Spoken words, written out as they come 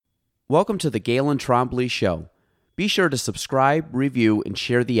Welcome to the Galen Trombley Show. Be sure to subscribe, review, and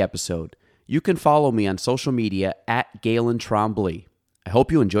share the episode. You can follow me on social media at Galen Trombley. I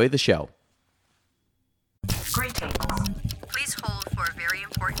hope you enjoy the show. Greetings. Please hold for a very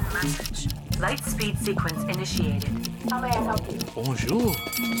important message. Light speed sequence initiated. How may I help you? Bonjour.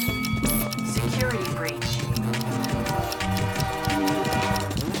 Security breach.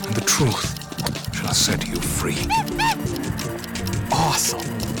 The truth shall set you free. Awesome.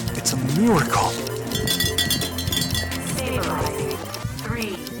 It's a miracle. Stabilizing.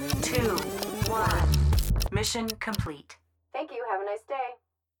 3, 2, 1. Mission complete. Thank you. Have a nice day.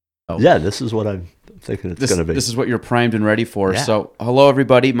 Yeah, this is what I'm thinking it's going to be. This is what you're primed and ready for. Yeah. So, hello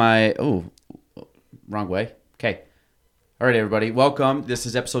everybody. Wrong way. Okay. All right, everybody. Welcome. This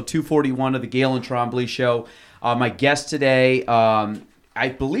is episode 241 of the Galen Trombley Show. My guest today, I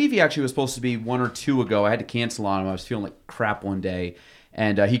believe he actually was supposed to be 1 or 2 ago. I had to cancel on him. I was feeling like crap one day.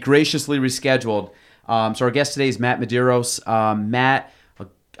 And he graciously rescheduled. So our guest today is Matt Medeiros. Matt,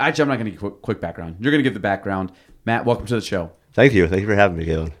 actually, I'm not going to give a quick background. You're going to give the background. Matt, welcome to the show. Thank you. Thank you for having me,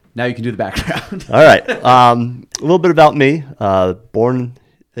 Galen. Now you can do the background. All right. A little bit about me. Born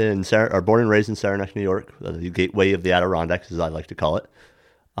and raised in Saranac, New York, the gateway of the Adirondacks, as I like to call it.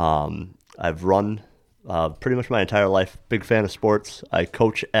 I've run pretty much my entire life. Big fan of sports. I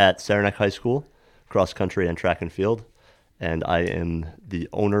coach at Saranac High School, cross country and track and field. And I am the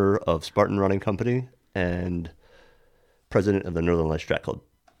owner of Spartan Running Company and president of the Northern Lights Track Club.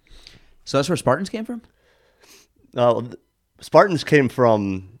 So that's where Spartans came from? Spartans came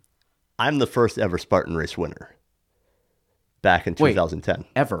from, I'm the first ever Spartan race winner back in 2010.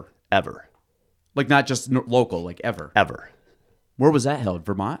 Ever? Ever. Like not just local, like ever? Ever. Where was that held?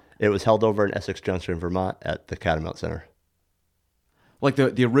 Vermont? It was held over in Essex Junction, Vermont at the Catamount Center. Like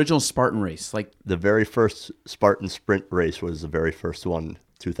the original Spartan race? Like the very first Spartan sprint race was the very first one,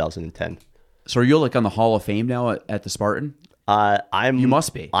 2010. So are you like on the Hall of Fame now at the Spartan? You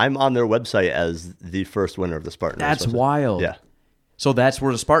must be. I'm on their website as the first winner of the Spartan race. That's wild. Yeah. So that's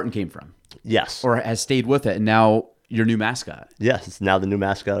where the Spartan came from? Yes. Or has stayed with it, and now your new mascot? Yes, it's now the new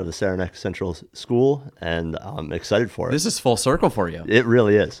mascot of the Saranac Central School, and I'm excited for it. This is full circle for you. It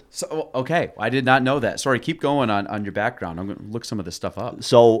really is. So okay, I did not know that. Sorry, keep going on your background. I'm going to look some of this stuff up.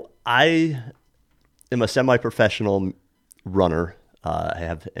 So I am a semi-professional runner. I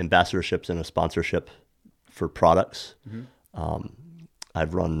have ambassadorships and a sponsorship for products. Mm-hmm.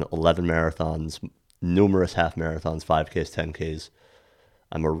 I've run 11 marathons, numerous half marathons, 5Ks, 10Ks.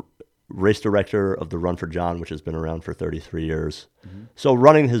 I'm a race director of the Run for John, which has been around for 33 years. Mm-hmm. So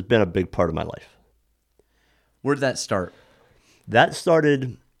running has been a big part of my life. Where did that start? That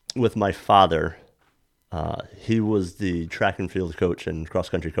started with my father. He was the track and field coach and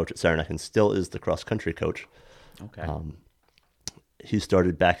cross-country coach at Saranac and still is the cross-country coach. Okay. He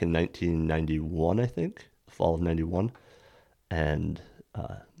started back in 1991, I think, fall of 91. And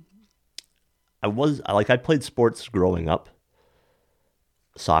I played sports growing up.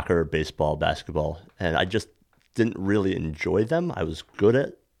 Soccer, baseball, basketball, and I just didn't really enjoy them. I was good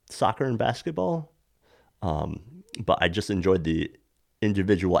at soccer and basketball, but I just enjoyed the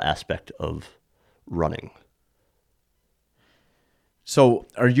individual aspect of running. So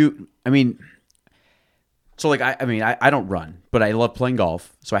are you, I don't run, but I love playing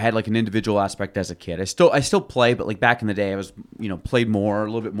golf. So I had like an individual aspect as a kid. I still play, but like back in the day I was, played more, a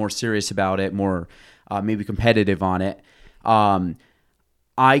little bit more serious about it, more maybe competitive on it.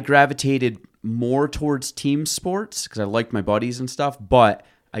 I gravitated more towards team sports because I liked my buddies and stuff, but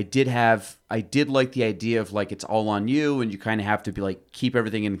I did like the idea of like it's all on you and you kind of have to be like keep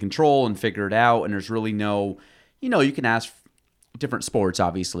everything in control and figure it out, and there's really no, you can ask different sports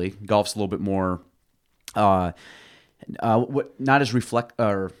obviously. Golf's a little bit more not as reflex.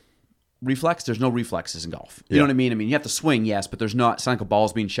 There's no reflexes in golf. You know what I mean? You have to swing, yes, but there's not. It's not like a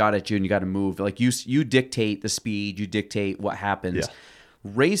ball's being shot at you and you got to move. Like you dictate the speed, you dictate what happens. Yeah.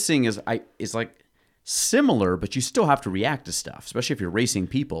 Racing is like similar, but you still have to react to stuff, especially if you're racing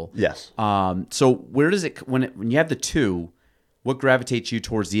people. Yes. So where does it when you have the two, what gravitates you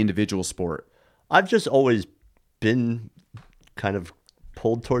towards the individual sport? I've just always been kind of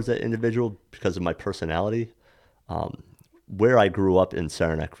pulled towards that individual because of my personality. Where I grew up in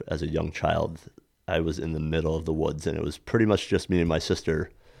Saranac as a young child, I was in the middle of the woods, and it was pretty much just me and my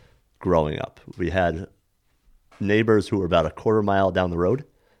sister growing up. We had neighbors who were about a quarter mile down the road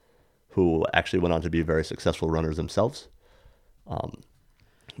who actually went on to be very successful runners themselves.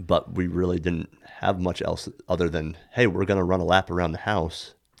 But we really didn't have much else other than, hey, we're going to run a lap around the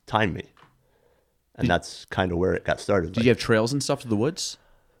house, time me. And that's kind of where it got started. Did you have trails and stuff to the woods?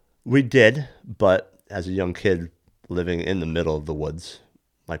 We did, but as a young kid living in the middle of the woods,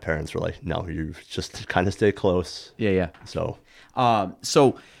 my parents were like, no, you just kind of stay close. Yeah. So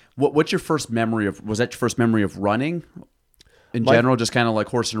So what's your first memory of? Was that your first memory of running in general? Just kind of like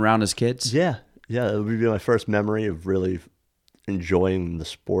horsing around as kids. yeah, it would be my first memory of really enjoying the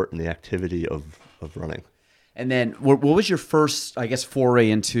sport and the activity of running. And then what was your first, I guess,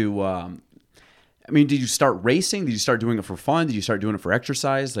 foray into? Did you start racing? Did you start doing it for fun? Did you start doing it for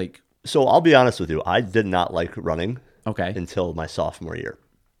exercise? Like, So I'll be honest with you, I did not like running okay, until my sophomore year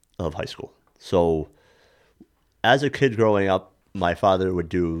of high school. So as a kid growing up, my father would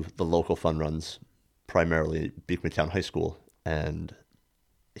do the local fun runs, primarily Beekmantown High School, and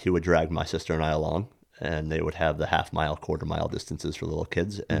he would drag my sister and I along, and they would have the half-mile, quarter-mile distances for little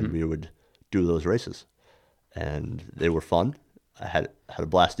kids, and we would do those races. And they were fun. I had a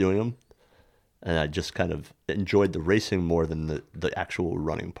blast doing them, and I just kind of enjoyed the racing more than the actual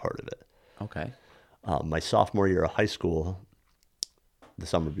running part of it. okay, My sophomore year of high school, the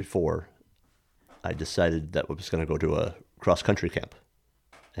summer before, I decided that I was going to go to a cross-country camp.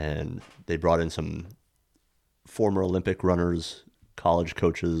 And they brought in some former Olympic runners, college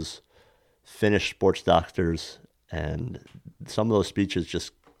coaches, Finnish sports doctors, and some of those speeches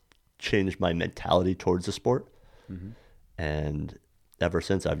just changed my mentality towards the sport. And ever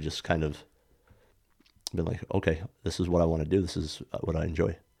since, I've just kind of been like, okay, this is what I want to do. This is what I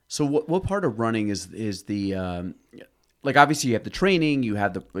enjoy. So what part of running is the like, obviously you have the training, you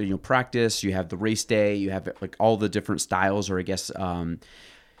have the practice, you have the race day, you have like all the different styles, or I guess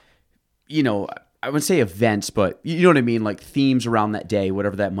I wouldn't say events, but you know what I mean, like themes around that day,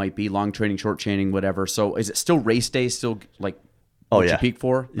 whatever that might be, long training, short training, whatever. So is it still race day? Still like what you peak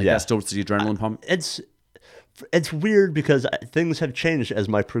for? Like that's still the adrenaline pump. It's weird because things have changed as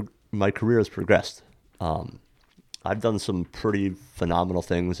my career has progressed. I've done some pretty phenomenal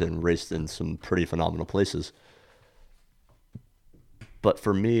things and raced in some pretty phenomenal places. But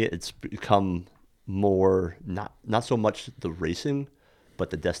for me, it's become more not so much the racing,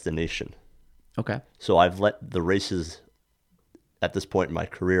 but the destination. Okay. So I've let the races at this point in my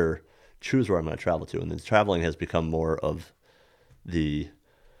career choose where I'm going to travel to. And the traveling has become more of the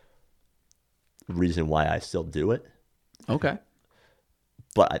reason why I still do it. Okay.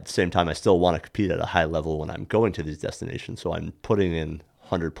 But at the same time, I still want to compete at a high level when I'm going to these destinations. So I'm putting in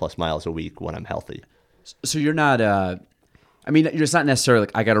 100 plus miles a week when I'm healthy. So you're not, it's not necessarily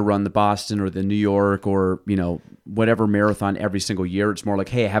like I got to run the Boston or the New York or, whatever marathon every single year. It's more like,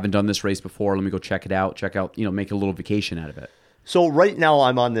 hey, I haven't done this race before. Let me go check out, make a little vacation out of it. So right now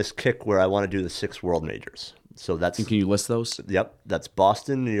I'm on this kick where I want to do the 6 world majors. So that's, And can you list those? Yep. That's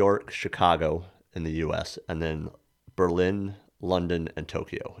Boston, New York, Chicago in the US, and then Berlin, London, and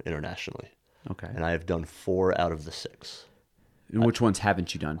Tokyo internationally. Okay. And I have done 4 out of the 6. And which ones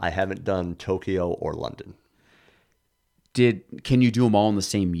haven't you done? I haven't done Tokyo or London. Can you do them all in the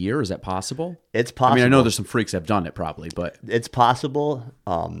same year? Is that possible? It's possible. I know there's some freaks that have done it probably, but it's possible.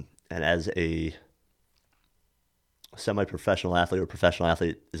 And as a semi-professional athlete or professional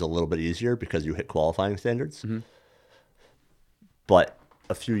athlete is a little bit easier because you hit qualifying standards. Mm-hmm. But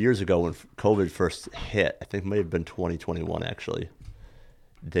a few years ago when COVID first hit, I think it may have been 2021 actually,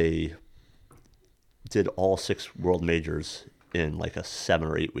 they did all 6 world majors in like a 7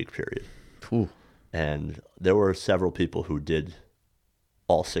 or 8 week period. Ooh. And there were several people who did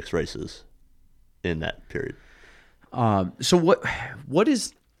all 6 races in that period.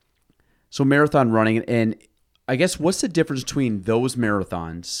 So marathon running, and I guess what's the difference between those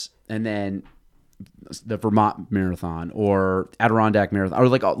marathons and then the Vermont Marathon or Adirondack Marathon, or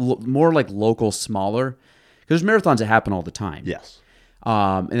like more like local, smaller? Because there's marathons that happen all the time. Yes.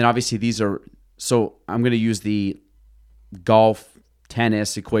 And then obviously these are, so I'm going to use the golf,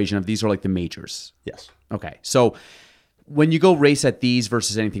 tennis equation of these are like the majors. Yes. Okay. So when you go race at these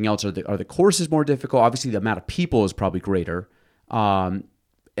versus anything else, are the courses more difficult? Obviously the amount of people is probably greater.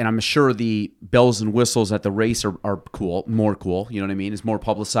 And I'm sure the bells and whistles at the race are cool, more cool. You know what I mean? It's more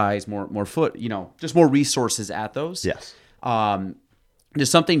publicized, more foot, just more resources at those. Yes. Does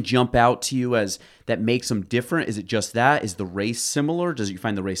something jump out to you as that makes them different? Is it just that? Is the race similar? Does you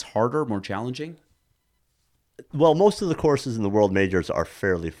find the race harder, more challenging? Well, most of the courses in the world majors are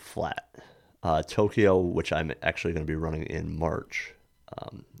fairly flat. Tokyo, which I'm actually going to be running in March,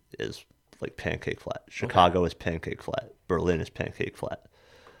 is like pancake flat. Chicago is pancake flat. Berlin is pancake flat.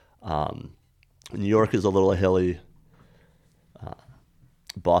 New York is a little hilly.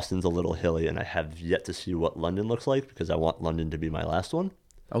 Boston's a little hilly, and I have yet to see what London looks like because I want London to be my last one.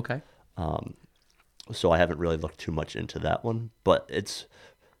 Okay. So I haven't really looked too much into that one, but it's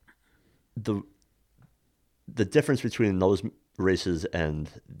the difference between those races and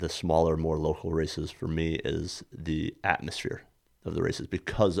the smaller, more local races for me is the atmosphere. of the races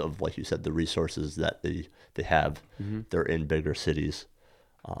because of, like you said, the resources that they have. They're in bigger cities,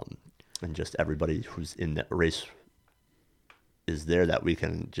 and just everybody who's in that race is there that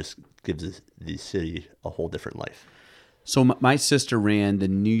weekend just gives the city a whole different life. So my sister ran the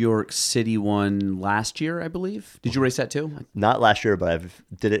New York City one last year, I believe. Did you race that too? Not last year, but I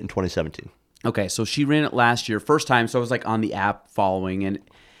did it in 2017. Okay, so she ran it last year, first time. So I was like on the app following, and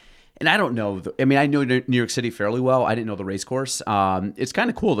I don't know. I mean, I know New York City fairly well. I didn't know the race course. It's kind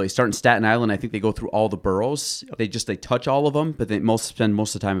of cool. They start in Staten Island. I think they go through all the boroughs. They touch all of them, but they spend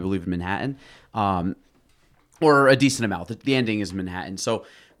most of the time, I believe, in Manhattan, or a decent amount. The ending is Manhattan. So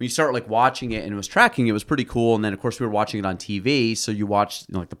when you start like watching it and it was tracking, it was pretty cool. And then of course we were watching it on TV. So you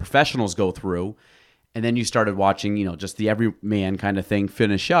watched like the professionals go through, and then you started watching, just the everyman kind of thing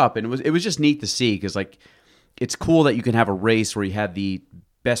finish up. And it was just neat to see, because like it's cool that you can have a race where you have the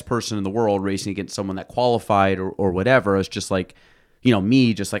best person in the world racing against someone that qualified or whatever. It's just like,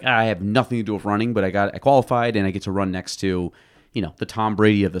 me just like, I have nothing to do with running, but I qualified and I get to run next to, the Tom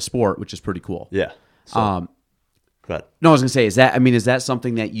Brady of the sport, which is pretty cool. Yeah. So, go ahead. No, I was gonna say, is that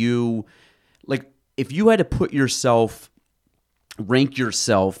something that you like? If you had to rank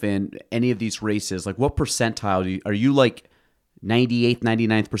yourself in any of these races, like what percentile are you like 98th,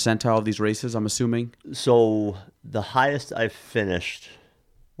 99th percentile of these races, I'm assuming? So the highest I've finished,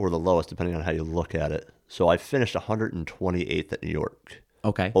 or the lowest, depending on how you look at it. So I finished 128th at New York.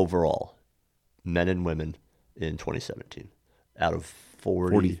 Okay. Overall, men and women in 2017, out of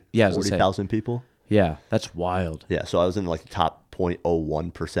 40,000 people. Yeah, that's wild. Yeah, so I was in like the top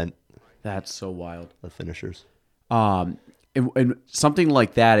 0.01% That's so wild. of finishers. And something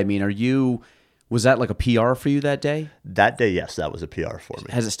like that, I mean, was that like a PR for you that day? That day, yes, that was a PR for me.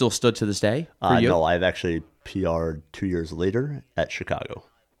 Has it still stood to this day for you? No, I've actually PR'd 2 years later at Chicago.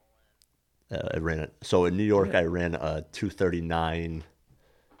 I ran it. So in New York, I ran a 2:39,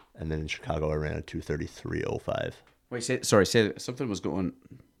 and then in Chicago, I ran a 2:33:05. Wait, say something was going.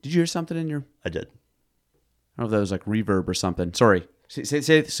 Did you hear something in your? I did. I don't know if that was like reverb or something. Sorry.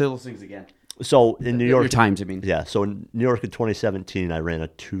 Say those things again. So in New York, your times, I mean. Yeah. So in New York in 2017, I ran a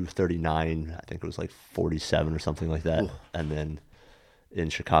 2:39. I think it was like 47 or something like that. Ooh. And then in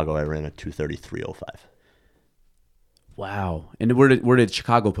Chicago, I ran a 2:33:05. Wow. And where did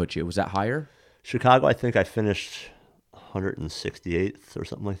Chicago put you? Was that higher? Chicago, I think I finished 168th or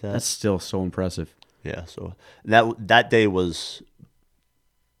something like that. That's still so impressive. Yeah. So that day was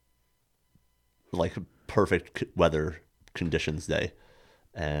like a perfect weather conditions day,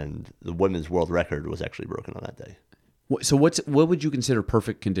 and the women's world record was actually broken on that day. So what would you consider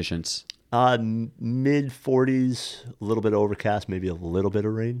perfect conditions? Mid 40s, a little bit overcast, maybe a little bit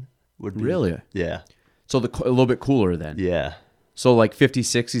of rain would be. Really? Yeah. So a little bit cooler then. Yeah. So like 50s,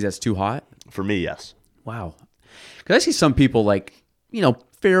 60s, that's too hot? For me, yes. Wow. Because I see some people like,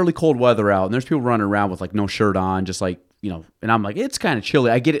 fairly cold weather out, and there's people running around with like no shirt on, just like, and I'm like, it's kind of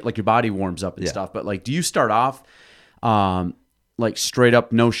chilly. I get it, like your body warms up and stuff, but like, do you start off like straight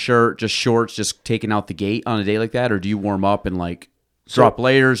up no shirt, just shorts, just taking out the gate on a day like that, or do you warm up and like drop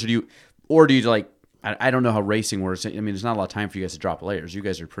layers, or do you like, I don't know how racing works. I mean, there's not a lot of time for you guys to drop layers. You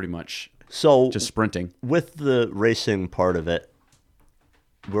guys are pretty much just sprinting. With the racing part of it,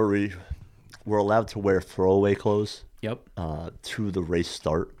 we're allowed to wear throwaway clothes. Yep. To the race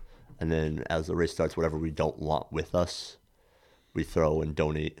start, and then as the race starts, whatever we don't want with us, we throw and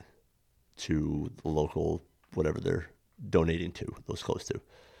donate to the local, whatever they're donating to those clothes to.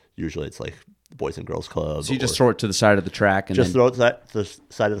 Usually it's like the Boys and Girls Club. So you just throw it to the side of the track and just throw it to the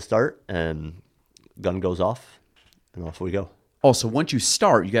side of the start, and gun goes off, and off we go. Oh, so once you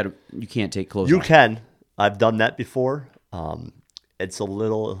start, you can't take clothes off. You can. I've done that before.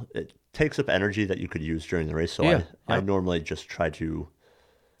 It takes up energy that you could use during the race. So I normally just try to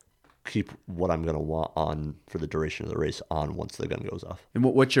keep what I'm going to want on for the duration of the race on once the gun goes off. And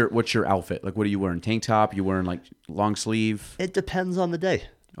what's your outfit? Like, what are you wearing? Tank top? You wearing like long sleeve? It depends on the day.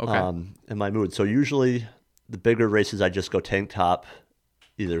 Okay. And my mood. So usually the bigger races, I just go tank top,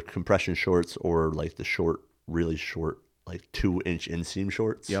 either compression shorts or like the short, really short, like 2-inch inseam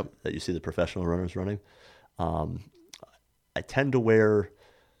shorts. Yep. That you see the professional runners running. I tend to wear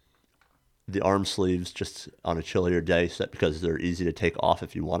the arm sleeves just on a chillier day because they're easy to take off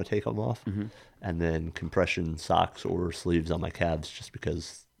if you want to take them off. Mm-hmm. And then compression socks or sleeves on my calves just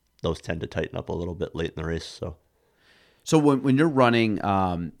because those tend to tighten up a little bit late in the race. So when you're running,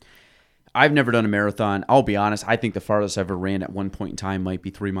 I've never done a marathon. I'll be honest. I think the farthest I ever ran at one point in time might be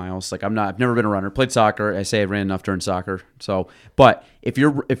 3 miles. Like I've never been a runner. Played soccer. I say I ran enough during soccer. So, but if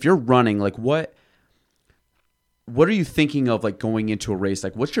you're running, like what what are you thinking of like going into a race?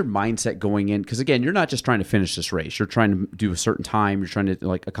 Like, what's your mindset going in? Because again, you're not just trying to finish this race. You're trying to do a certain time. You're trying to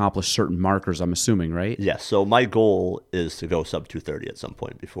like accomplish certain markers, I'm assuming, right? Yeah, so my goal is to go sub 230 at some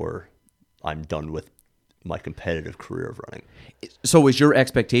point before I'm done with my competitive career of running. So is your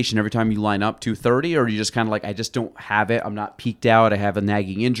expectation every time you line up 230, or are you just kind of like, I just don't have it, I'm not peaked out, I have a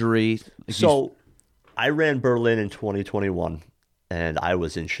nagging injury? Like So I ran Berlin in 2021, and I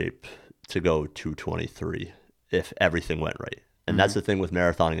was in shape to go 223 if everything went right. And that's the thing with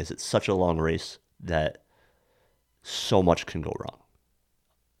marathoning, is it's such a long race that so much can go wrong.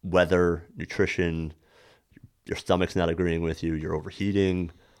 Weather, nutrition, your stomach's not agreeing with you, you're overheating,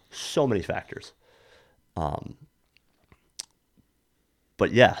 so many factors.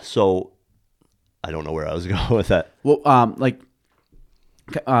 But yeah, so I don't know where I was going with that. Well, like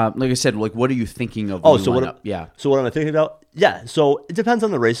I said, like, what are you thinking of? Oh, when you so line what? up? Yeah. So what am I thinking about? Yeah. So it depends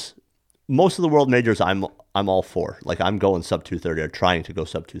on the race. Most of the world majors, I'm all for. Like, I'm going sub 230 or trying to go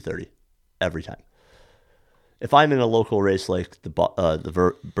sub 230 every time. If I'm in a local race like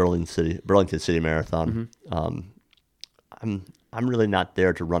the Burlington City Marathon, I'm really not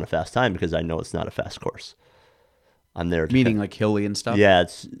there to run a fast time because I know it's not a fast course. I'm there to Meaning like hilly and stuff? Yeah,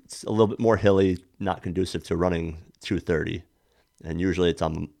 it's a little bit more hilly, not conducive to running 230. And usually it's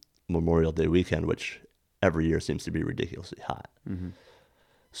on Memorial Day weekend, which every year seems to be ridiculously hot.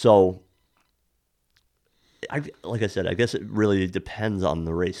 So, like I said, I guess it really depends on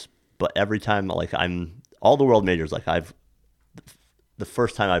the race. But every time, like all the world majors, like the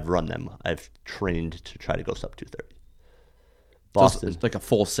first time I've run them, I've trained to try to go sub 230. Boston. It's like a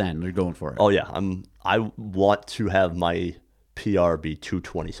full send. You're going for it. Oh yeah, I want to have my PR be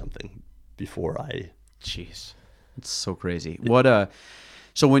 220 something before I. Jeez, it's so crazy. What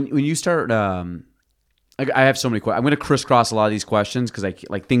so when you start I have so many questions. I'm going to crisscross a lot of these questions because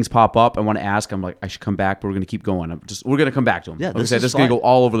like things pop up. I want to ask. I'm like, I should come back, but we're going to keep going. We're going to come back to them. Yeah, this is going to go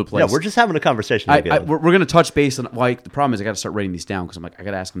all over the place. Yeah, we're just having a conversation. We're going to touch base on. Like, the problem is I got to start writing these down because I'm like, I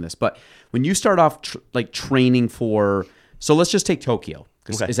got to ask them this. But when you start off training for, so let's just take Tokyo.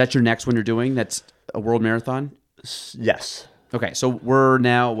 Okay. Is that your next one you're doing? That's a world marathon. Yes. Okay, so we're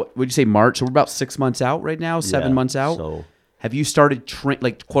now. What would you say, March? So we're about 6 months out right now. 7 months out. So have you started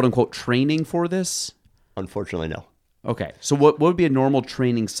quote unquote training for this? Unfortunately, no. Okay, so what would be a normal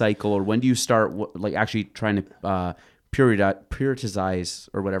training cycle, or when do you start actually trying to periodize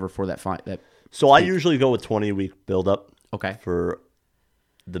or whatever for that? So I usually go with 20-week build-up. Okay. For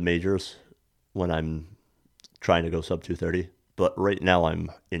the majors when I'm trying to go sub 230, but right now I'm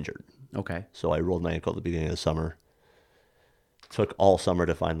injured. Okay. So I rolled my ankle at the beginning of the summer. Took all summer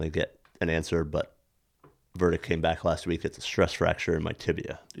to finally get an answer, but verdict came back last week. It's a stress fracture in my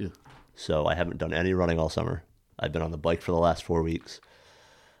tibia. Ew. So I haven't done any running all summer. I've been on the bike for the last 4 weeks.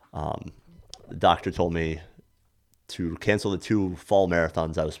 The doctor told me to cancel the 2 fall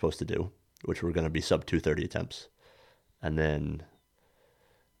marathons I was supposed to do, which were going to be sub 230 attempts. And then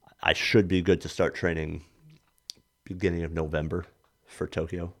I should be good to start training beginning of November for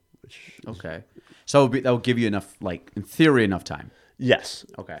Tokyo. Okay. So that'll give you enough, like, in theory, enough time. Yes.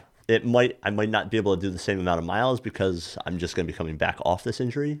 Okay. I might not be able to do the same amount of miles because I'm just going to be coming back off this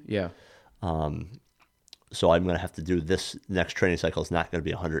injury. Yeah. So I'm going to have to do this next training cycle. It's not going to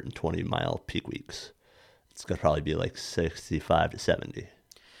be 120 mile peak weeks. It's going to probably be like 65 to 70.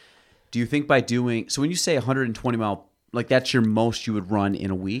 Do you think by doing, so when you say 120 mile, like that's your most you would run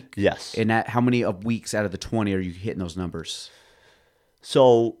in a week? Yes. And how many of weeks out of the 20 are you hitting those numbers?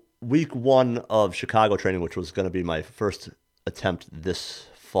 So week 1 of Chicago training, which was going to be my first attempt this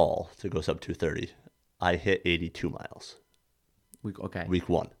fall to go sub 230, I hit 82 miles. Okay. Week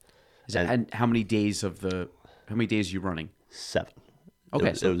 1. And how many days how many days are you running? 7.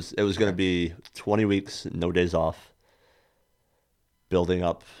 Okay. It was going to be 20 weeks, no days off, building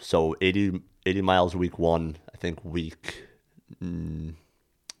up. So 80 miles week 1. I think week 14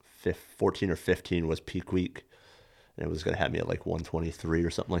 or 15 was peak week. And it was going to have me at like 123 or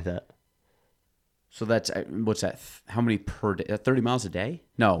something like that. So that's, what's that? How many per day? 30 miles a day?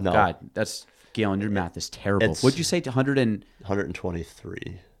 No. God, that's, Galen, your math is terrible. What'd you say?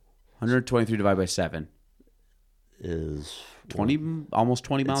 123. 123 divided by 7 is 20, almost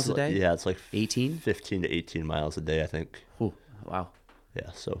 20 miles a day? Yeah, it's like 18? 15 to 18 miles a day, I think. Ooh, wow. Yeah,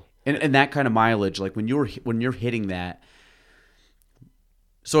 so. And that kind of mileage, like when you're hitting that,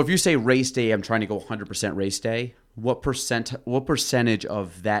 so if you say race day, I'm trying to go 100% race day, what percentage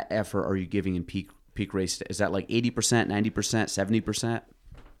of that effort are you giving in peak race day? Is that like 80%, 90%,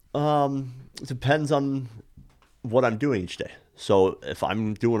 70%? It depends on what I'm doing each day. So if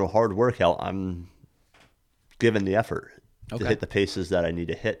I'm doing a hard workout, I'm giving the effort to hit the paces that I need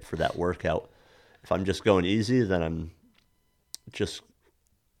to hit for that workout. If I'm just going easy, then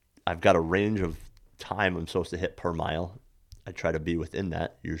I've got a range of time I'm supposed to hit per mile. I try to be within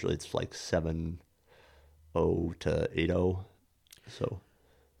that. Usually it's like 7:0 to 8:0. So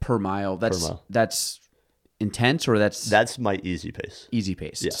Per mile. mile. That's intense, or that's my easy pace. easy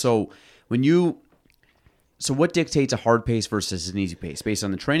pace. Yeah. So what dictates a hard pace versus an easy pace? Based on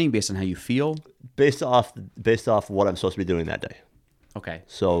the training, based on how you feel? Based off what I'm supposed to be doing that day. Okay.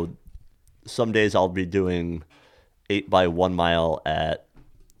 So some days I'll be doing 8 by 1 mile at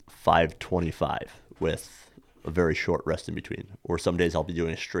 5:25 with a very short rest in between. Or some days I'll be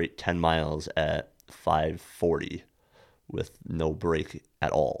doing a straight 10 miles at 5:40 with no break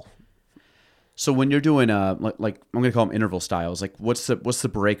at all. So when you're doing like I'm gonna call them interval styles, like what's the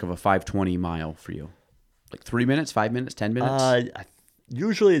break of a 5:20 mile for you? Like 3 minutes, 5 minutes, 10 minutes?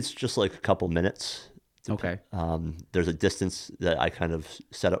 Usually it's just like a couple minutes. Okay. There's a distance that I kind of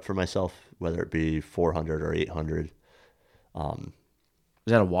set up for myself, whether it be 400 or 800. Is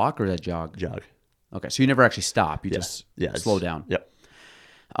that a walk or is that jog? Jog. Okay, so you never actually stop. You just slow down. Yep.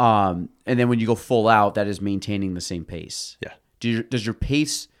 And then when you go full out, that is maintaining the same pace. Yeah. Does your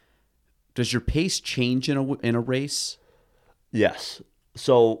pace change in a race? Yes.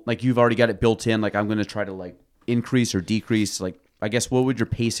 So Like you've already got it built in. Like I'm going to try to like increase or decrease. Like I guess what would your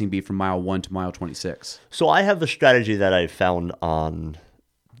pacing be from mile 1 to mile 26? So I have the strategy that I found on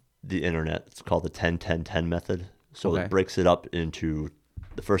the internet. It's called the 10-10-10 method. So Okay. it breaks it up into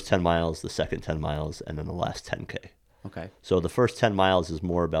the first 10 miles, the second 10 miles, and then the last 10K. Okay. So the first 10 miles is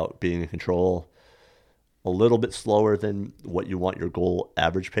more about being in control, a little bit slower than what you want your goal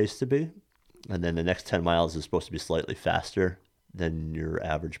average pace to be. And then the next 10 miles is supposed to be slightly faster than your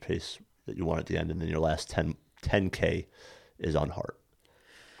average pace that you want at the end. And then your last 10K is on heart.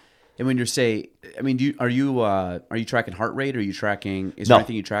 And when are you tracking heart rate? Or are you tracking? Is No. there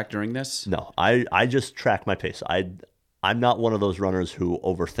anything you track during this? No, I just track my pace. I'm not one of those runners who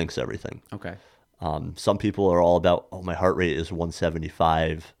overthinks everything. Okay. Some people are all about, my heart rate is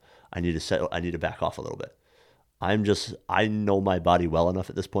 175. I need to back off a little bit. I know my body well enough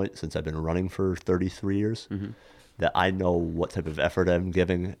at this point, since I've been running for 33 years, that I know what type of effort I'm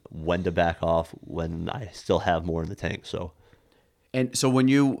giving, when to back off, when I still have more in the tank. So, And so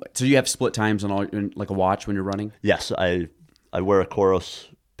you have split times on like a watch when you're running? yes, I wear a Coros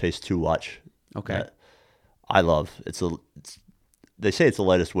Pace 2 watch. Okay. that I love. They say it's the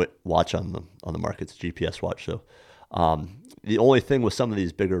lightest watch on the market. It's a GPS watch. So, the only thing with some of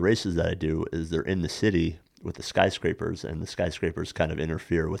these bigger races that I do is they're in the city with the skyscrapers, and the skyscrapers kind of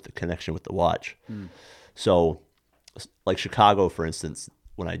interfere with the connection with the watch. So, like Chicago, for instance,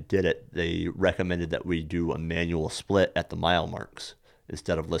 when I did it, they recommended that we do a manual split at the mile marks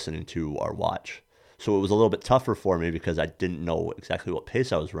instead of listening to our watch. So it was a little bit tougher for me because I didn't know exactly what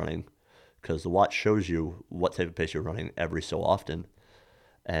pace I was running, because the watch shows you what type of pace you're running every so often.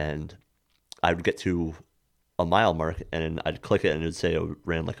 And I would get to a mile mark and I'd click it and it would say I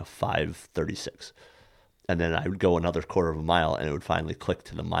ran like a 5:36. And then I would go another quarter of a mile and it would finally click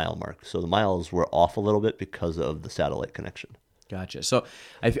to the mile mark. So the miles were off a little bit because of the satellite connection. Gotcha. So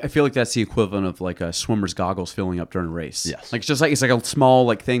I feel like that's the equivalent of like a swimmer's goggles filling up during a race. Yes. Like it's like a small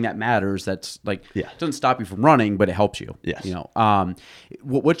like thing that matters. That's like Yeah. it doesn't stop you from running, but it helps you. Yes. You know.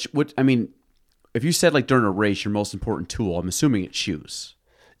 What I mean, if you said like during a race, your most important tool, I'm assuming it's shoes.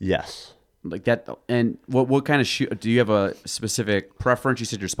 Yes. Like that. And what kind of shoe? Do you have a specific preference? You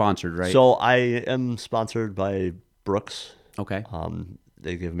said you're sponsored, right? So I am sponsored by Brooks. Okay.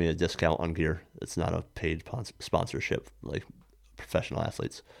 They give me a discount on gear. It's not a paid sponsorship like professional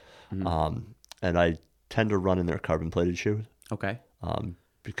athletes. And I tend to run in their carbon plated shoes Okay.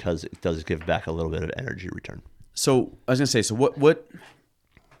 because it does give back a little bit of energy return. So I was gonna say, so what?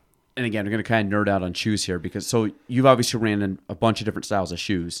 And again, we're gonna kind of nerd out on shoes here because so you've obviously ran in a bunch of different styles of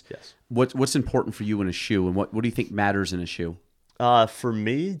shoes. Yes. What's important for you in a shoe, and what do you think matters in a shoe? For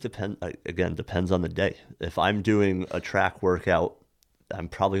me, depends on the day. If I'm doing a track workout, I'm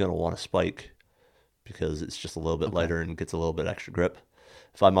probably going to want a spike because it's just a little bit lighter and gets a little bit extra grip.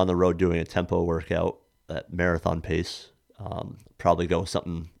 If I'm on the road doing a tempo workout at marathon pace, probably go with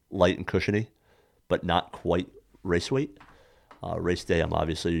something light and cushiony, but not quite race weight. Race day, I'm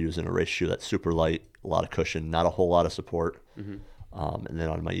obviously using a race shoe that's super light, a lot of cushion, not a whole lot of support. And then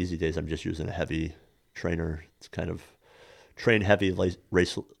on my easy days, I'm just using a heavy trainer. It's kind of train heavy,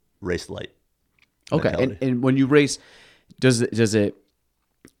 race light. Okay, mentality. and when you race, does it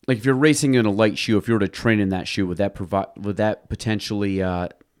like if you're racing in a light shoe, if you were to train in that shoe, would that potentially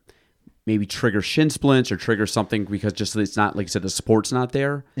maybe trigger shin splints or trigger something because just it's not like you said the support's not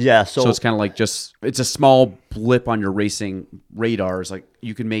there? Yeah, So it's kind of like it's a small blip on your racing radars. Like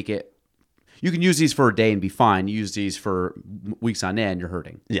you can make it. You can use these for a day and be fine. You use these for weeks on end, you're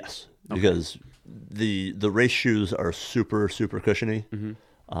hurting. Yes, because the race shoes are super, super cushiony.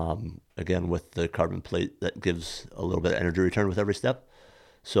 Again, with the carbon plate that gives a little bit of energy return with every step.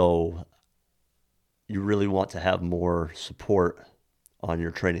 So you really want to have more support on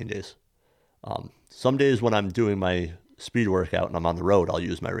your training days. Some days when I'm doing my speed workout and I'm on the road, I'll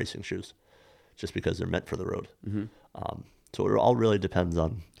use my racing shoes just because they're meant for the road. So it all really depends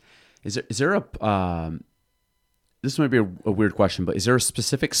on. Is there a this might be a weird question, but is there a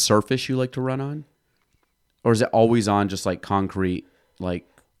specific surface you like to run on, or is it always on just like concrete, like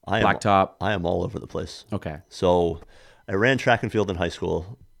blacktop? I am all over the place. Okay. So I ran track and field in high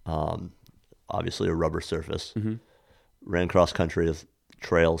school. Obviously a rubber surface. Ran cross country with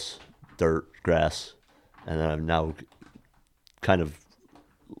trails, dirt, grass, and then I've now kind of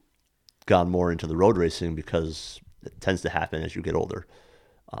gone more into the road racing because it tends to happen as you get older.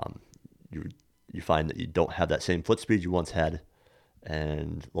 You find that you don't have that same foot speed you once had,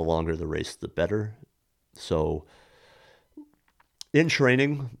 and the longer the race, the better. So in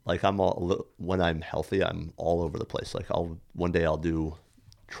training, like when I'm healthy, I'm all over the place. Like one day I'll do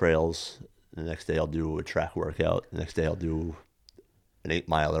trails, the next day I'll do a track workout, the next day I'll do an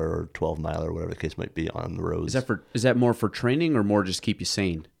 8-miler or 12-miler, whatever the case might be on the roads. Is that more for training or more just keep you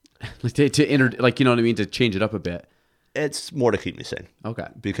sane? Like you know what I mean, to change it up a bit. It's more to keep me sane. Okay.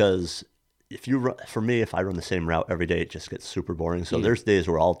 Because if I run the same route every day, it just gets super boring. So there's days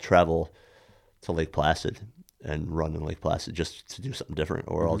where I'll travel to Lake Placid and run in Lake Placid just to do something different,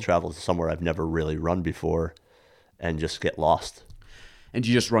 or I'll travel to somewhere I've never really run before and just get lost. And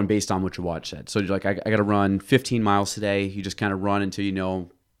you just run based on what your watch said. So you're like, I got to run 15 miles today. You just kind of run until you know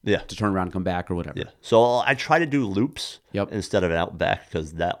to turn around and come back or whatever. Yeah. So I try to do loops Yep. instead of an out and back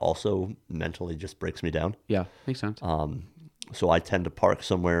because that also mentally just breaks me down. Yeah, makes sense. So I tend to park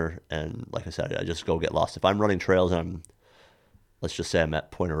somewhere and, like I said, I just go get lost. If I'm running trails and let's just say I'm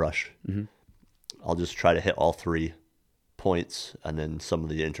at Point of Rush, I'll just try to hit all 3 points and then some of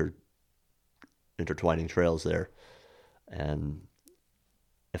the intertwining trails there. And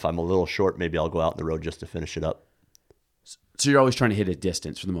if I'm a little short, maybe I'll go out on the road just to finish it up. So you're always trying to hit a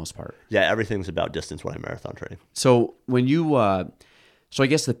distance for the most part. Yeah, everything's about distance when I'm marathon training. So when you, so I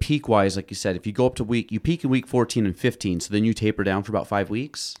guess the peak wise, like you said, if you go up to you peak in week 14 and 15, so then you taper down for about 5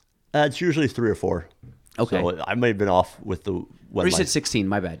 weeks? It's usually 3 or 4. Okay. So I may have been off with the. Or you said 16,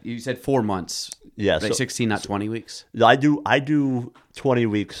 my bad. You said 4 months. Yeah. Like 16, not 20 weeks? I do 20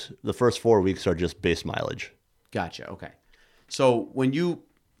 weeks. The first 4 weeks are just base mileage. Gotcha. Okay. So when you're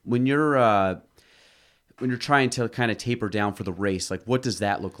trying to kind of taper down for the race, like what does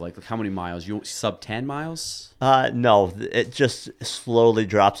that look like? Like how many miles? You sub 10 miles? No, it just slowly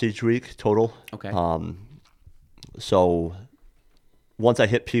drops each week total. Okay. So once I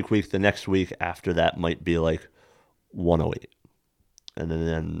hit peak week, the next week after that might be like 108, and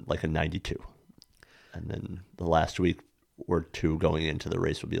then like a 92, and then the last week or 2 going into the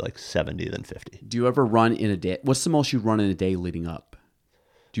race would be like 70, then 50. Do you ever run in a day? What's the most you run in a day leading up?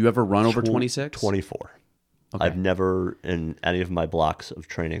 Do you ever run over 26? 24. Okay. I've never in any of my blocks of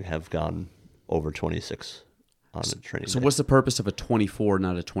training have gone over 26 on a training day. So what's the purpose of a 24,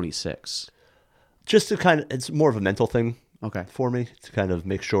 not a 26? Just to it's more of a mental thing. Okay. For me to kind of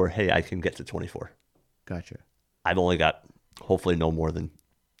make sure, hey, I can get to 24. Gotcha. I've only got hopefully no more than.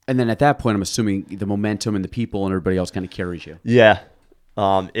 And then at that point, I'm assuming the momentum and the people and everybody else kind of carries you. Yeah.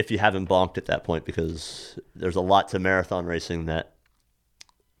 If you haven't bonked at that point, because there's a lot to marathon racing that,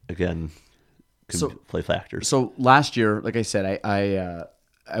 again, can play factors. So last year, like I said, I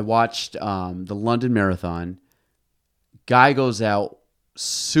watched the London Marathon. Guy goes out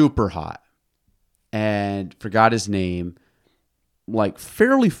super hot and forgot his name, like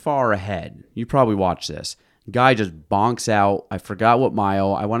fairly far ahead. You probably watched this. Guy just bonks out. I forgot what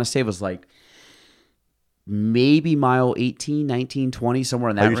mile. I want to say it was like maybe mile 18, 19, 20, somewhere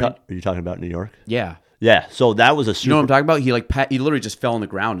in that range. Are you talking about New York? Yeah. Yeah, so that was a super... You know what I'm talking about? He literally just fell on the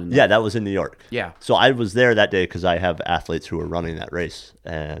ground. Yeah, that was in New York. Yeah. So I was there that day because I have athletes who were running that race.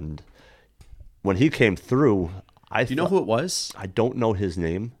 And when he came through, Do you know who it was? I don't know his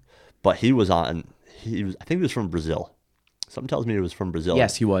name, but he was on... I think he was from Brazil. Something tells me he was from Brazil.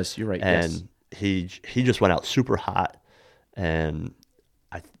 Yes, he was. You're right. And he just went out super hot. And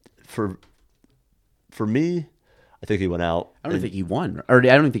for me... I think he went out. I don't think he won. Or I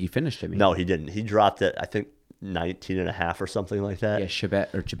don't think he finished it. No, he didn't. He dropped it, I think, 19 and a half or something like that. Yeah,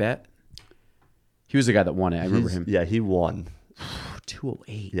 Chibet. He was the guy that won it. I remember him. Yeah, he won.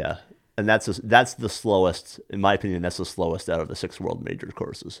 208. Yeah. And that's the slowest, in my opinion, that's the slowest out of the 6 world major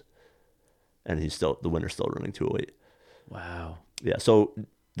courses. And the winner's still running 208. Wow. Yeah, so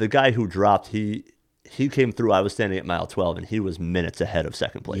the guy who dropped, he came through. I was standing at mile 12, and he was minutes ahead of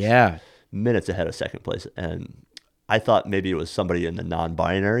second place. Yeah. Minutes ahead of second place. And I thought maybe it was somebody in the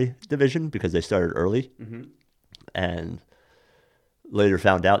non-binary division because they started early. Mm-hmm. And later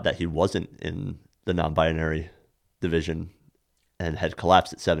found out that he wasn't in the non-binary division and had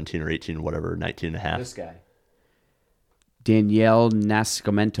collapsed at 17 or 18, whatever, 19 and a half. This guy. Danielle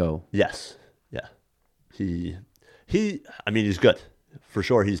Nascimento. Yes. Yeah. I mean, he's good. For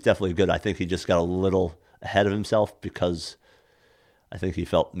sure, he's definitely good. I think he just got a little ahead of himself because I think he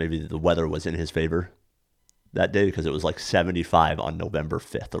felt maybe the weather was in his favor that day because it was like 75 on November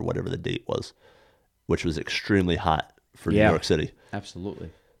 5th or whatever the date was, which was extremely hot for New York City. Absolutely.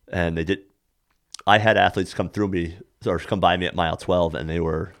 And I had athletes come by me at mile 12, and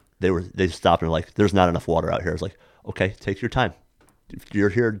they stopped and were like, "There's not enough water out here." I was like, "Okay, take your time. You're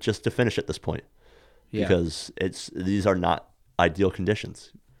here just to finish at this point." Yeah. Because these are not ideal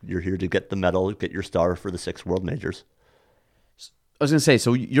conditions. You're here to get the medal, get your star for the 6 world majors. I was going to say,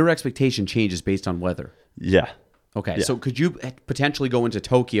 so your expectation changes based on weather. Yeah. Okay. Yeah. So could you potentially go into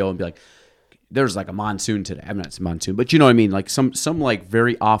Tokyo and be like, there's like a monsoon today. I'm not monsoon, but you know what I mean? Like some like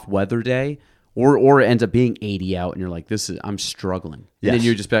very off weather day, or it ends up being 80 out, and you're like, I'm struggling. Yes. And then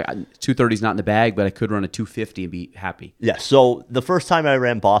you just be like, 230 is not in the bag, but I could run a 250 and be happy. Yeah. So the first time I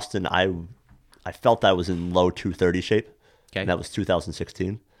ran Boston, I felt I was in low 230 shape. Okay. And that was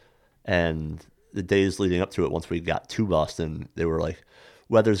 2016. And the days leading up to it, once we got to Boston, they were like,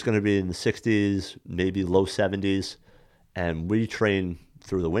 weather's going to be in the 60s, maybe low 70s. And we train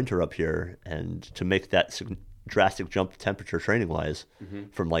through the winter up here. And to make that drastic jump temperature training-wise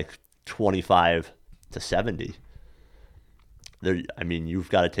from like 25 to 70, you've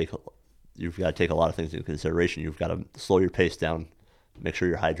got to take a lot of things into consideration. You've got to slow your pace down, make sure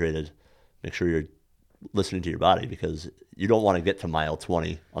you're hydrated, make sure you're listening to your body, because you don't want to get to mile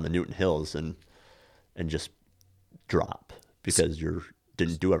 20 on the Newton Hills and just drop because you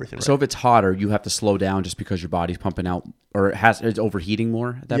didn't do everything right. So if it's hotter, you have to slow down just because your body's pumping out, or it's overheating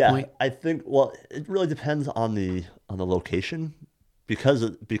more at that point? I think, well, it really depends on the location,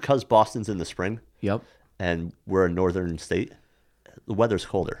 because Boston's in the spring. Yep. And we're a northern state, the weather's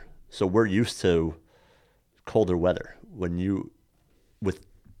colder. So we're used to colder weather.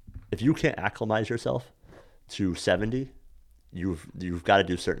 If you can't acclimatize yourself to 70, you've got to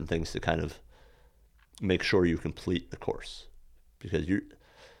do certain things to kind of make sure you complete the course. Because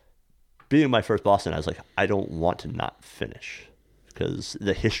being my first Boston, I was like, I don't want to not finish because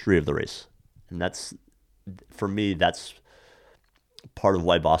the history of the race. And for me, that's part of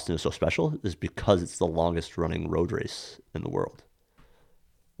why Boston is so special, is because it's the longest running road race in the world.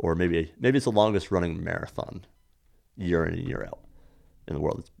 Or maybe it's the longest running marathon year in and year out in the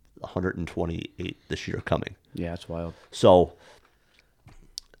world. It's 128 this year coming. Yeah, it's wild. So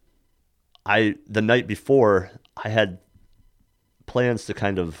the night before, I had plans to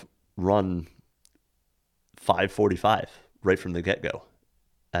kind of run 5:45 right from the get-go.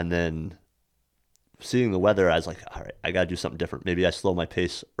 And then seeing the weather, I was like, all right, I got to do something different. Maybe I slow my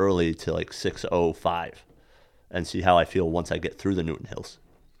pace early to like 6:05 and see how I feel once I get through the Newton Hills.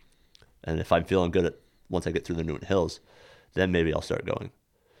 And if I'm feeling good once I get through the Newton Hills, then maybe I'll start going.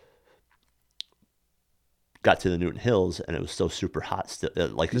 Got to the Newton Hills, and it was so super hot.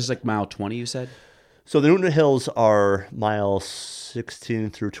 This is like mile 20, you said? So the Newton Hills are mile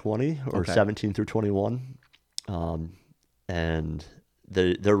 16 through 20 or 17 through 21. And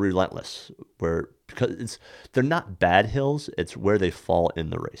they're relentless, because they're not bad hills. It's where they fall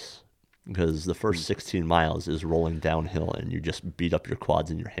in the race, because the first 16 miles is rolling downhill, and you just beat up your quads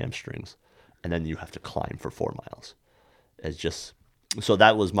and your hamstrings, and then you have to climb for 4 miles. So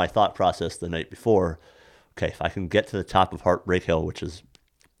that was my thought process the night before. Okay, if I can get to the top of Heartbreak Hill, which is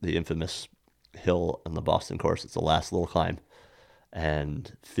the infamous hill on the Boston course, it's the last little climb,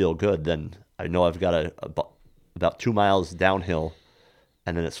 and feel good, then I know I've got about 2 miles downhill,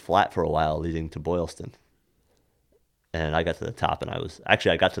 and then it's flat for a while leading to Boylston. And I got to the top, and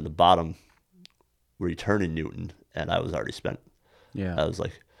I got to the bottom returning Newton, and I was already spent. Yeah. I was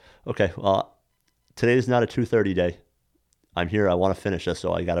like, okay, well, today's not a 2:30 day. I'm here. I want to finish this,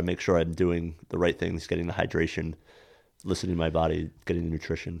 so I got to make sure I'm doing the right things, getting the hydration, listening to my body, getting the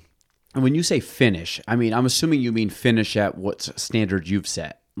nutrition. And when you say finish, I mean, I'm assuming you mean finish at what standard you've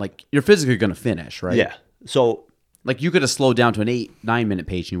set. Like, you're physically going to finish, right? Yeah. So, like, you could have slowed down to an 8-9 minute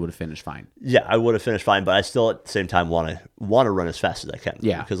pace and you would have finished fine. Yeah, I would have finished fine, but I still at the same time want to run as fast as I can.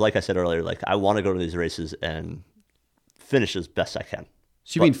 Yeah. Because like I said earlier, like, I want to go to these races and finish as best I can.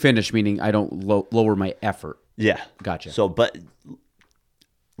 So you mean finish, meaning I don't lower my effort? Yeah. Gotcha. So, but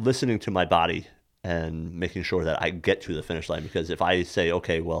listening to my body and making sure that I get to the finish line. Because if I say,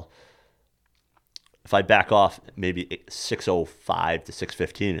 okay, well, if I back off, maybe 6:05 to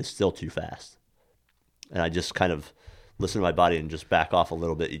 6:15 is still too fast. And I just kind of listen to my body and just back off a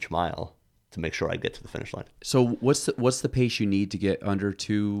little bit each mile to make sure I get to the finish line. So what's the pace you need to get under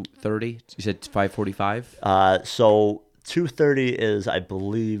 2:30? You said 5:45? So 2:30 is, I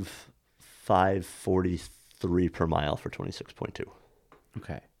believe, 5:43 per mile for 26.2.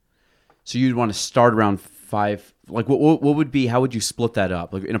 Okay. So you'd want to start around 5. Like what would be, how would you split that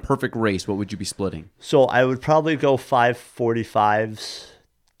up? Like in a perfect race, what would you be splitting? So I would probably go 5:45s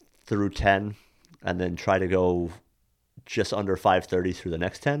through 10, and then try to go just under 5:30 through the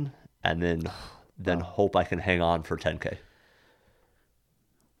next 10, and then hope I can hang on for 10K.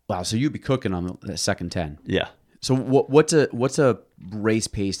 Wow, so you'd be cooking on the second 10. Yeah. So what's a race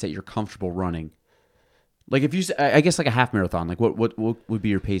pace that you're comfortable running? Like if you, I guess like a half marathon, like what would be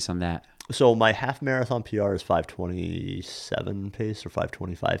your pace on that? So my half marathon PR is 5:27 pace or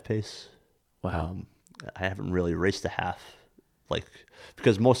 5:25 pace. Wow. I haven't really raced a half, like,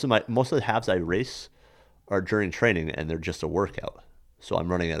 because most of the halves I race are during training and they're just a workout. So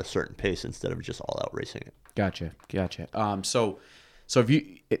I'm running at a certain pace instead of just all out racing it. Gotcha. So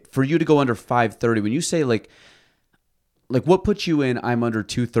for you to go under 5:30, when you say like what puts you in I'm under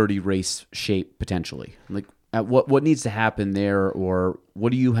 2:30 race shape potentially? Like what needs to happen there, or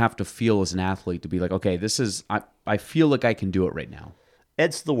what do you have to feel as an athlete to be like, okay, I feel like I can do it right now?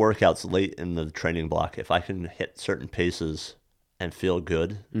 It's the workouts late in the training block. If I can hit certain paces and feel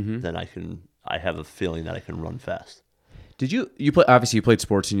good, then I have a feeling that I can run fast. Did you play, obviously you played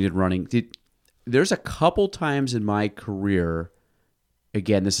sports and you did running. There's a couple times in my career,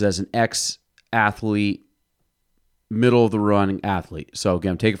 again, this is as an ex-athlete, middle of the running athlete. So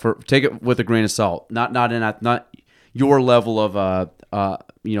again, take it with a grain of salt. Not your level of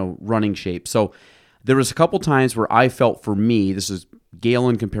running shape. So there was a couple times where I felt, for me, this is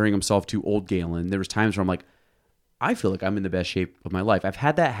Galen comparing himself to old Galen. There was times where I'm like, I feel like I'm in the best shape of my life. I've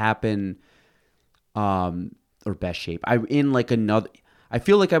had that happen, or best shape. I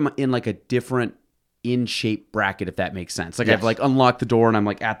feel like I'm in like a different in shape bracket, if that makes sense. Like yes. I've like unlocked the door and I'm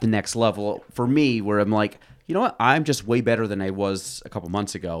like at the next level for me, where I'm like, you know what? I'm just way better than I was a couple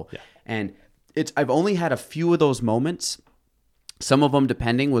months ago. Yeah. And I've only had a few of those moments. Some of them,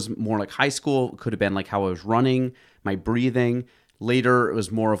 depending, was more like high school. Could have been like how I was running, my breathing. Later, it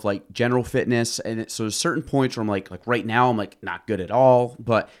was more of like general fitness. And so there's certain points where I'm like right now, I'm like not good at all,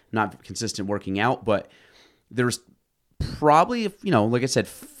 but not consistent working out. But there's probably, like I said,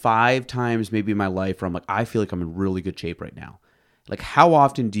 5 times maybe in my life where I'm like, I feel like I'm in really good shape right now. Like, how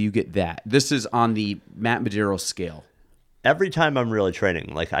often do you get that? This is on the Matt Medeiros scale. Every time I'm really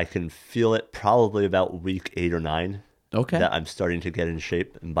training, like I can feel it probably about week 8 or 9. Okay. That I'm starting to get in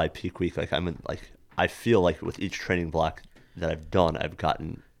shape, and by peak week, I feel like with each training block that I've done, I've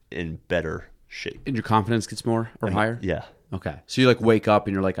gotten in better shape. And your confidence gets more or higher? Yeah. Okay. So you like wake up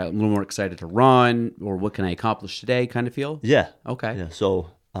and you're like, I'm a little more excited to run, or what can I accomplish today kind of feel? Yeah. Okay. Yeah. So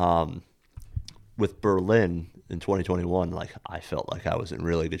with Berlin in 2021, like I felt like I was in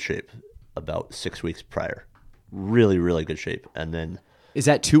really good shape about 6 weeks prior. Really, really good shape. And then... Is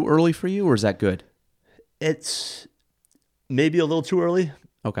that too early for you, or is that good? It's maybe a little too early.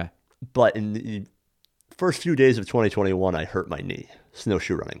 Okay. But in the first few days of 2021, I hurt my knee,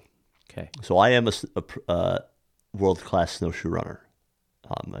 snowshoe running. Okay. So I am a world-class snowshoe runner.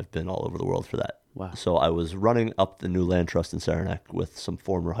 I've been all over the world for that. Wow. So I was running up the new land trust in Saranac with some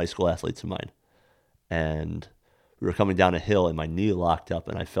former high school athletes of mine. And we were coming down a hill and my knee locked up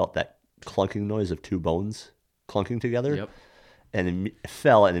and I felt that clunking noise of 2 bones clunking together. Yep. And it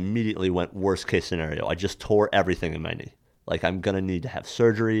fell and immediately went worst case scenario. I just tore everything in my knee. Like I'm going to need to have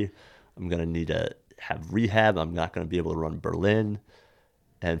surgery. I'm going to need to have rehab. I'm not going to be able to run Berlin.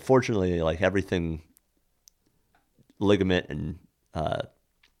 And fortunately, like everything ligament and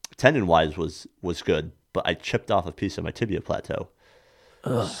tendon-wise was good, but I chipped off a piece of my tibia plateau.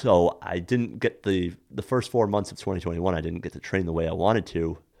 Ugh. So I didn't get the first 4 months of 2021, I didn't get to train the way I wanted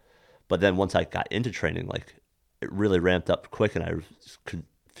to. But then once I got into training, like it really ramped up quick and I could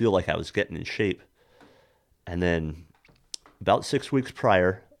feel like I was getting in shape. And then about 6 weeks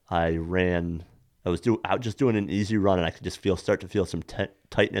prior, I was just doing an easy run and I could just start to feel some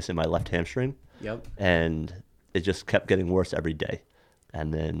tightness in my left hamstring. Yep. And it just kept getting worse every day.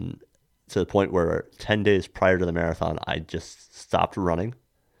 And then to the point where 10 days prior to the marathon, I just stopped running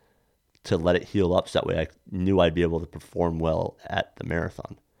to let it heal up so that way I knew I'd be able to perform well at the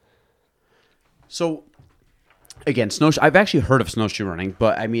marathon. So, again, snowshoe. I've actually heard of snowshoe running,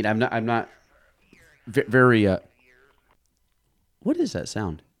 but I mean, I'm not very. What is that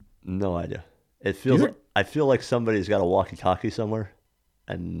sound? No idea. It feels. I feel like somebody's got a walkie-talkie somewhere,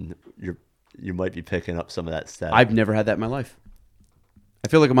 and you might be picking up some of that static. I've never had that in my life. I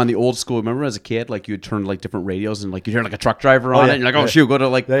feel like I'm on the old school. Remember as a kid, like you would turn like different radios and like you'd hear like a truck driver on it, and you're like, oh shoot, go to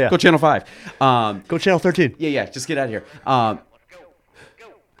like go channel 5. Go channel 13. Yeah, just get out of here.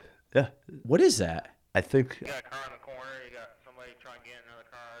 Yeah. What is that? I think. You got a car in the corner. You got somebody trying to get in another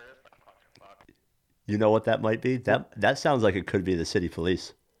car. It's like clusterfuck. You know what that might be? That sounds like it could be the city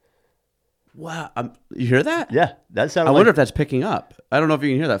police. Wow, you hear that? Yeah, that sounded. I wonder if that's picking up. I don't know if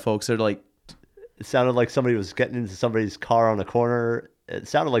you can hear that, folks. They're like, it sounded like somebody was getting into somebody's car on the corner. It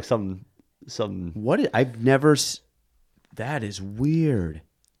sounded like some. I've never. That is weird.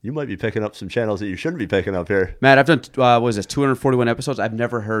 You might be picking up some channels that you shouldn't be picking up here. Matt, I've done what is this 241 episodes. I've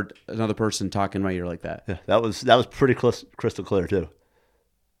never heard another person talk in my ear like that. Yeah, that was pretty crystal clear too.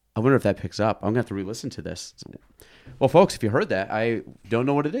 I wonder if that picks up. I'm gonna have to re-listen to this. Well, folks, if you heard that, I don't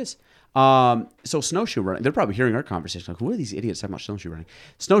know what it is. So snowshoe running. They're probably hearing our conversation. Like, who are these idiots talking about snowshoe running?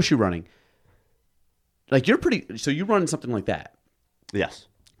 Snowshoe running. Like so you run something like that. Yes.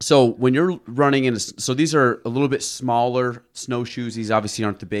 So when you're running so these are a little bit smaller snowshoes. These obviously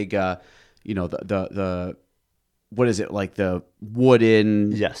aren't the big, the what is it, like the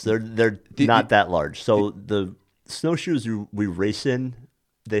wooden? Yes, they're not that large. So the snowshoes we race in,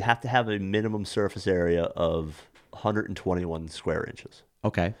 they have to have a minimum surface area of 121 square inches.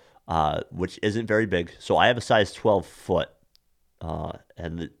 Okay. Which isn't very big. So I have a size 12 foot,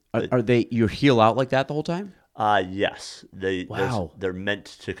 and are they your heel out like that the whole time? Yes, they're meant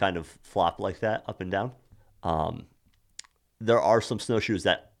to kind of flop like that up and down. There are some snowshoes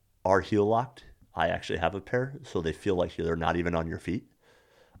that are heel locked. I actually have a pair, so they feel like they're not even on your feet.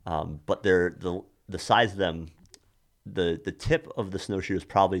 But they're the size of them, the tip of the snowshoe is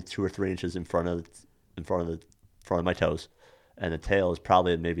probably 2 or 3 inches in front of my toes, and the tail is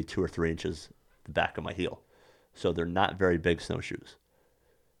probably maybe 2 or 3 inches the back of my heel. So they're not very big snowshoes.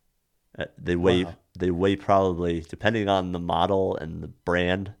 They weigh probably, depending on the model and the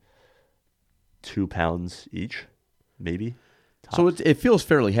brand, 2 pounds each, maybe. Tops. So it feels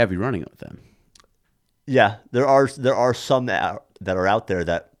fairly heavy running with them. Yeah, there are some that are out there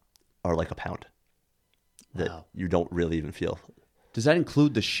that are like a pound that you don't really even feel. Does that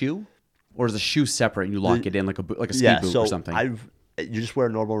include the shoe, or is the shoe separate and you lock it in like a ski boot or something? You just wear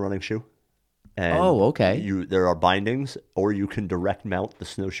a normal running shoe. And okay. There are bindings, or you can direct mount the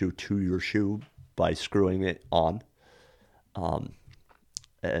snowshoe to your shoe by screwing it on,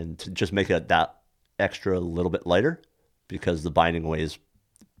 and to just make it that extra a little bit lighter, because the binding weighs,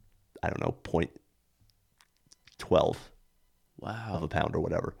 I don't know, 0.12 of a pound or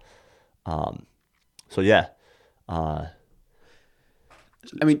whatever. So yeah. I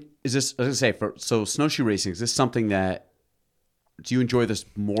mean, is this? I was gonna say, so snowshoe racing, is this something that do you enjoy this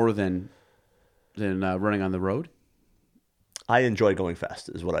more than running on the road? I enjoy going fast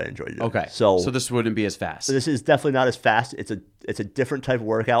is what I enjoy doing. Okay. So this wouldn't be as fast. This is definitely not as fast. It's a different type of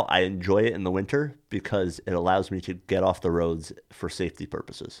workout. I enjoy it in the winter because it allows me to get off the roads for safety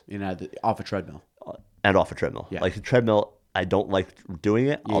purposes. Off a treadmill. And off a treadmill. Yeah. Like a treadmill, I don't like doing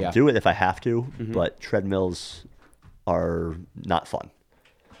it. I'll do it if I have to, but treadmills are not fun.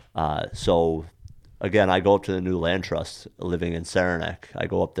 So again, I go up to the new land trust living in Saranac. I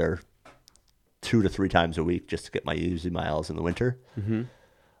go up there 2 to 3 times a week just to get my easy miles in the winter.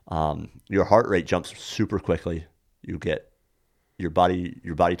 Mm-hmm. Your heart rate jumps super quickly. You get your body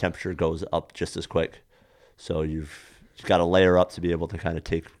temperature goes up just as quick. So you've got to layer up to be able to kind of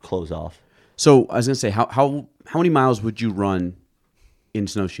take clothes off. So I was gonna say, how many miles would you run in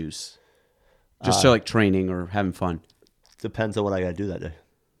snowshoes? Just to like training or having fun? Depends on what I got to do that day.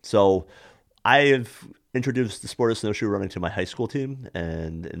 So I have introduced the sport of snowshoe running to my high school team,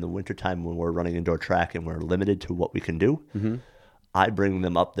 and in the wintertime when we're running indoor track and we're limited to what we can do, I bring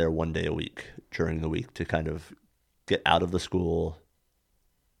them up there one day a week during the week to kind of get out of the school,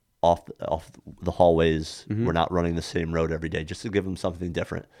 off the hallways. We're not running the same road every day, just to give them something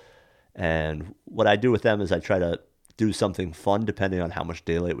different. And what I do with them is I try to do something fun depending on how much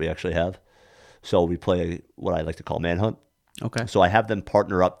daylight we actually have. So we play what I like to call manhunt. Okay. So I have them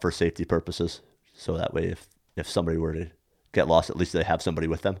partner up for safety purposes. So that way, if somebody were to get lost, at least they have somebody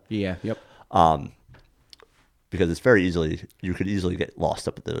with them. Yeah. Yep. Because you could easily get lost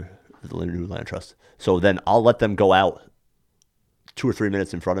up at the new land trust. So then I'll let them go out 2 or 3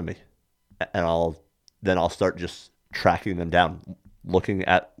 minutes in front of me, and I'll start just tracking them down, looking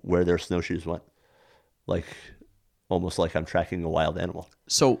at where their snowshoes went, almost like I'm tracking a wild animal.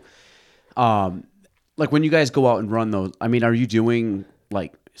 So, like when you guys go out and run those, I mean, are you doing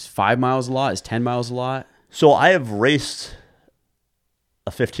like is 5 miles a lot? Is 10 miles a lot? So I have raced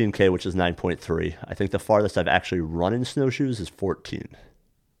a 15K, which is 9.3. I think the farthest I've actually run in snowshoes is 14.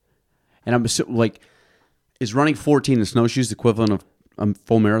 And I'm like, is running 14 in snowshoes the equivalent of a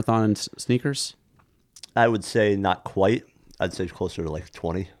full marathon in sneakers? I would say not quite. I'd say closer to like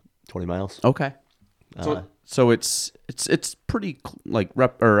 20 miles. Okay. So it's pretty like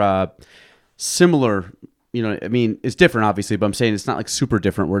similar. You know, I mean, it's different obviously, but I'm saying it's not like super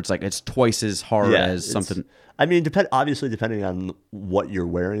different where it's like it's twice as hard as something. I mean, obviously depending on what you're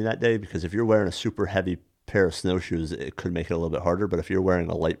wearing that day, because if you're wearing a super heavy pair of snowshoes, it could make it a little bit harder. But if you're wearing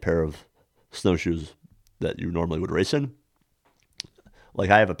a light pair of snowshoes that you normally would race in, like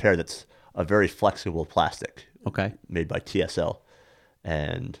I have a pair that's a very flexible plastic, Okay. made by TSL,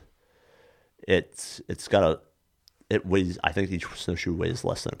 and it weighs. I think each snowshoe weighs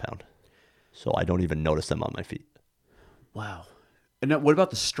less than a pound, so I don't even notice them on my feet. Wow. And now, what about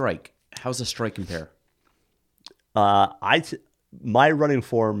the strike? How's the strike compare? My running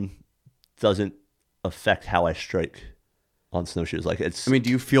form doesn't affect how I strike on snowshoes. Like it's. I mean, do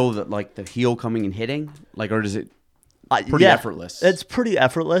you feel that like the heel coming and hitting, like, or does it pretty effortless? It's pretty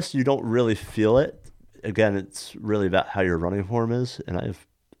effortless. You don't really feel it. Again, it's really about how your running form is, and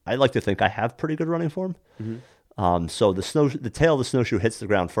I like to think I have pretty good running form. Mm-hmm. So the tail of the snowshoe hits the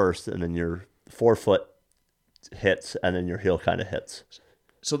ground first, and then your forefoot hits, and then your heel kind of hits.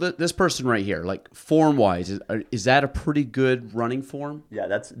 So this person right here, like form wise, is that a pretty good running form? Yeah,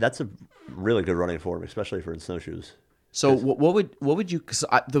 that's a really good running form, especially for snowshoes. So what would you? Because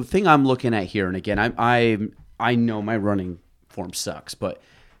the thing I'm looking at here, and again, I know my running form sucks, but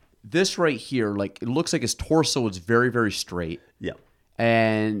this right here, like it looks like his torso is very, very straight. Yeah.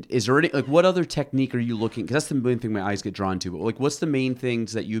 And is there any like what other technique are you looking? Because that's the main thing my eyes get drawn to. But like, what's the main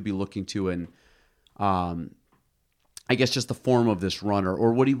things that you'd be looking to in, I guess just the form of this runner,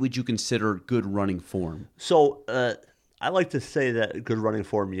 or would you consider good running form? So I like to say that good running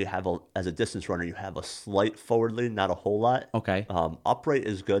form, you have as a distance runner, you have a slight forward lean, not a whole lot. Okay. Upright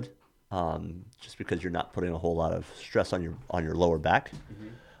is good, just because you're not putting a whole lot of stress on your lower back.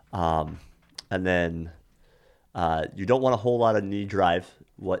 Mm-hmm. And then you don't want a whole lot of knee drive.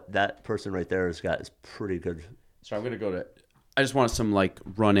 What that person right there has got is pretty good. So I'm gonna go to. I just want some like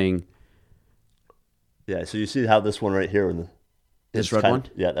running. Yeah. So you see how this one right here, This red one?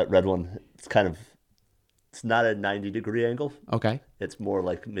 Yeah, that red one. It's not a 90-degree angle. Okay. It's more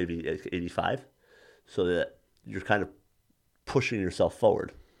like maybe 85, so that you're kind of pushing yourself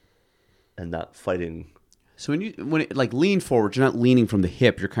forward and not fighting. So when it like lean forward, you're not leaning from the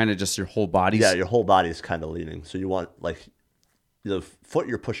hip. You're kind of just your whole body. Yeah, your whole body is kind of leaning. So you want like the foot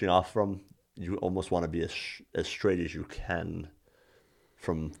you're pushing off from. You almost want to be as straight as you can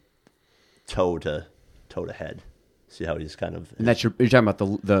from toe to head. See how he's kind of. And that's you're talking about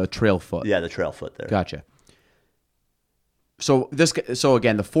the trail foot. Yeah, the trail foot there. Gotcha. So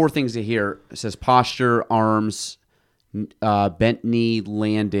again, the four things that here it says posture, arms, bent knee,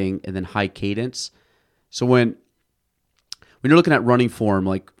 landing, and then high cadence. So when you're looking at running form,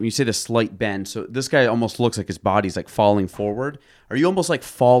 like when you say the slight bend, so this guy almost looks like his body's like falling forward. Are you almost like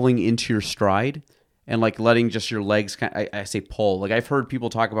falling into your stride and like letting just your legs I say pull? Like I've heard people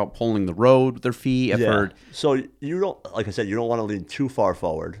talk about pulling the road with their feet. I've heard. So you don't, like I said, you don't want to lean too far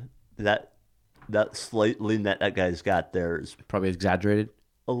forward. That slight lean that guy's got there is probably exaggerated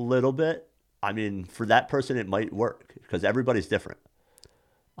a little bit. I mean, for that person, it might work because everybody's different.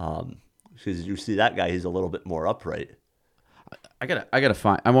 Because you see that guy, he's a little bit more upright. I gotta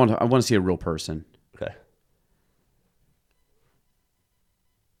find. I want to see a real person. Okay.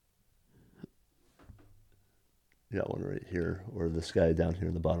 You got one right here, or this guy down here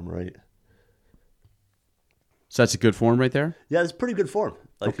in the bottom right. So that's a good form right there. Yeah, it's pretty good form.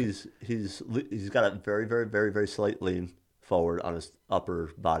 Like okay. he's got a very, very, very, very slight lean forward on his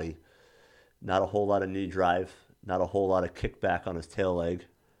upper body. Not a whole lot of knee drive. Not a whole lot of kickback on his tail leg.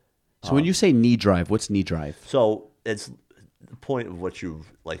 So when you say knee drive, what's knee drive? So it's the point of what you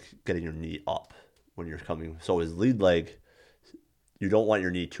like getting your knee up when you're coming. So his lead leg, you don't want your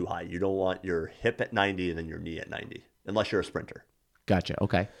knee too high. You don't want your hip at 90 and then your knee at 90, unless you're a sprinter. Gotcha.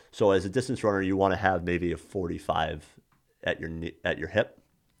 Okay. So as a distance runner, you want to have maybe a 45 at your knee, at your hip,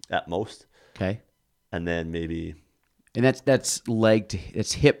 at most. Okay. And then maybe. And that's leg to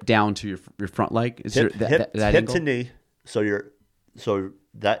it's hip down to your front leg. Is hip, there that hip angle? to knee. So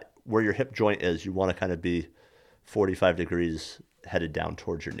that where your hip joint is, you want to kind of be 45 degrees headed down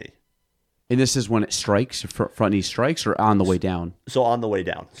towards your knee. And this is when it strikes, front knee strikes, or on the way down? So on the way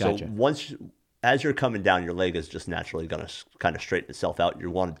down. Gotcha. So as you're coming down, your leg is just naturally going to kind of straighten itself out. You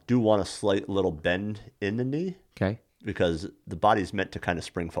want a slight little bend in the knee. Okay. Because the body's meant to kind of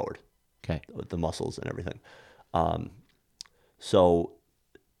spring forward. Okay. With the muscles and everything. So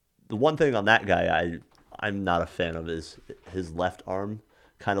the one thing on that guy I'm not a fan of is his left arm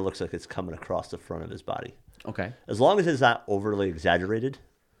kind of looks like it's coming across the front of his body. Okay. As long as it's not overly exaggerated,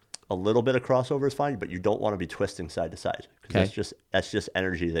 a little bit of crossover is fine, but you don't want to be twisting side to side because that's just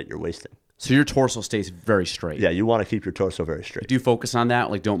energy that you're wasting. So your torso stays very straight. Yeah, you want to keep your torso very straight. Do you focus on that?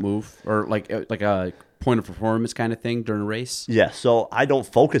 Like, don't move, or like a point of performance kind of thing during a race? Yeah, so I don't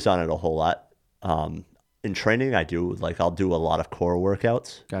focus on it a whole lot. In training, I do. Like, I'll do a lot of core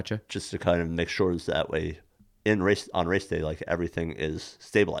workouts. Gotcha. Just to kind of make sure that way on race day, like everything is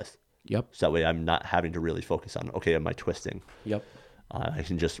stabilized. Yep. So that way I'm not having to really focus on, okay, am I twisting? Yep. I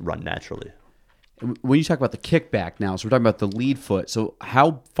can just run naturally. And when you talk about the kickback now, so we're talking about the lead foot. So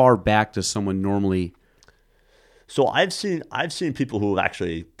how far back does someone normally? So I've seen people who have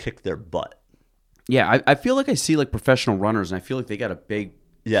actually kicked their butt. Yeah, I feel like I see like professional runners, and I feel like they got a big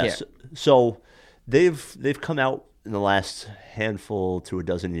Yes. kick. So they've come out in the last handful to a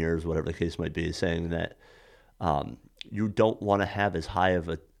dozen years, whatever the case might be, saying that you don't want to have as high of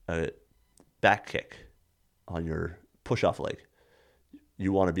a back kick on your push-off leg.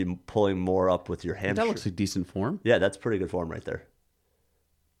 You want to be pulling more up with your hamstring. That looks like decent form. Yeah, that's pretty good form right there.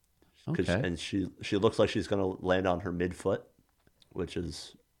 Okay. And she looks like she's going to land on her midfoot, which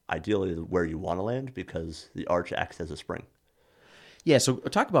is ideally where you want to land because the arch acts as a spring. Yeah, so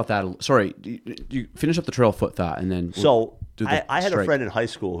talk about that. Sorry, you finish up the trail foot thought, and then So do the I had strike. a friend in high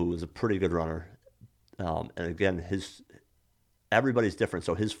school who was a pretty good runner, and again, everybody's different.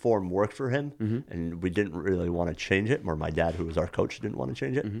 So his form worked for him, and we didn't really want to change it. Or my dad, who was our coach, didn't want to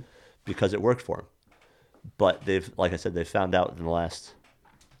change it because it worked for him. But like I said, they found out in the last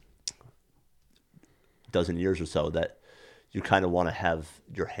dozen years or so that you kind of want to have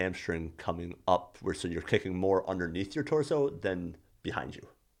your hamstring coming up, so you're kicking more underneath your torso than behind you.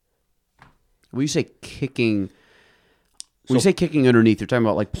 When you say kicking, you say kicking underneath, you're talking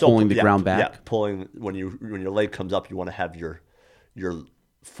about like pulling the ground back. Yeah, pulling when your leg comes up, you want to have your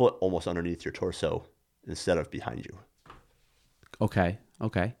foot almost underneath your torso instead of behind you. Okay.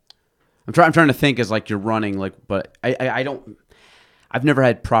 I'm trying to think as like you're running, like, but I don't. I've never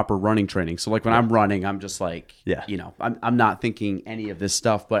had proper running training, so like when I'm running, I'm just like, you know, I'm not thinking any of this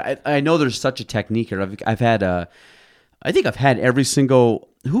stuff. But I know there's such a technique here. I think I've had every single.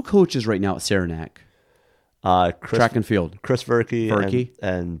 Who coaches right now at Saranac? Track and field. Chris Verkey. Verkey?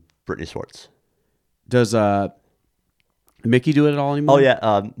 And Brittany Swartz. Does Mickey do it at all anymore? Oh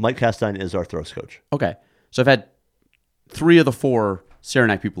yeah, Mike Castine is our throws coach. Okay, so I've had 3 of the 4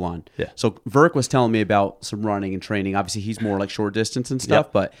 Saranac people on. Yeah. So Verk was telling me about some running and training. Obviously, he's more like short distance and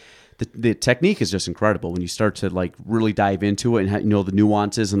stuff, but the technique is just incredible when you start to like really dive into it and know the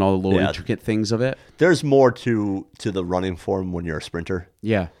nuances and all the little intricate things of it. There's more to the running form when you're a sprinter.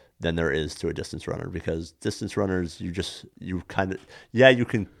 Yeah. Than there is to a distance runner, because distance runners, you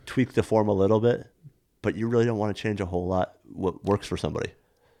can tweak the form a little bit, but you really don't want to change a whole lot what works for somebody.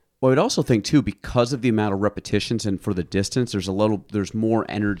 Well, I would also think too, because of the amount of repetitions and for the distance, there's more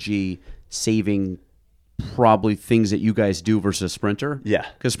energy saving probably things that you guys do versus a sprinter. Yeah.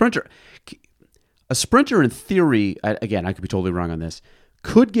 Because a sprinter in theory, again, I could be totally wrong on this,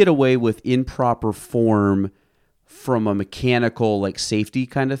 could get away with improper form from a mechanical like safety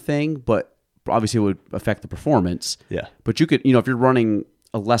kind of thing, but obviously it would affect the performance. Yeah. But you could, if you're running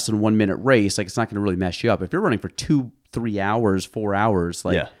a less than 1 minute race, like it's not going to really mess you up. If you're running for 2-3 hours, 4 hours,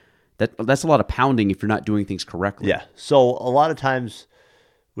 like that's a lot of pounding if you're not doing things correctly. Yeah. So a lot of times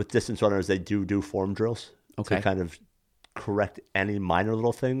with distance runners, they do form drills to kind of correct any minor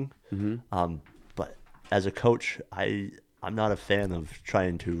little thing. But as a coach, I'm not a fan of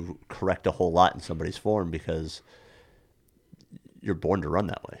trying to correct a whole lot in somebody's form because you're born to run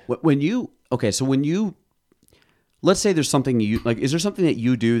that way. Let's say there's something is there something that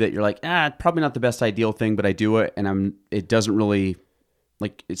you do that you're like, probably not the best ideal thing, but I do it and it doesn't really,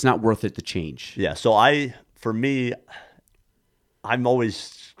 like, it's not worth it to change. Yeah. So for me, I'm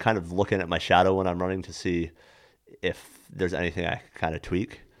always kind of looking at my shadow when I'm running to see if there's anything I can kind of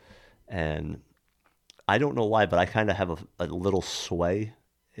tweak. And I don't know why, but I kind of have a little sway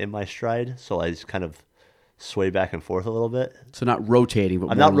in my stride. So I just kind of sway back and forth a little bit. So not rotating, but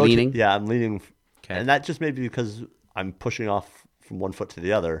I'm more not leaning? Yeah, I'm leaning. Okay. And that just may be because I'm pushing off from one foot to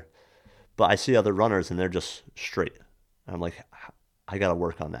the other. But I see other runners and they're just straight. And I'm like, I got to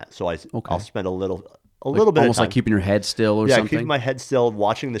work on that. So I'll spend a little bit almost of time. Like keeping your head still or something? Yeah, keeping my head still,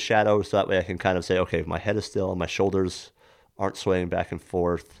 watching the shadow, so that way I can kind of say, okay, if my head is still and my shoulders aren't swaying back and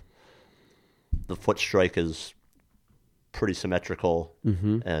forth, the foot strike is pretty symmetrical,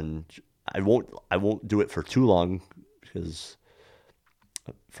 and I won't do it for too long because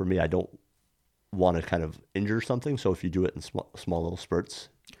for me, I don't want to kind of injure something. So if you do it in small little spurts,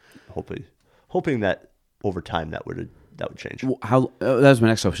 hoping that over time that would change. Well, that was my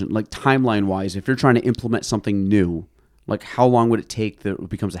next question. Like timeline wise, if you're trying to implement something new, like how long would it take that it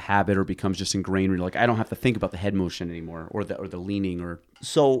becomes a habit or becomes just ingrained? Like I don't have to think about the head motion anymore, or the leaning, or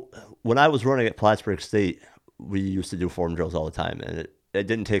So when I was running at Plattsburgh State, we used to do form drills all the time, and it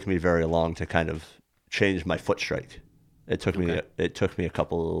didn't take me very long to kind of change my foot strike. It took me a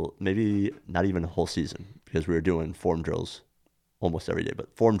couple, maybe not even a whole season, because we were doing form drills almost every day.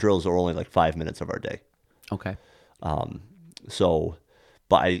 But form drills are only like 5 minutes of our day. okay.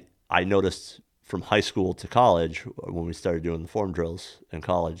 But I noticed from high school to college, when we started doing the form drills in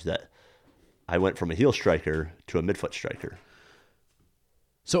college, that I went from a heel striker to a midfoot striker.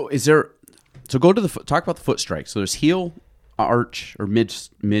 So go to talk about the foot strike. So there's heel, arch, or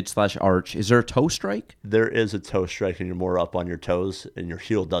mid/arch. Is there a toe strike? There is a toe strike, and you're more up on your toes, and your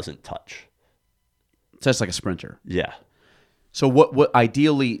heel doesn't touch. So that's like a sprinter. Yeah. So what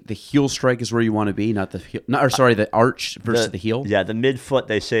ideally the heel strike is where you want to be, not the heel, the arch versus the heel. Yeah, the midfoot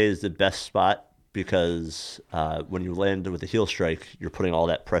they say is the best spot because when you land with the heel strike, you're putting all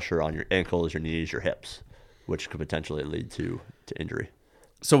that pressure on your ankles, your knees, your hips, which could potentially lead to injury.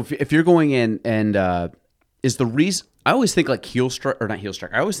 So if you're going in and is the reason I always think like heel strike or not heel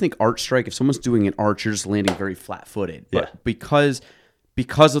strike, I always think arch strike. If someone's doing an arch, you're just landing very flat footed. But Yeah.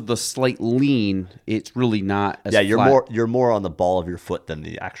 because of the slight lean, it's really not as Yeah, flat. you're more on the ball of your foot than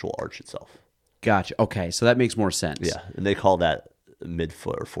the actual arch itself. Gotcha. Okay, so that makes more sense. Yeah, and they call that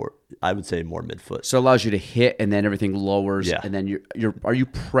midfoot I would say more midfoot. So it allows you to hit and then everything lowers. Yeah. And then are you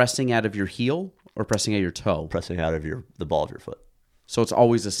pressing out of your heel or pressing out of your toe? Pressing out of the ball of your foot. So it's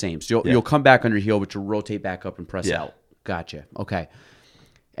always the same. So you'll come back on your heel, but you'll rotate back up and press Yeah. out. Gotcha. Okay.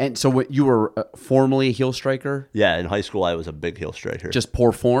 And so what, you were formerly a heel striker? Yeah, in high school I was a big heel striker. Just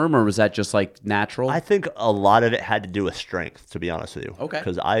poor form, or was that just like natural? I think a lot of it had to do with strength, to be honest with you. Okay.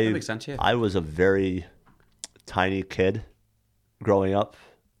 Because That makes sense, yeah. I was a very tiny kid growing up.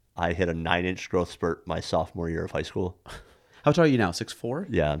 I hit a 9-inch growth spurt my sophomore year of high school. How tall are you now? 6'4"?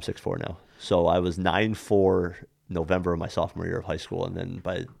 Yeah, I'm 6'4" now. So I was 9'4" November of my sophomore year of high school, and then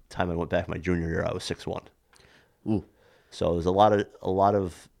by the time I went back my junior year, I was 6'1". Ooh. So it was a lot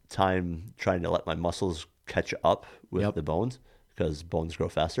of time trying to let my muscles catch up with the bones because bones grow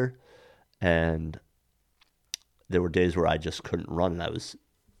faster. And there were days where I just couldn't run, and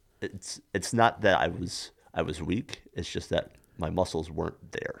it's not that I was weak. It's just that my muscles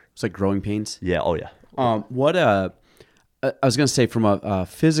weren't there. It's like growing pains? Yeah. Oh yeah. I was going to say from a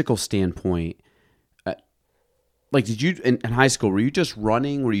physical standpoint, like did you, in high school, were you just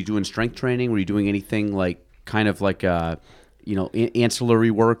running? Were you doing strength training? Were you doing anything like kind of like,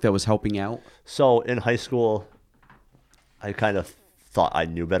 ancillary work that was helping out? So in high school, I kind of thought I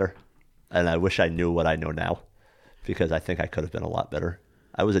knew better, and I wish I knew what I know now because I think I could have been a lot better.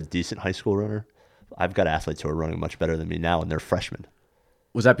 I was a decent high school runner. I've got athletes who are running much better than me now, and they're freshmen.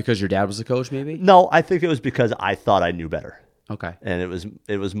 Was that because your dad was the coach maybe? No, I think it was because I thought I knew better. Okay. And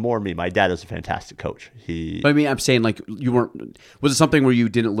it was more me. My dad was a fantastic coach. But I mean, I'm saying like you weren't, was it something where you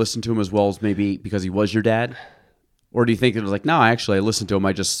didn't listen to him as well as maybe because he was your dad? Or do you think it was like, no, actually I listened to him.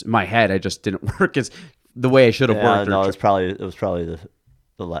 I just didn't work as the way I should have worked. No, it was probably the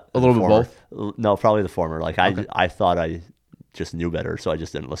a little bit both. No, probably the former. Like I thought I just knew better, so I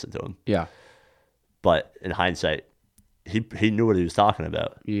just didn't listen to him. Yeah. But in hindsight, he knew what he was talking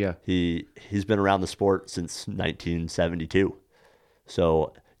about. Yeah. He's been around the sport since 1972.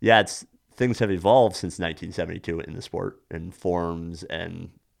 So yeah, things have evolved since 1972 in the sport, and forms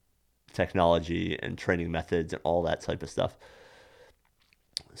and technology and training methods and all that type of stuff.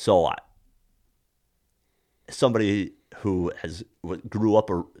 So somebody who grew up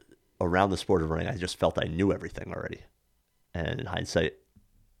around the sport of running, I just felt I knew everything already. And in hindsight,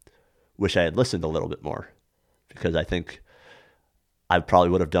 wish I had listened a little bit more, because I think I probably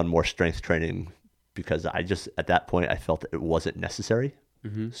would have done more strength training, because at that point I felt that it wasn't necessary.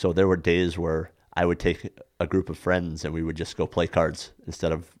 Mm-hmm. So there were days where I would take a group of friends and we would just go play cards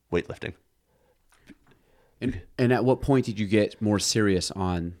instead of weightlifting. And at what point did you get more serious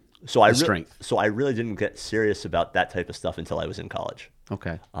on strength? So I really didn't get serious about that type of stuff until I was in college.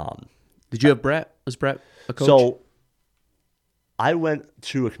 Okay. Did you have Brett? Was Brett a coach? So I went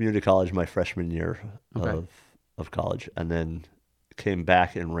to a community college my freshman year of college, and then came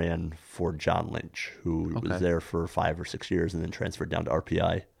back and ran for John Lynch, who was there for 5 or 6 years and then transferred down to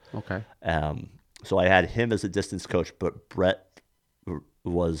RPI. Okay. So I had him as a distance coach, but Brett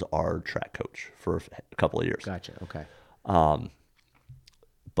was our track coach for a couple of years. Gotcha. Okay.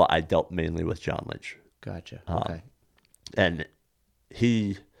 But I dealt mainly with John Lynch. Gotcha. Okay. And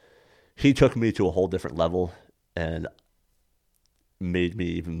he took me to a whole different level, and made me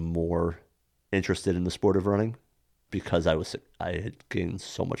even more interested in the sport of running because I had gained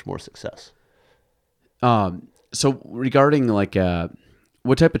so much more success. So regarding like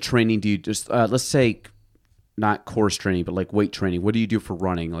what type of training do you just let's say not course training but like weight training, what do you do for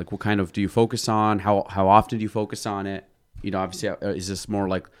running? Like what kind of do you focus on? How often do you focus on it? Obviously is this more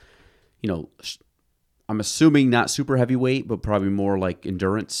like I'm assuming not super heavyweight but probably more like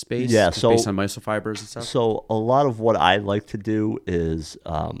endurance based, so based on muscle fibers and stuff? So a lot of what I like to do is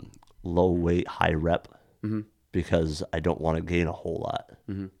low weight, high rep because I don't want to gain a whole lot.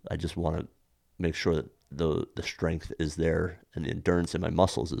 I just want to make sure that the strength is there and the endurance in my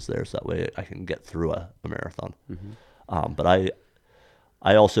muscles is there, so that way I can get through a marathon. But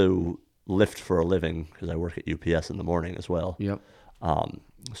I also lift for a living because I work at UPS in the morning as well. Yep.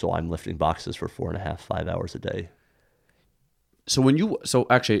 So I'm lifting boxes for 4.5, 5 hours a day. So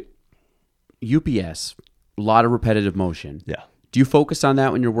actually, UPS, a lot of repetitive motion. Yeah. Do you focus on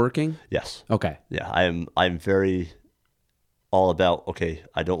that when you're working? Yes. Okay. Yeah, I'm very all about, okay,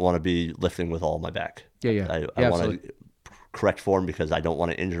 I don't want to be lifting with all my back. Yeah. I want to correct form because I don't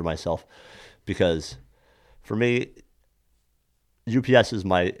want to injure myself. Because for me, UPS is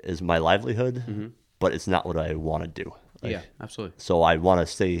my livelihood, but it's not what I want to do. Yeah, absolutely. So I want to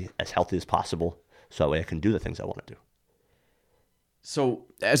stay as healthy as possible so that way I can do the things I want to do. So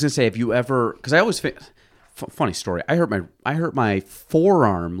I was gonna say, have you ever? Because I always funny story. I hurt my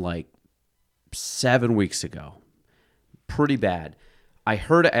forearm like 7 weeks ago, pretty bad. I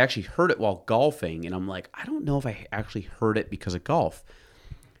actually heard it while golfing, and I'm like, I don't know if I actually heard it because of golf.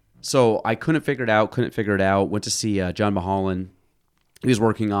 So I couldn't figure it out. Went to see John Mahalan. He was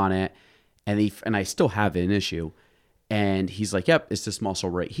working on it, and I still have an issue. And he's like, yep, it's this muscle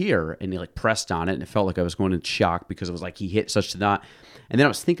right here. And he like pressed on it, and it felt like I was going into shock because it was like he hit such a knot. And then I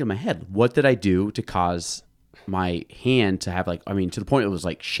was thinking in my head, what did I do to cause my hand to have to the point it was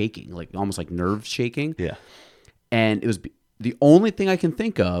like shaking, like almost like nerves shaking. Yeah. And it was the only thing I can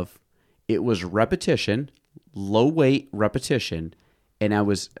think of. It was repetition, low weight repetition. And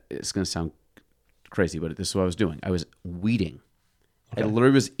it's going to sound crazy, but this is what I was doing. I was weeding. Okay. I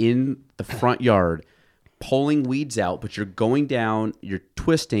literally was in the front yard pulling weeds out, but you're going down, you're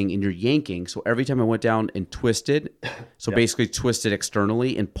twisting, and you're yanking. So every time I went down and twisted, basically twisted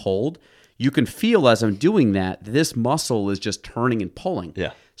externally and pulled, you can feel as I'm doing that, this muscle is just turning and pulling.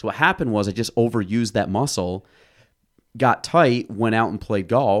 Yeah. So what happened was I just overused that muscle, got tight, went out and played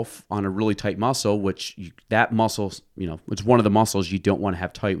golf on a really tight muscle, that muscle, it's one of the muscles you don't want to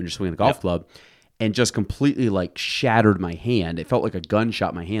have tight when you're swinging a golf club. And just completely like shattered my hand. It felt like a gun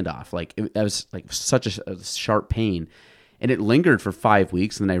shot my hand off. Like it was like such a sharp pain, and it lingered for 5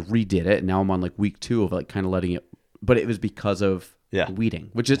 weeks. And then I redid it, and now I'm on like week 2 of like kind of letting it. But it was because of weeding,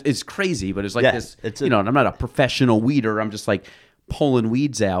 which is crazy. But it's like this. I'm not a professional weeder. I'm just like pulling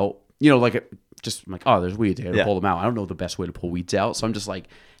weeds out. I'm like, oh, there's weeds. I gotta pull them out. I don't know the best way to pull weeds out, so I'm just like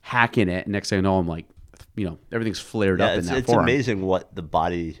hacking it. And next thing I know, I'm like, everything's flared up in that it's forearm. amazing what the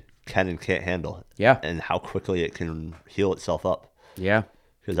body can and can't handle. Yeah. And how quickly it can heal itself up. Yeah.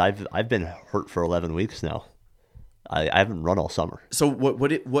 Because I've been hurt for 11 weeks now. I haven't run all summer. So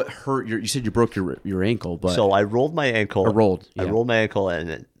what hurt you said you broke your ankle, but so I rolled my ankle. I rolled my ankle and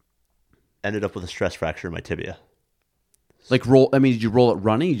it ended up with a stress fracture in my tibia. Like did you roll it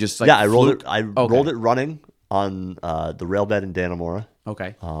running? You just like I rolled it. Rolled it running on the rail bed in Dannemora.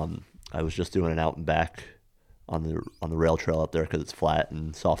 Okay. I was just doing an out and back on the rail trail up there because it's flat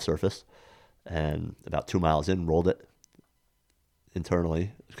and soft surface, and about 2 miles in, rolled it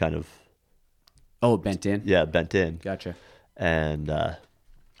internally, kind of. Oh, bent in. Yeah, bent in. Gotcha. And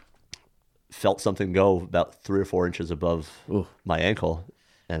felt something go about 3 or 4 inches above my ankle,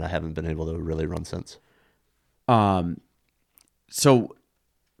 and I haven't been able to really run since. So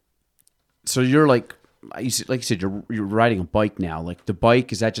you're like you said, you're riding a bike now. Like the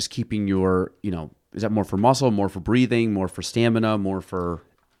bike, is that just keeping your is that more for muscle, more for breathing, more for stamina, more for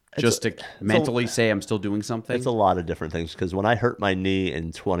just to mentally say I'm still doing something? It's a lot of different things, because when I hurt my knee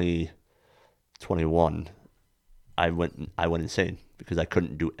in 2021, I went insane because I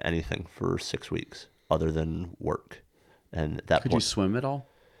couldn't do anything for 6 weeks other than work. And at that point, could you swim at all?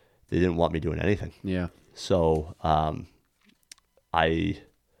 They didn't want me doing anything. Yeah. So I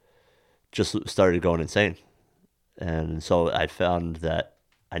just started going insane. And so I found that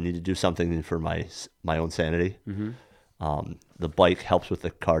I need to do something for my own sanity. Mm-hmm. The bike helps with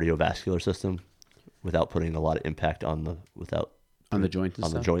the cardiovascular system without putting a lot of impact on the joints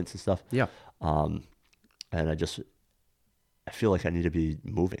and stuff. Yeah. And I feel like I need to be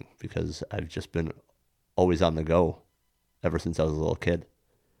moving because I've just been always on the go ever since I was a little kid.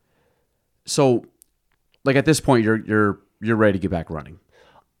 So, like at this point, you're you're ready to get back running.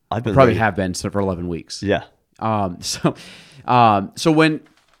 I've been Probably ready. have been for 11 weeks. Yeah. So when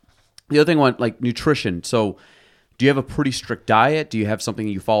the other thing on like nutrition, so do you have a pretty strict diet? Do you have something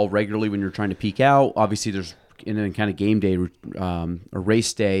you follow regularly when you're trying to peak out? Obviously, there's in a kind of game day or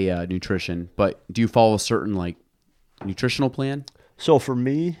race day nutrition, but do you follow a certain like nutritional plan? So for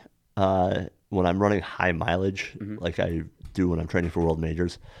me, when I'm running high mileage, like I do when I'm training for world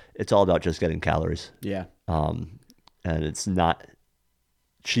majors, it's all about just getting calories. Yeah. And it's not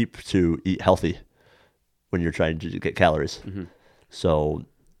cheap to eat healthy when you're trying to get calories. So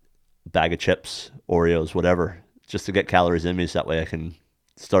bag of chips, Oreos, whatever, just to get calories in me so that way I can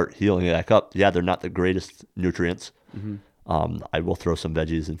start healing it back up. Yeah, they're not the greatest nutrients. I will throw some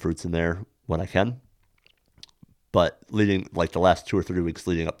veggies and fruits in there when I can. But leading like the last 2 or 3 weeks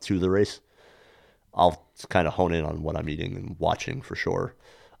leading up to the race, I'll kind of hone in on what I'm eating and watching for sure.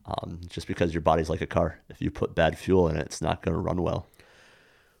 Just because your body's like a car. If you put bad fuel in it, it's not going to run well.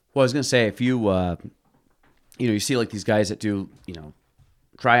 Well, I was going to say, if you, you see like these guys that do,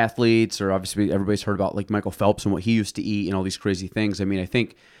 triathletes, or obviously everybody's heard about like Michael Phelps and what he used to eat and all these crazy things. I mean, I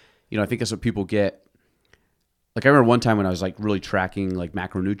think that's what people get. Like I remember one time when I was like really tracking like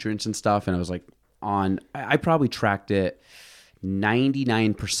macronutrients and stuff, and I was like I probably tracked it.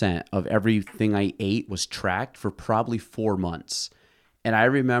 99% of everything I ate was tracked for probably 4 months. And I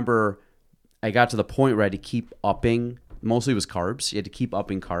remember I got to the point where I had to keep upping. Mostly it was carbs. You had to keep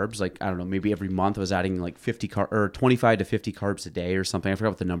upping carbs. Like, I don't know, maybe every month I was adding like 25 to 50 carbs a day or something. I forgot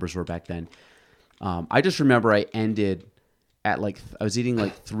what the numbers were back then. I just remember I ended at I was eating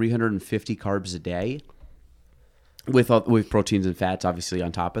like 350 carbs a day with proteins and fats, obviously,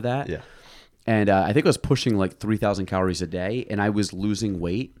 on top of that. Yeah. And I think I was pushing like 3,000 calories a day, and I was losing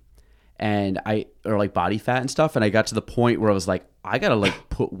weight or like body fat and stuff. And I got to the point where I was like, I got to like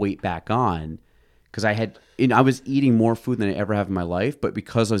put weight back on, because I was eating more food than I ever have in my life. But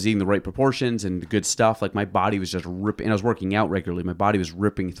because I was eating the right proportions and the good stuff, like my body was just ripping, and I was working out regularly. My body was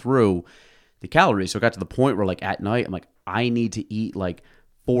ripping through the calories. So it got to the point where like at night, I'm like, I need to eat like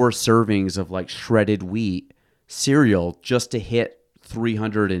 4 servings of like shredded wheat cereal just to hit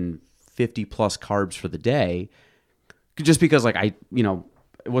 350 plus carbs for the day, just because like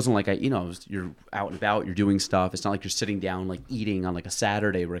it wasn't like you're out and about, you're doing stuff. It's not like you're sitting down like eating on like a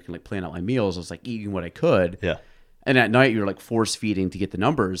Saturday where I can like plan out my meals. I was like eating what I could. Yeah. And at night you're like force feeding to get the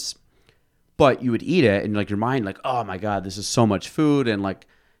numbers, but you would eat it and like your mind like, oh my God, this is so much food, and like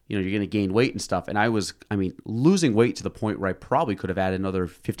you're going to gain weight and stuff. And I was losing weight to the point where I probably could have added another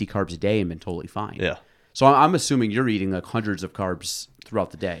 50 carbs a day and been totally fine. Yeah. So I'm assuming you're eating like hundreds of carbs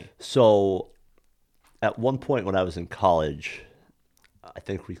throughout the day. So at one point when I was in college, I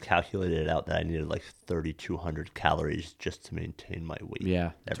think we calculated it out that I needed like 3,200 calories just to maintain my weight.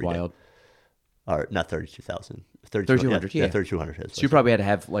 Yeah, that's every day. wild. Or not 32,000. 3,200, yeah. 3,200. So you probably had to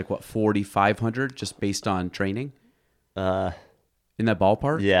have like, what, 4,500 just based on training? In that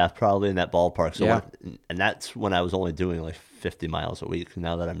ballpark? Yeah, probably in that ballpark. So Yeah. and that's when I was only doing like 50 miles a week.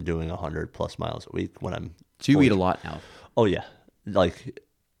 Now that I'm doing 100 plus miles a week when I'm... So you eat a lot now? Oh, yeah. Like,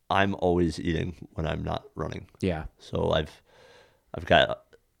 I'm always eating when I'm not running. Yeah. So I've got a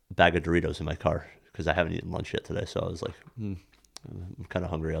bag of Doritos in my car because I haven't eaten lunch yet today. So I was like, I'm kind of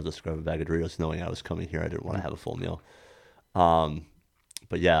hungry. I'll just grab a bag of Doritos, knowing I was coming here. I didn't want to have a full meal.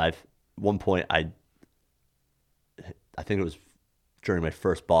 But yeah, one point I think it was during my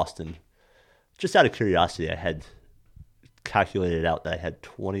first Boston, just out of curiosity, I had calculated out that I had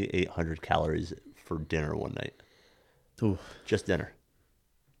 2,800 calories for dinner one night. Ooh. Just dinner.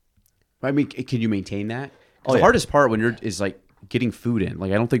 I mean, can you maintain that? Oh, The yeah. hardest part is like getting food in.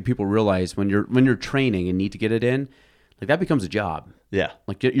 Like I don't think people realize when you're training and need to get it in, like that becomes a job. Yeah.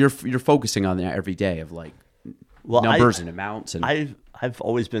 Like you're focusing on that every day of like numbers and amounts. And I've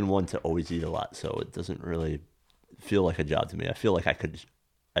always been one to always eat a lot, so it doesn't really feel like a job to me. I feel like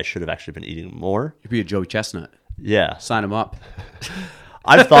I should have actually been eating more. you'd be a Joey Chestnut. Yeah. Sign him up.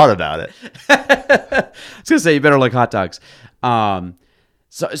 I've thought about it. I was gonna say you better like hot dogs.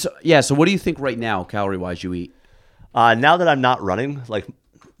 So what do you think right now, calorie wise, you eat? Now that I'm not running, like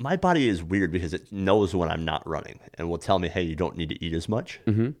my body is weird because it knows when I'm not running and will tell me, hey, you don't need to eat as much.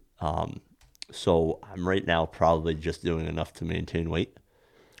 Mm-hmm. So I'm right now probably just doing enough to maintain weight.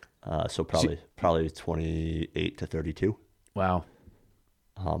 So probably 28 to 32. Wow.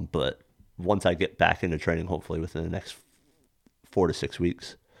 But once I get back into training, hopefully within the next 4 to 6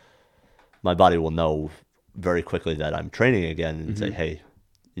 weeks, my body will know very quickly that I'm training again and say, hey,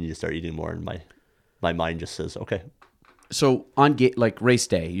 you need to start eating more. And my mind just says, okay. So on like race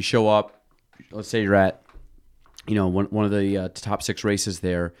day, you show up, let's say you're at, one of the top 6 races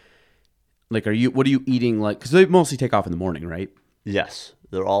there. Like, what are you eating? Like, because they mostly take off in the morning, right? Yes,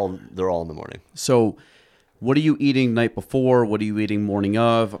 they're all in the morning. So, what are you eating night before? What are you eating morning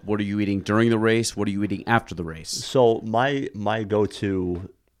of? What are you eating during the race? What are you eating after the race? So my go-to,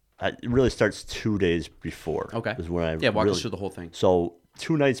 it really starts 2 days before. Okay. Is when I Walk really, us through the whole thing. So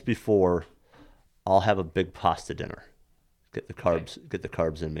 2 nights before, I'll have a big pasta dinner. Get the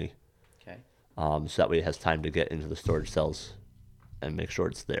carbs in me. Okay. So that way it has time to get into the storage cells and make sure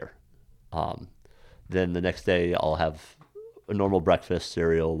it's there. Then the next day I'll have a normal breakfast,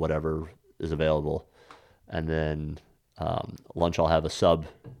 cereal, whatever is available. And then lunch I'll have a sub,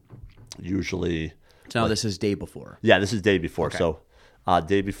 usually. So now this is day before. Yeah, this is day before. Okay. So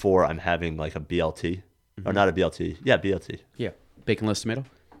day before I'm having like a BLT. Or not a BLT. Yeah, BLT. Yeah. Baconless tomato?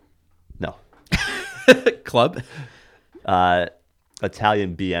 No. Club?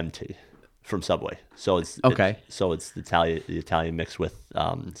 Italian BMT from Subway. So it's Okay. it's the Italian mix with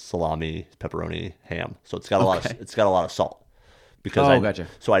salami, pepperoni, ham. So it's got a lot of salt. Because gotcha.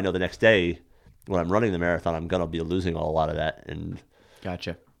 So I know the next day when I'm running the marathon, I'm gonna be losing a lot of that. And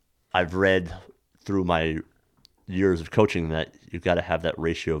Gotcha. I've read through my years of coaching that you've got to have that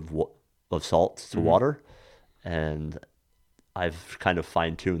ratio of salt to water, and I've kind of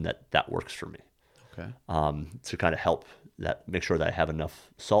fine-tuned that works for me. Okay. To kind of help make sure that I have enough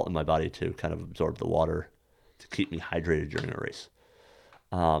salt in my body to kind of absorb the water to keep me hydrated during a race.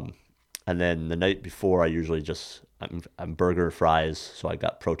 And then the night before, I usually I'm burger, fries, so I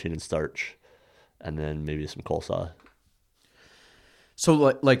got protein and starch, and then maybe some coleslaw. So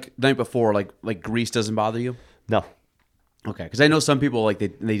like the night before, like grease doesn't bother you? No. Okay, because I know some people like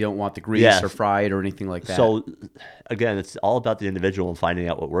they don't want the grease or fried or anything like that. So again, it's all about the individual and finding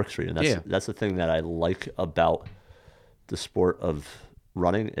out what works for you. And that's the thing that I like about the sport of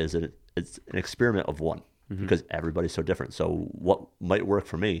running is that it's an experiment of one, because everybody's so different. So what might work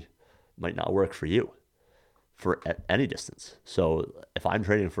for me might not work for you at any distance. So if I'm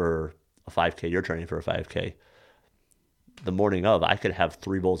training for a 5K, you're training for a 5K, the morning of, I could have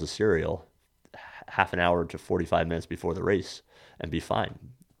 3 bowls of cereal half an hour to 45 minutes before the race and be fine.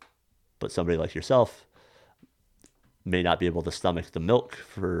 But somebody like yourself may not be able to stomach the milk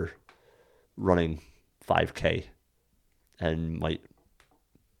for running 5K and might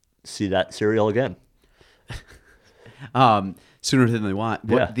see that cereal again. Sooner than they want.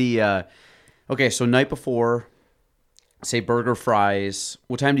 Okay, so night before, say burger, fries.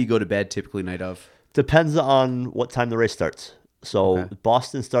 What time do you go to bed typically night of? Depends on what time the race starts. So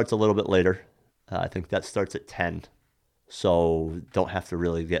Boston starts a little bit later. I think that starts at 10. So don't have to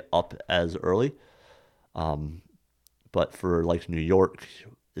really get up as early. But for like New York,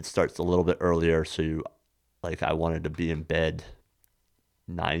 it starts a little bit earlier. So I wanted to be in bed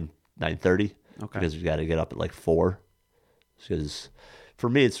 9:30. Okay. Because you got to get up at like 4. Because for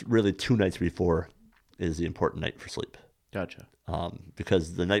me, it's really 2 nights before is the important night for sleep. Gotcha.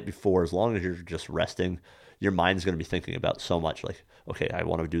 Because the night before, as long as you're just resting, your mind's going to be thinking about so much. Like, okay, I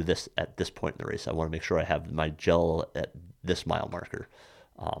want to do this at this point in the race. I want to make sure I have my gel at this mile marker,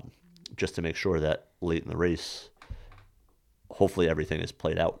 just to make sure that late in the race, hopefully everything is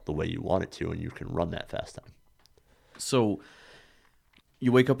played out the way you want it to, and you can run that fast time. So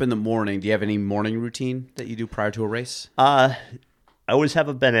you wake up in the morning. Do you have any morning routine that you do prior to a race? I always have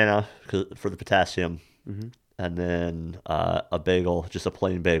a banana for the potassium. Mm-hmm. And then a bagel, just a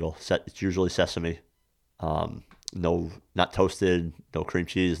plain bagel. It's usually sesame. No, not toasted, no cream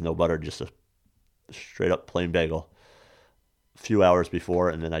cheese, no butter, just a straight up plain bagel. A few hours before,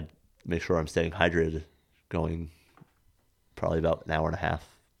 and then I make sure I'm staying hydrated, going probably about an hour and a half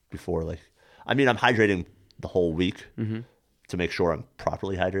before. I'm hydrating the whole week to make sure I'm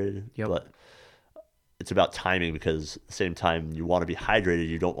properly hydrated. Yep. But it's about timing, because at the same time you want to be hydrated,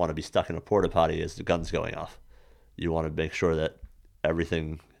 you don't want to be stuck in a porta potty as the gun's going off. You want to make sure that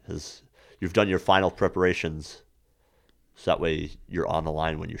you've done your final preparations, so that way you're on the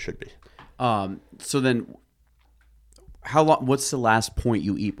line when you should be. So then, how long? What's the last point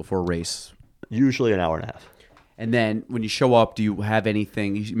you eat before a race? Usually an hour and a half. And then when you show up, do you have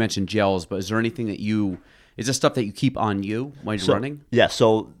anything? You mentioned gels, but is there anything is this stuff that you keep on you while you're running? Yeah.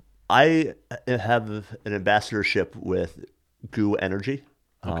 So I have an ambassadorship with Goo Energy.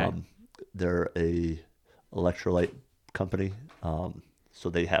 Okay. They're a electrolyte company. So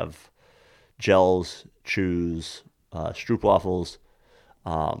they have gels, chews, stroopwafels.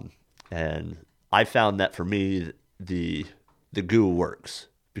 And I found that for me, the goo works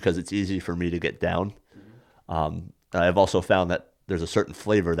because it's easy for me to get down. I've also found that there's a certain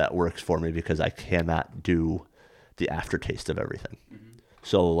flavor that works for me because I cannot do the aftertaste of everything. Mm-hmm.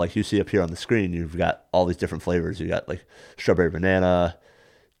 So like you see up here on the screen, you've got all these different flavors. You got like strawberry banana,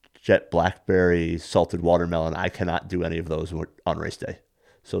 jet blackberry, salted watermelon. I cannot do any of those on race day.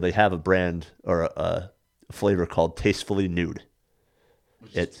 So they have a brand or a flavor called Tastefully Nude.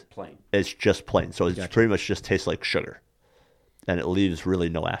 It's plain. It's just plain. So it's pretty much just tastes like sugar. And it leaves really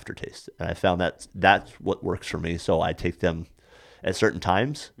no aftertaste. And I found that that's what works for me. So I take them at certain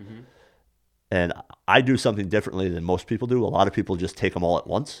times. Mm-hmm. And I do something differently than most people do. A lot of people just take them all at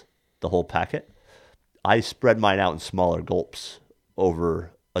once, the whole packet. I spread mine out in smaller gulps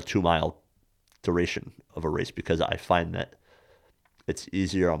over a 2-mile duration of a race because I find that it's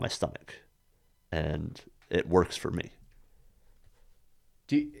easier on my stomach and it works for me.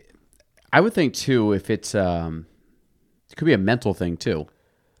 I would think too, if it's it could be a mental thing too.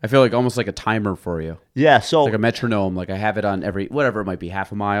 I feel like almost like a timer for you. Yeah, so like a metronome. Like I have it on every whatever it might be,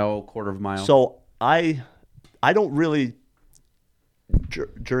 half a mile, quarter of a mile. So I don't really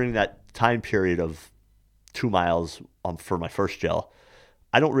during that time period of 2 miles for my first gel,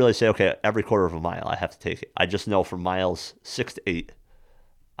 I don't really say, okay, every quarter of a mile I have to take it. I just know from miles 6 to 8,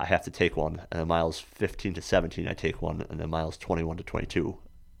 I have to take one, and then miles 15 to 17, I take one, and then miles 21 to 22,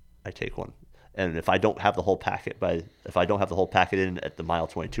 I take one. And if I don't have the whole packet in at the mile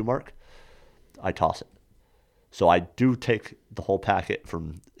 22 mark, I toss it. So I do take the whole packet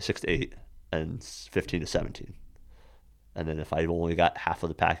from 6 to 8 and 15 to 17. And then if I've only got half of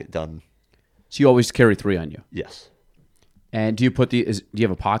the packet done. So you always carry 3 on you? Yes. And do you do you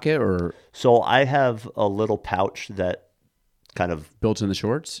have a pocket or? So I have a little pouch that kind of built in the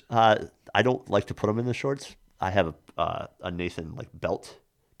shorts. I don't like to put them in the shorts. I have a Nathan like belt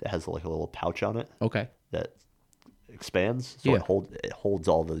that has like a little pouch on it. Okay. That expands, so it holds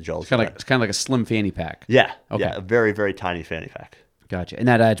all the gels. It's kind of like a slim fanny pack. Yeah. Okay. Yeah. A very, very tiny fanny pack. Gotcha. And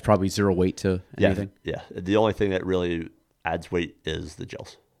that adds probably 0 weight to anything. Yeah. The only thing that really adds weight is the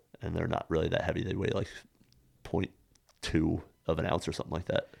gels, and they're not really that heavy. They weigh like 0.2 of an ounce or something like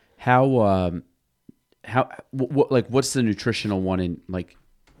that. What's the nutritional one in like?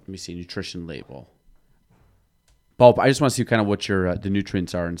 Let me see nutrition label. Bulb. I just want to see kind of what your the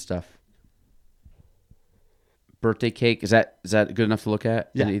nutrients are and stuff. Birthday cake, is that good enough to look at?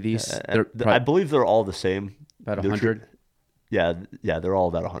 Yeah. Any of these? I believe they're all the same. About 100. Yeah, they're all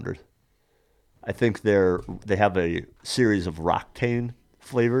about 100. I think they have a series of Roctane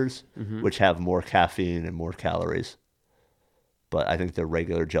flavors, which have more caffeine and more calories. But I think they're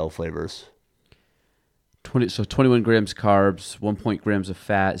regular gel flavors. 21 grams carbs, 1 grams of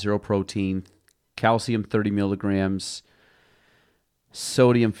fat, 0 protein, calcium 30 milligrams,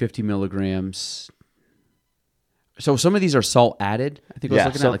 sodium 50 milligrams. So some of these are salt added. I think I was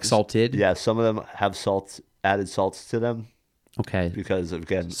looking at like salted. Yeah, some of them have added salts to them. Okay. Because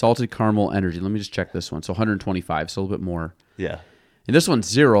again, salted caramel energy. Let me just check this one. So 125, so a little bit more. Yeah. And this one's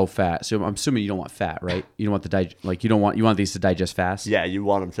 0 fat. So I'm assuming you don't want fat, right? You don't want you want these to digest fast. Yeah, you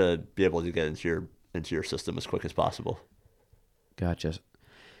want them to be able to get into your system as quick as possible. Gotcha.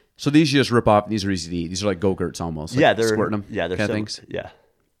 So these you just rip off. These are easy to eat. These are like Go-Gurts almost. Like they're squirting them. Yeah, they're kind of things. Yeah.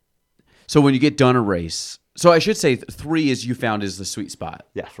 So when you get done a race, so I should say 3 is you found is the sweet spot.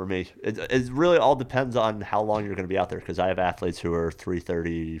 Yeah, for me, it really all depends on how long you're going to be out there. Because I have athletes who are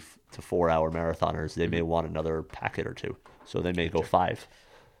 3:30 to 4-hour marathoners. They may want another packet or 2, so they may go 5.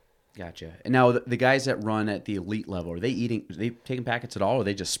 Gotcha. And now the guys that run at the elite level, are they taking packets at all, or are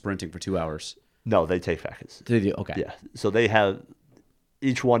they just sprinting for 2 hours? No, they take packets. They do. Okay. Yeah. So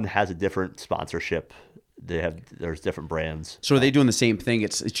each one has a different sponsorship. There's different brands. So are they doing the same thing?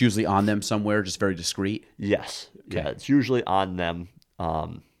 It's usually on them somewhere, just very discreet? Yes. Okay. Yeah, it's usually on them.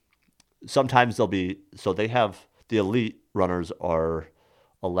 Sometimes they have the elite runners are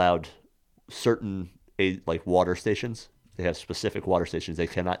allowed certain like water stations. They have specific water stations they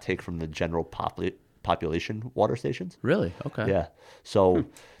cannot take from the general population water stations. Really? Okay. Yeah. So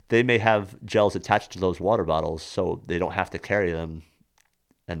they may have gels attached to those water bottles, so they don't have to carry them.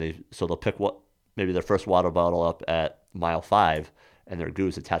 And they'll pick maybe their first water bottle up at mile 5, and their goo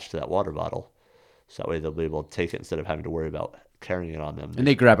is attached to that water bottle. So that way they'll be able to take it instead of having to worry about carrying it on them. And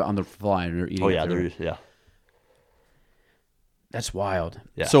they grab it on the fly and they're eating it. Oh, yeah. That's wild.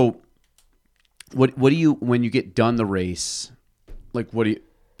 Yeah. So what do you, when you get done the race, like what do you,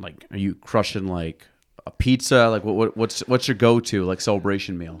 like, are you crushing like a pizza? Like what's your go-to like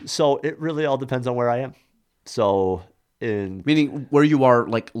celebration meal? So it really all depends on where I am. So meaning where you are,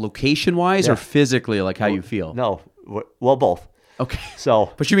 like location-wise, or physically, like how you feel? No, well, both. Okay.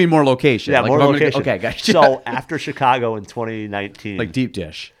 So, but you mean more location? Yeah, like more location. Okay, gotcha. So after Chicago in 2019, like deep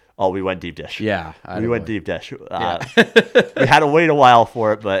dish. Oh, we went deep dish. Yeah, we went deep dish. We had to wait a while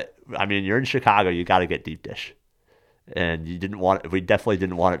for it, but I mean, you're in Chicago, you got to get deep dish, and you didn't want it. We definitely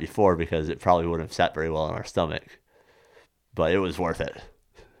didn't want it before because it probably wouldn't have sat very well in our stomach, but it was worth it.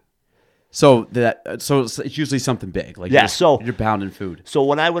 So it's usually something big. Like Yeah, you're pounding food. So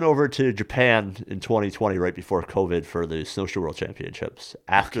when I went over to Japan in 2020, right before COVID, for the Snowshoe World Championships,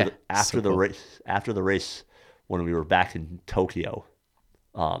 after the race, when we were back in Tokyo,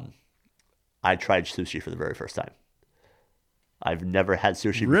 I tried sushi for the very first time. I've never had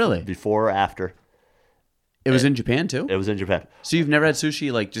sushi before or after. It was in Japan too? It was in Japan. So you've never had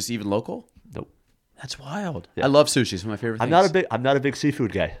sushi, like, just even local? Nope. That's wild. Yeah. I love sushi. It's one of my favorite things. I'm not a big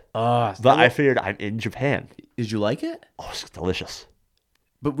seafood guy. But I figured I'm in Japan. Did you like it? Oh, it's delicious.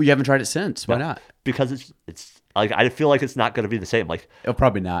 But we haven't tried it since. Why not? Because it's like, I feel like it's not going to be the same. Like, Oh,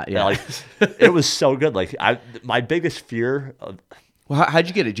 probably not. Yeah. like it was so good. Like, my biggest fear of, Well, how'd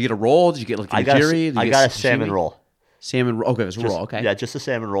you get it? Did you get a roll? Did you get like a I got nigiri? I got a salmon roll. Salmon roll. Okay, it was a roll. Okay. Yeah, just a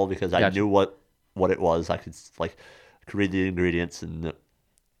salmon roll because I Gotcha. knew what it was. I could read the ingredients, and it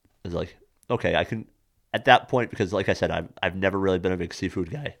was like, okay, I can. At that point, because like I said, I've never really been a big seafood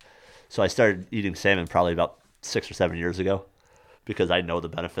guy, so I started eating salmon probably about 6 or 7 years ago, because I know the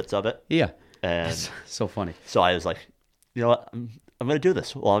benefits of it. Yeah. And So funny. so I was like, you know what, I'm going to do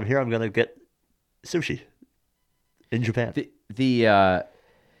this. Well, I'm here. I'm going to get sushi in Japan.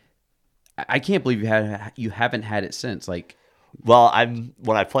 I can't believe you haven't had it since. Like, Well, I'm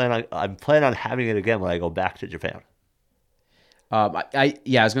planning on having it again when I go back to Japan. I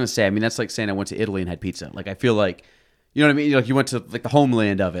was gonna say. I mean, that's like saying I went to Italy and had pizza. Like, I feel like, you know what I mean. Like, you went to like the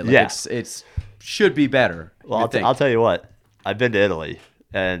homeland of it. Like, Yeah. it's should be better. Well, I'll tell you what. I've been to Italy,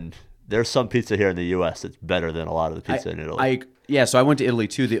 and there's some pizza here in the U.S. that's better than a lot of the pizza in Italy. So I went to Italy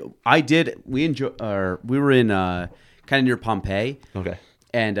too. We were in kind of near Pompeii. Okay.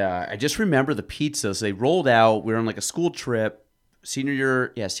 And I just remember the pizzas. They rolled out. We were on like a school trip, senior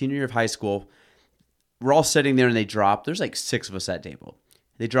year of high school. We're all sitting there, and they dropped. There's like 6 of us at table.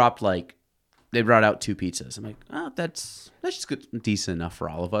 They brought out 2 pizzas. I'm like, oh, that's just good, decent enough for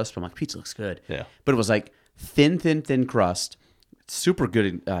all of us. But I'm like, pizza looks good. Yeah. But it was like thin crust, super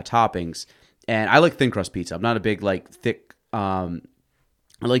good toppings. And I like thin crust pizza. I'm not a big like thick. I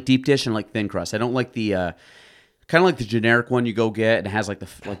like deep dish and like thin crust. I don't like the kind of like the generic one you go get and it has like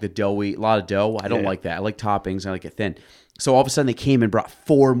the doughy, a lot of dough. I don't like that. I like toppings. I like it thin. So all of a sudden they came and brought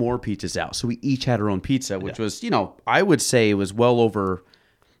 4 more pizzas out. So we each had our own pizza, which was, I would say it was well over.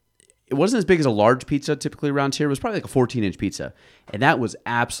 It wasn't as big as a large pizza typically around here. It was probably like a 14-inch pizza, and that was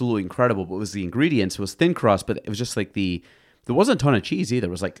absolutely incredible. But it was the ingredients. It was thin crust, but it was just like there wasn't a ton of cheese either.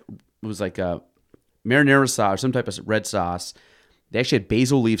 It was like a marinara sauce or some type of red sauce. They actually had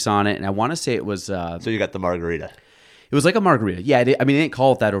basil leaves on it, and I want to say it was. So you got the margarita. It was like a margarita. Yeah, they didn't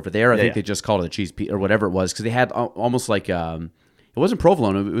call it that over there. I think yeah. they just called it a cheese pizza or whatever it was because they had almost like it wasn't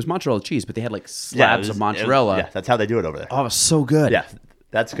provolone. It was mozzarella cheese, but they had like slabs of mozzarella. That's how they do it over there. Oh, it was so good. Yeah,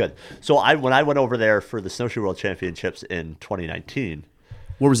 that's good. So when I went over there for the Snowshoe World Championships in 2019.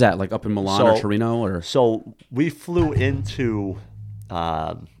 Where was that? Like up in Milan or Torino? Or So we flew into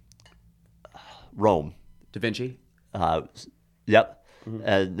Rome. Da Vinci? Yep. Mm-hmm.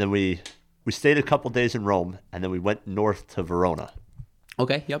 And then we stayed a couple days in Rome, and then we went north to Verona.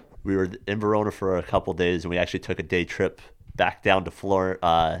 Okay, yep. We were in Verona for a couple days, and we actually took a day trip back down to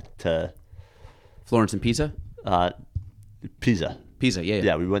Florence and Pisa? Pisa. Pisa, yeah.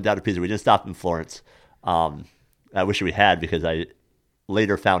 Yeah, we went down to Pisa. We didn't stop in Florence. I wish we had, because I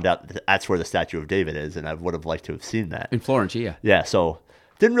later found out that that's where the Statue of David is, and I would have liked to have seen that. In Florence, yeah. Yeah, so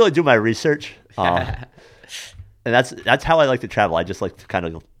didn't really do my research. And that's how I like to travel. I just like to kind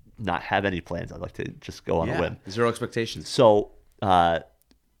of not have any plans. I like to just go on a whim. Zero expectations. So the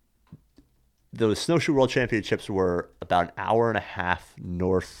Snowshoe World Championships were about an hour and a half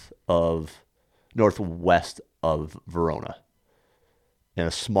northwest of Verona, in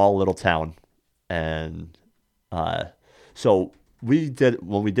a small little town. And so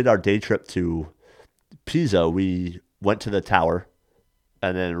when we did our day trip to Pisa, we went to the tower,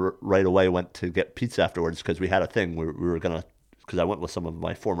 and then right away went to get pizza afterwards, because we had a thing. We were gonna, because I went with some of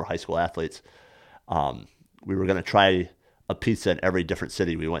my former high school athletes. We were gonna try a pizza in every different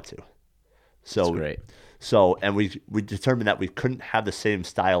city we went to. So that's great. So, and we determined that we couldn't have the same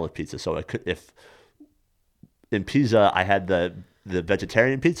style of pizza. So if in Pisa I had the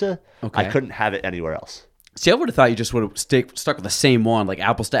vegetarian pizza, okay, I couldn't have it anywhere else. See, I would have thought you just would have stuck with the same one, like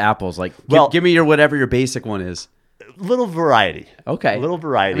apples to apples. Like, give me whatever your basic one is. Little variety. Okay. A little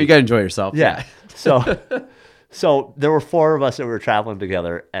variety. I mean, you got to enjoy yourself. Yeah. So there were 4 of us that were traveling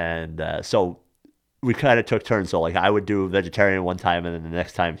together, and so we kind of took turns. So like I would do vegetarian one time, and then the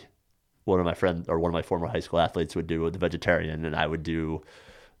next time one of my friends or one of my former high school athletes would do the vegetarian, and I would do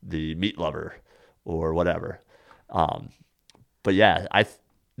the meat lover or whatever. But yeah,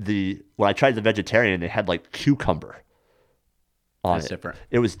 when I tried the vegetarian, they had like cucumber. on That's it. different.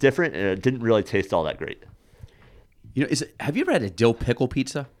 It was different, and it didn't really taste all that great. You know, have you ever had a dill pickle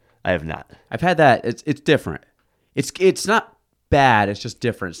pizza? I have not. I've had that. It's different. It's not bad. It's just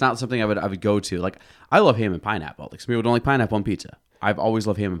different. It's not something I would go to. Like, I love ham and pineapple. Like, some people don't like pineapple on pizza. I've always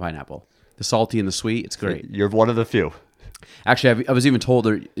loved ham and pineapple. The salty and the sweet. It's great. You're one of the few. Actually, I was even told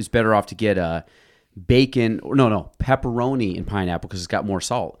it's better off to get bacon or pepperoni and pineapple because it's got more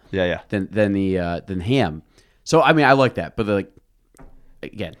salt. Yeah. Than ham. So I mean, I like that, but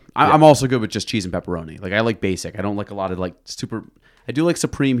again, I'm also good with just cheese and pepperoni. Like, I like basic. I don't like a lot of like super. I do like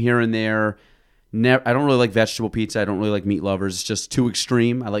supreme here and there. I don't really like vegetable pizza. I don't really like meat lovers. It's just too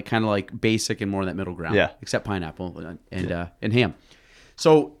extreme. I like kind of like basic and more in that middle ground. Yeah. Except pineapple and ham.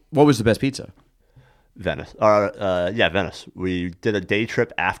 So, what was the best pizza? Venice. Venice. We did a day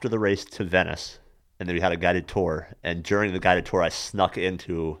trip after the race to Venice, and then we had a guided tour. And during the guided tour, I snuck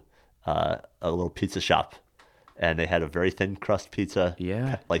into a little pizza shop, and they had a very thin crust pizza.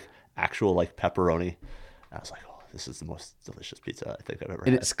 Yeah. Like actual like pepperoni. And I was like, oh, this is the most delicious pizza I think I've ever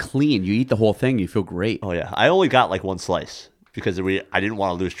And had. it's clean. You eat the whole thing, you feel great. Oh yeah. I only got like one slice because I didn't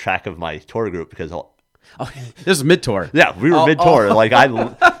want to lose track of my tour group because This is mid tour. yeah, we were mid-tour. Like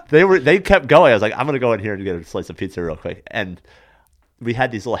they kept going. I was like, I'm gonna go in here and get a slice of pizza real quick. And we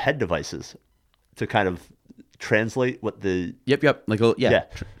had these little head devices to kind of translate what the Yep. Like yeah. yeah.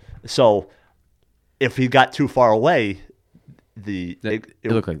 So if he got too far away, it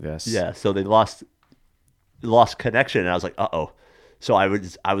looked like this. Yeah, so they lost connection, and I was like, uh-oh. So I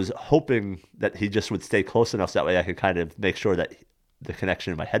was hoping that he just would stay close enough so that way I could kind of make sure that the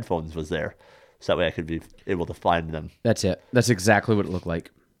connection in my headphones was there. So that way I could be able to find them. That's it. That's exactly what it looked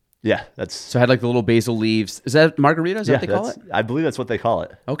like. Yeah, that's So I had like the little basil leaves. Is that margarita? Is that what they call it? I believe that's what they call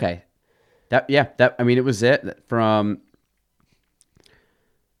it. Okay. I mean, it was it from.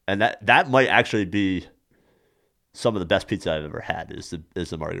 And that might actually be some of the best pizza I've ever had is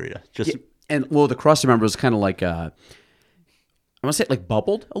the margarita. Just And well, the crust, I remember, was kind of like I want to say it like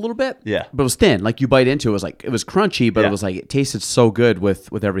bubbled a little bit. Yeah. But it was thin. Like, you bite into it, it was crunchy, but Yeah. it was like, it tasted so good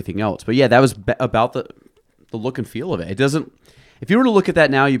with everything else. But yeah, that was about the look and feel of it. It doesn't. If you were to look at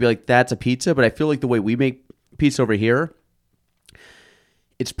that now, you'd be like, that's a pizza. But I feel like the way we make pizza over here,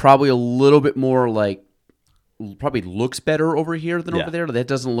 it's probably a little bit more like, probably looks better over here than Yeah. over there. That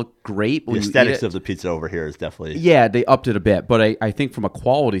doesn't look great. the when you eat aesthetics it. of the pizza over here is definitely. Yeah, they upped it a bit, but I think from a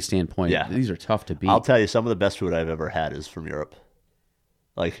quality standpoint, Yeah. these are tough to beat. I'll tell you, some of the best food I've ever had is from Europe.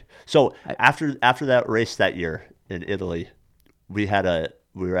 Like, so after that race that year in Italy, we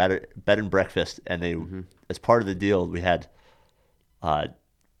were at a bed and breakfast, and they as part of the deal we had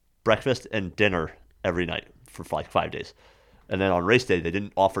breakfast and dinner every night for like 5 days, and then on race day they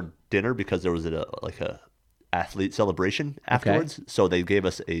didn't offer dinner because there was a athlete celebration afterwards. Okay. So they gave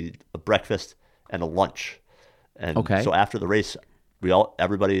us a breakfast and a lunch, and so after the race,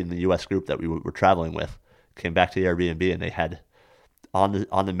 everybody in the U.S. group that we were traveling with came back to the Airbnb, and they had on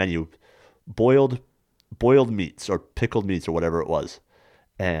the menu boiled meats or pickled meats or whatever it was.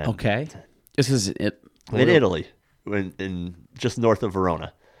 And this is it in Italy, in just north of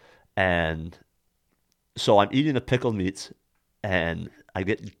Verona. And so I'm eating the pickled meats, and I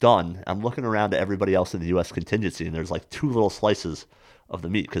get done. I'm looking around at everybody else in the U.S. contingency, and there's like 2 little slices of the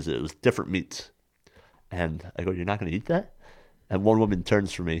meat because it was different meats. And I go, "You're not going to eat that?" And one woman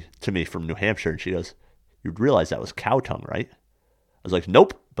turns to me from New Hampshire, and she goes, "You'd realize that was cow tongue, right?" I was like,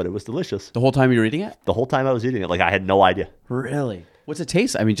 "Nope," but it was delicious. The whole time you were eating it? The whole time I was eating it. Like, I had no idea. Really? What's it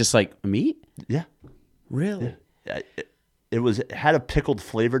taste? I mean, just like meat? Yeah. Really? Yeah. It had a pickled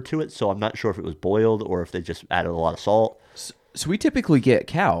flavor to it, so I'm not sure if it was boiled or if they just added a lot of salt. So we typically get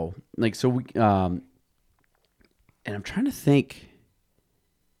cow. Like, so we, and I'm trying to think,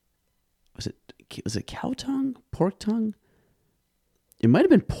 was it cow tongue? Pork tongue? It might have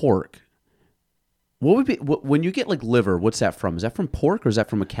been pork. What would be when you get like liver? What's that from? Is that from pork or is that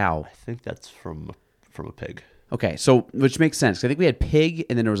from a cow? I think that's from a pig. Okay, so which makes sense. I think we had pig,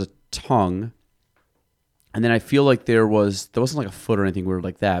 and then there was a tongue, and then I feel like there wasn't like a foot or anything weird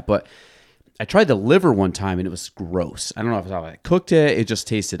like that. But I tried the liver one time, and it was gross. I don't know if it's how I cooked it. It just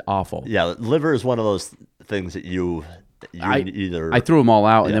tasted awful. Yeah, liver is one of those things that I threw them all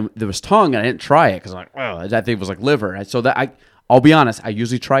out, and then there was tongue, and I didn't try it because I'm like, oh, that thing was like liver. And so I'll be honest, I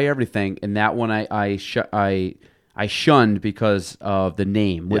usually try everything, and that one I shunned because of the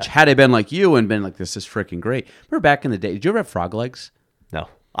name, which had I been like you and been like, this is freaking great. Remember back in the day, did you ever have frog legs? No.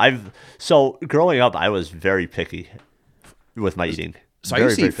 So growing up, I was very picky with my eating. So I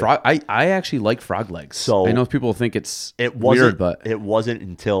used to eat frog. I actually like frog legs. So I know people think it's weird, but it wasn't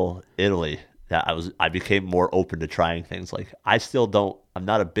until Italy that I became more open to trying things. Like, I'm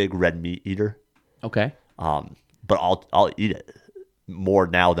not a big red meat eater. Okay. But I'll eat it. more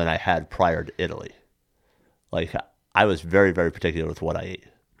now than I had prior to Italy. Like, I was very, very particular with what I ate.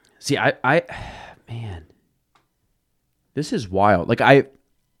 See, man, this is wild.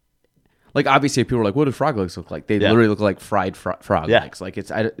 Like obviously people are like, what do frog legs look like? They literally look like fried frog legs. Like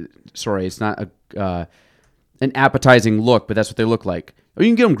it's not an appetizing look, but that's what they look like. Or you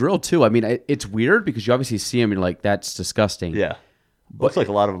can get them grilled too. I mean, it's weird because you obviously see them and you're like, that's disgusting. Yeah. Looks like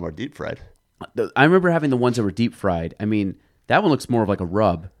a lot of them are deep fried. I remember having the ones that were deep fried. I mean, that one looks more of like a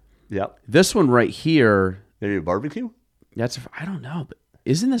rub. Yep. This one right here. Maybe a barbecue? I don't know, but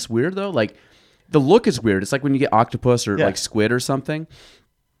isn't this weird though? Like the look is weird. It's like when you get octopus or like squid or something.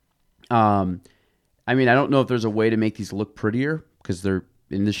 I mean, I don't know if there's a way to make these look prettier because they're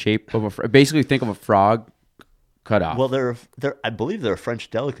in the shape of basically think of a frog cut off. Well, I believe they're a French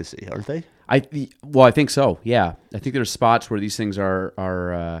delicacy, aren't they? I think so. Yeah, I think there's spots where these things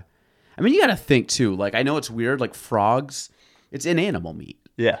are. I mean, you got to think too. Like, I know it's weird. Like frogs, it's in animal meat.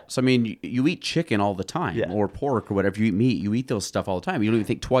 Yeah. So I mean, you eat chicken all the time, or pork, or whatever. You eat meat. You eat those stuff all the time. You don't even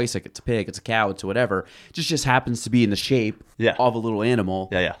think twice. Like it's a pig, it's a cow, it's whatever. It just happens to be in the shape of a little animal.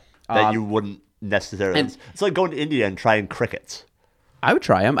 Yeah. That you wouldn't necessarily. It's like going to India and trying crickets. I would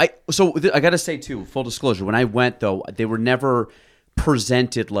try them. I got to say too, full disclosure. When I went though, they were never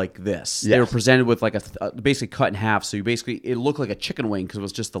presented like this. They were presented with like basically cut in half. So it looked like a chicken wing because it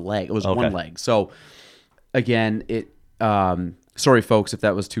was just the leg. It was one leg. So again, sorry folks if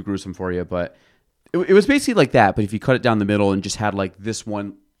that was too gruesome for you, but it was basically like that. But if you cut it down the middle and just had like this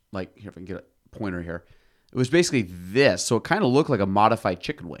one, like here if I can get a pointer here, it was basically this. So it kind of looked like a modified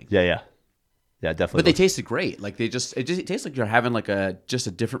chicken wing. Yeah, definitely. But they tasted great. Like it tastes like you're having like just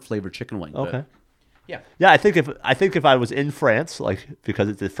a different flavored chicken wing. Okay. But, yeah. I think if I was in France, like because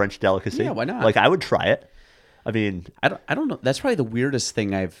it's a French delicacy, why not? Like I would try it. I mean, I don't know. That's probably the weirdest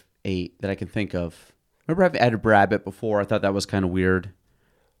thing I've ate that I can think of. Remember I've had a rabbit before. I thought that was kind of weird.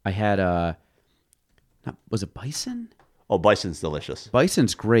 I had was it bison? Oh, bison's delicious.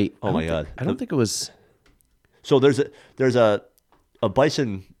 Bison's great. Oh my God. I don't think it was. So there's a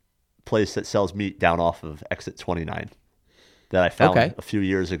bison place that sells meat down off of Exit 29 that I found a few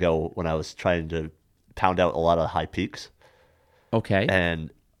years ago when I was trying to pound out a lot of high peaks. Okay.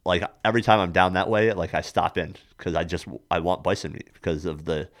 And like every time I'm down that way, like I stop in because I want bison meat because of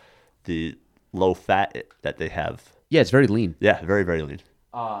the low fat that they have. Yeah, it's very lean. Yeah, very, very lean.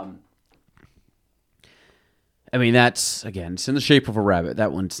 I mean, that's again, it's in the shape of a rabbit.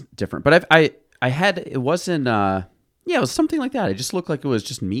 That one's different. But I had it wasn't it was something like that. It just looked like it was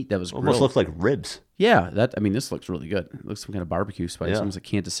just meat that was grilled. Almost looked like ribs. Yeah, this looks really good. It looks some kind of barbecue spice. Yeah. Almost like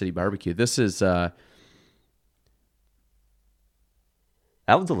Kansas City barbecue. This is that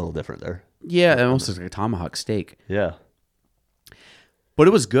one's a little different there. Yeah, it almost looks like a tomahawk steak. Yeah. But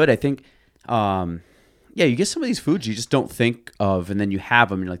it was good. I think you get some of these foods you just don't think of, and then you have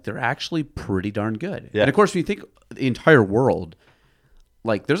them, and you're like, they're actually pretty darn good. Yeah. And of course, when you think the entire world,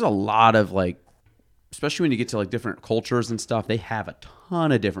 like, there's a lot of like, especially when you get to like different cultures and stuff, they have a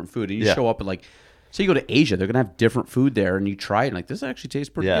ton of different food, and you show up and like, so you go to Asia, they're gonna have different food there, and you try it, and like, this actually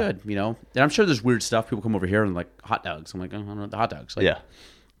tastes pretty good, you know. And I'm sure there's weird stuff. People come over here and like hot dogs. I'm like, I don't know the hot dogs. Like,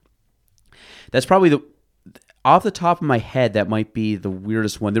 that's probably off the top of my head, that might be the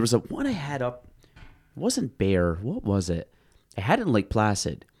weirdest one. There was a one I had up. It wasn't bear. What was it? I had it in Lake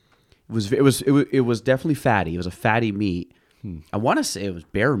Placid. It was definitely fatty. It was a fatty meat. I want to say it was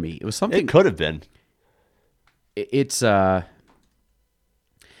bear meat. It was something. It could have been. It's I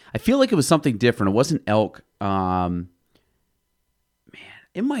feel like it was something different. It wasn't elk. Man,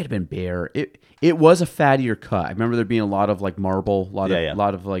 it might have been bear. It was a fattier cut. I remember there being a lot of like marble, a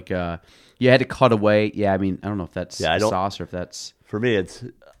lot of like you had to cut away. Yeah, I mean, I don't know if that's sauce or if that's. For me,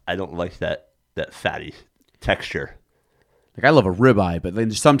 I don't like that fatty texture. Like, I love a ribeye, but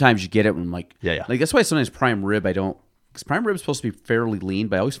then sometimes you get it when like yeah. Like, that's why sometimes prime rib I don't, because prime rib is supposed to be fairly lean,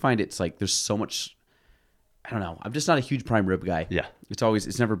 but I always find it's like there's so much. I don't know. I'm just not a huge prime rib guy. Yeah,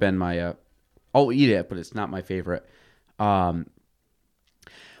 it's never been my. I'll eat it, but it's not my favorite.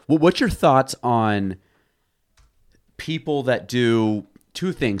 What's your thoughts on people that do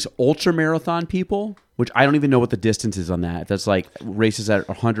two things? Ultra marathon people, which I don't even know what the distance is on that. If that's like races at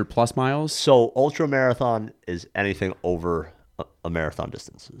 100 plus miles. So ultra marathon is anything over a marathon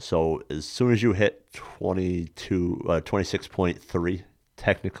distance. So as soon as you hit 26.3,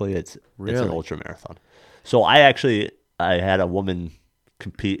 technically it's an ultra marathon. So I had a woman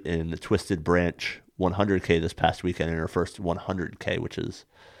compete in the Twisted Branch 100K this past weekend in her first 100K, which is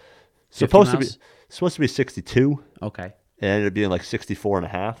supposed to be 62. Okay. It ended up being like 64 and a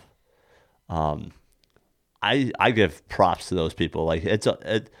half. I give props to those people. Like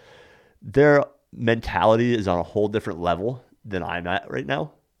their mentality is on a whole different level than I'm at right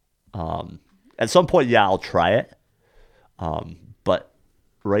now. At some point, yeah, I'll try it. But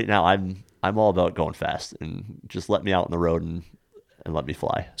right now, I'm all about going fast and just let me out on the road and let me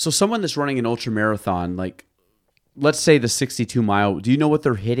fly. So someone that's running an ultra marathon, like let's say the 62 mile, do you know what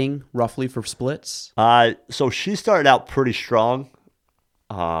they're hitting roughly for splits? So she started out pretty strong.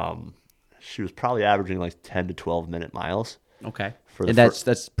 She was probably averaging like 10 to 12 minute miles. Okay. For the And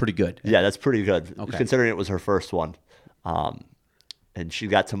that's pretty good. Yeah, that's pretty good. Okay. Considering it was her first one. And she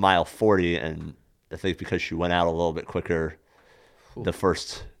got to mile 40, and I think because she went out a little bit quicker the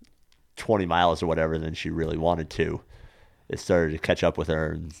first 20 miles or whatever than she really wanted to, it started to catch up with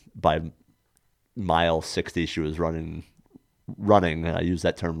her. And by mile 60, she was running, and I use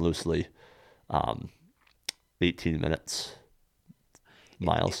that term loosely, 18 minutes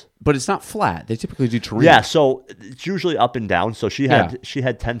miles. But it's not flat. They typically do terrain. Yeah, so it's usually up and down. So she had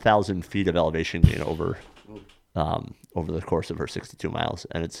 10,000 feet of elevation gain over the course of her 62 miles,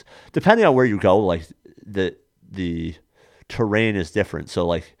 and it's depending on where you go. Like the terrain is different. So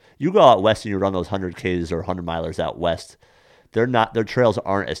like you go out west and you run those 100Ks or 100 milers out west, their trails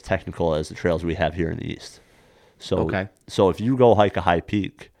aren't as technical as the trails we have here in the east. So so if you go hike a high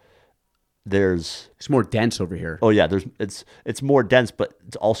peak, it's more dense over here. Oh yeah, it's more dense, but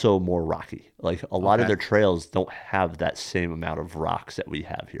it's also more rocky. Like a lot of their trails don't have that same amount of rocks that we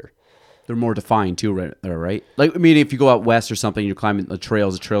have here. They're more defined too, right? Like, I mean, if you go out west or something, you're climbing the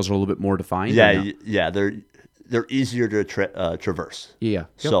trails are a little bit more defined. Yeah, they're easier to traverse. Yeah. Yep.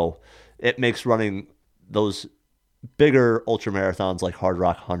 So it makes running those bigger ultra marathons like Hard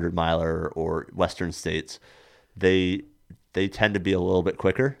Rock 100 miler or Western States, they tend to be a little bit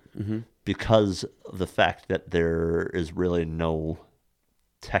quicker because of the fact that there is really no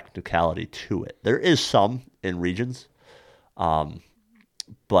technicality to it. There is some in regions.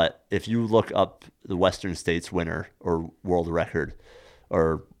 But if you look up the Western States winner or world record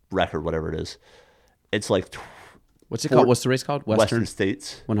or record, whatever it is, it's like... What's it called? What's the race called? Western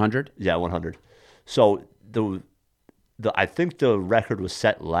States. 100? Yeah, 100. So I think the record was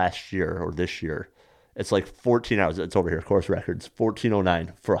set last year or this year. It's like 14 hours. It's over here. Course records.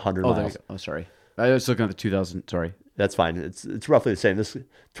 14:09 for 100 miles. There you go. Oh, sorry. I was looking at the 2000. Sorry. That's fine. It's roughly the same. This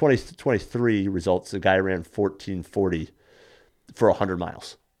 2023 results, the guy ran 14:40 for 100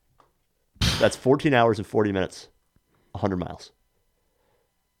 miles. That's 14 hours and 40 minutes, 100 miles.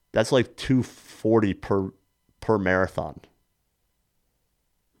 That's like 240 per marathon.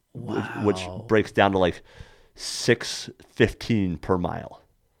 Wow. Which breaks down to like 6:15 per mile.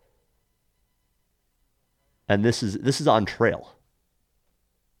 And this is on trail.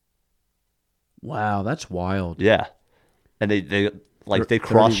 Wow, that's wild. Yeah. And they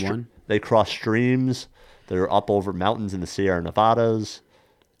cross streams. They're up over mountains in the Sierra Nevadas.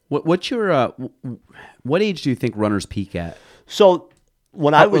 What's your what age do you think runners peak at? So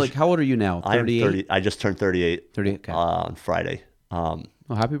when I was like, how old are you now? 38. 30. I just turned 38. 38. Okay. On Friday. Oh,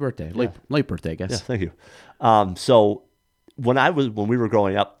 happy birthday! Late birthday, I guess. Yeah, thank you. So when we were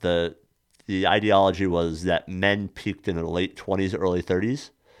growing up, the ideology was that men peaked in their late 20s, early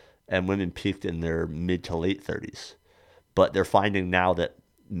 30s, and women peaked in their mid to late 30s. But they're finding now that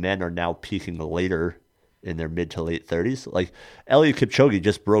men are now peaking later in their mid to late 30s. Like Eliud Kipchoge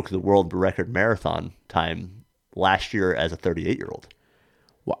just broke the world record marathon time last year as a 38-year-old.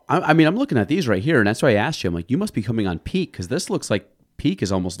 Well, I mean, I'm looking at these right here, and that's why I asked you. I'm like, you must be coming on peak because this looks like peak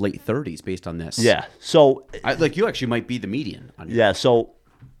is almost late 30s based on this. Yeah. So you actually might be the median. Yeah. So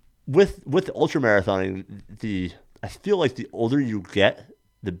with ultra marathoning, I feel like the older you get,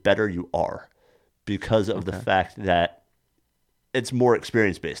 the better you are because of the fact that it's more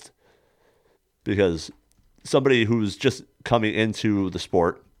experience based. Because somebody who's just coming into the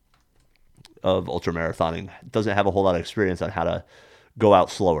sport of ultra marathoning doesn't have a whole lot of experience on how to go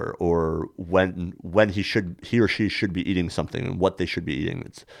out slower or when he or she should be eating something and what they should be eating.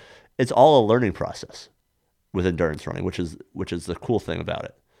 It's all a learning process with endurance running, which is the cool thing about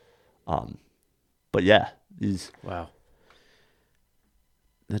it. But yeah, wow,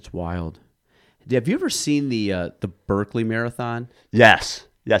 that's wild. Have you ever seen the Berkeley Marathon? Yes.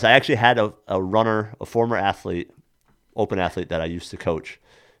 I actually had a runner, a former athlete, open athlete that I used to coach.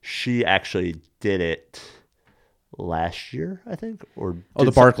 She actually did it last year, I think.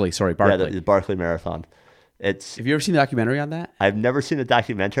 The Barkley. Sorry, Barkley. Yeah, the Barkley Marathon. Have you ever seen the documentary on that? I've never seen a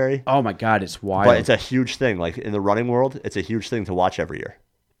documentary. Oh my God, it's wild. But it's a huge thing. Like in the running world, it's a huge thing to watch every year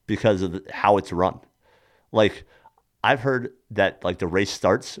because of how it's run. Like I've heard that like the race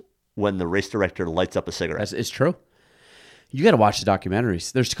starts when the race director lights up a cigarette. It's true. You got to watch the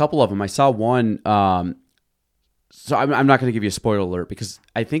documentaries. There's a couple of them. I saw one. So I'm not going to give you a spoiler alert because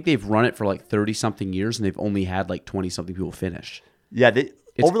I think they've run it for like 30-something years and they've only had like 20-something people finish. Yeah,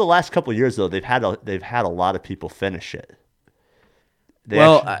 over the last couple of years though, they've had a lot of people finish it.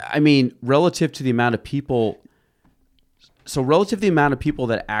 I mean, relative to the amount of people. So relative to the amount of people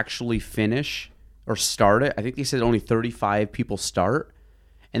that actually finish or start it, I think they said only 35 people start,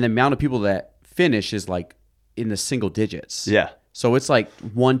 and the amount of people that finish is like in the single digits. Yeah. So it's like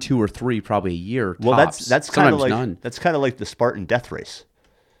 1, 2, or 3 probably a year. Well, tops. that's kind of like none. that's kind of like the Spartan death race.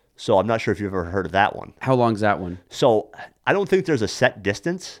 So I'm not sure if you've ever heard of that one. How long's that one? So I don't think there's a set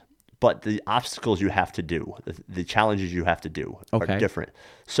distance, but the obstacles you have to do, the challenges you have to do are different.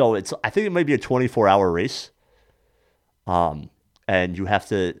 So I think it might be a 24-hour race. And you have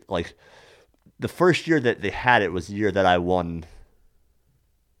to, like, the first year that they had it was the year that I won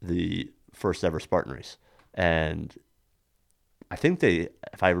the first ever Spartan race. And I think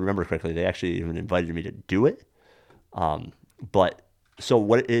if I remember correctly, they actually even invited me to do it. But so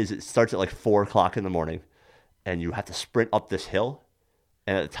what it is, it starts at like 4:00 in the morning and you have to sprint up this hill.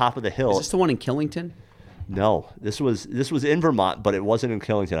 And at the top of the hill. Is this the one in Killington? No, this was in Vermont, but it wasn't in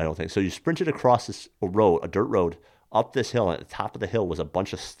Killington, I don't think. So you sprinted across this road, a dirt road, up this hill, and at the top of the hill was a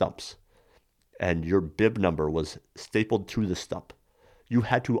bunch of stumps. And your bib number was stapled to the stump. You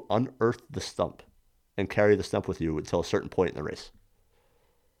had to unearth the stump and carry the stump with you until a certain point in the race.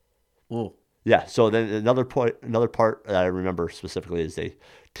 Whoa. Yeah, so then another part that I remember specifically is they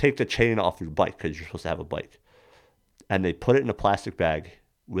take the chain off your bike because you're supposed to have a bike. And they put it in a plastic bag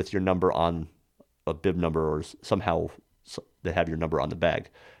with your number on a bib number, or somehow they have your number on the bag,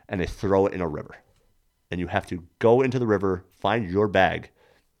 and they throw it in a river. And you have to go into the river, find your bag,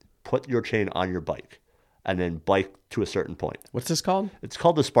 put your chain on your bike, and then bike to a certain point. What's this called? It's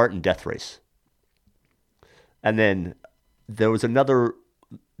called the Spartan Death Race. And then there was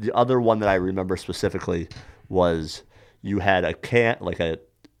the other one that I remember specifically was you had a can, like a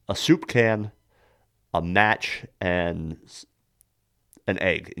soup can, a match, and an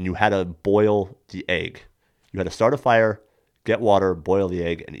egg. And you had to boil the egg. You had to start a fire, get water, boil the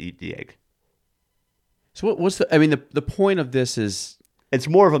egg, and eat the egg. So what's the point of this is... It's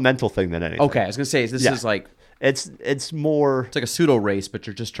more of a mental thing than anything. Okay, I was going to say, this is like... It's more... It's like a pseudo race, but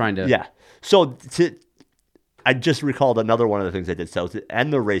you're just trying to... Yeah. So I just recalled another one of the things I did. So to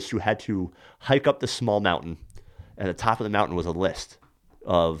end the race, you had to hike up this small mountain. And at the top of the mountain was a list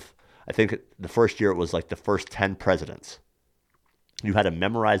of... I think the first year it was like the first 10 presidents. You had to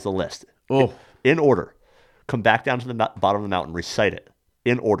memorize the list in order. Come back down to the bottom of the mountain, recite it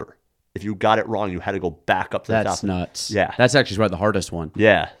in order. If you got it wrong, you had to go back up to the top. That's nuts. Yeah. That's actually probably the hardest one.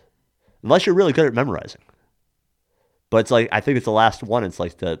 Yeah. Unless you're really good at memorizing. But it's like, I think it's the last one. It's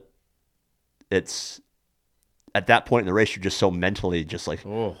like it's at that point in the race, you're just so mentally just like,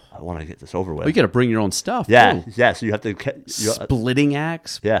 I want to get this over with. You got to bring your own stuff. Yeah. Ooh. Yeah. So you have to. Splitting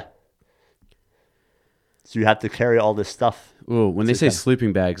axe. Yeah. So you have to carry all this stuff. Ooh, when they say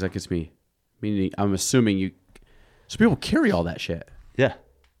sleeping bags, that gets me. Meaning, I'm assuming you. So people carry all that shit. Yeah.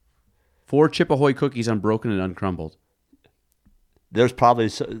 4 Chip Ahoy cookies, unbroken and uncrumbled. There's probably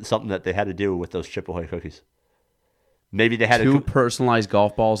something that they had to do with those Chip Ahoy cookies. Maybe they had 2 personalized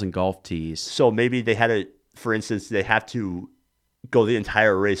golf balls and golf tees. So maybe they had to, for instance, they have to go the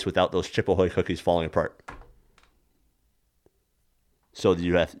entire race without those Chip Ahoy cookies falling apart. So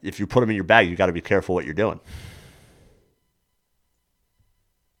if you put them in your bag, you got to be careful what you're doing.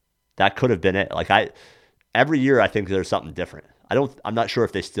 That could have been it. Like every year, I think there's something different. I'm not sure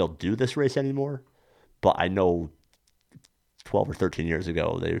if they still do this race anymore, but I know 12 or 13 years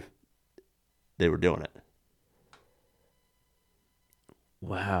ago they were doing it.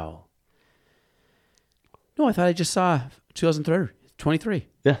 Wow. No, I thought I just saw 2023.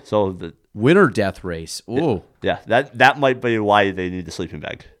 Yeah, so the winter death race. Ooh. Yeah, that might be why they need the sleeping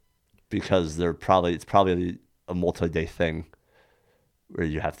bag, because it's probably a multi-day thing. Where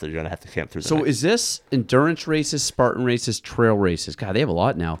you're gonna have to camp through. So is this endurance races, Spartan races, trail races? God, they have a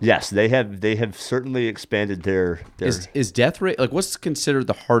lot now. Yes, they have certainly expanded their. Is death race like what's considered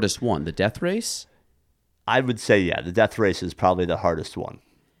the hardest one? The death race? I would say the death race is probably the hardest one.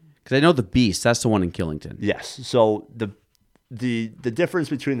 Because I know the beast. That's the one in Killington. Yes. So the difference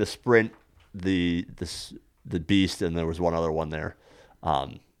between the sprint, the beast, and there was one other one there,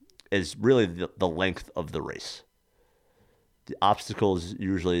 is really the length of the race. The obstacles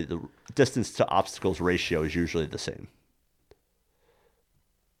usually, the distance to obstacles ratio is usually the same.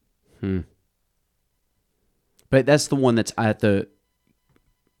 But that's the one that's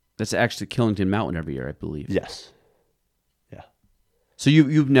that's actually Killington Mountain every year, I believe. Yes. Yeah. So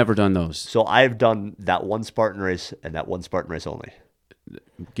you've never done those? So I've done that one Spartan race and that one Spartan race only.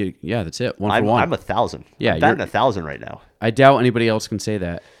 That's it. One I'm, for one. I'm 1,000. Yeah, I'm batting you're- 1,000 right now. I doubt anybody else can say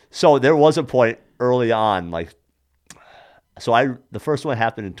that. So there was a point early on, the first one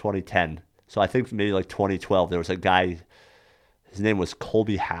happened in 2010. So I think maybe like 2012, there was a guy, his name was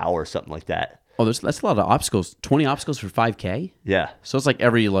Colby Howe or something like that. Oh, that's a lot of obstacles. 20 obstacles for 5K? Yeah. So it's like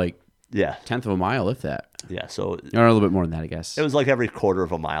every Yeah. tenth of a mile, if that. Yeah. So Or a little bit more than that, I guess. it was like every quarter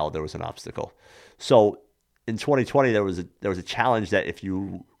of a mile there was an obstacle. So in 2020 there was a challenge that if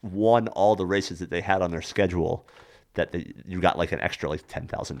you won all the races that they had on their schedule, you got like an extra like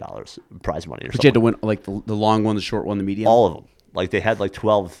 $10,000 prize money or But something. you had to win like the long one, the short one, the medium? All of them. Like they had like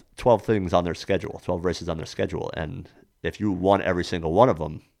 12 things on their schedule, 12 races on their schedule, and if you won every single one of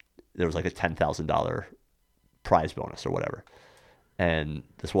them, there was like a $10,000 prize bonus or whatever. And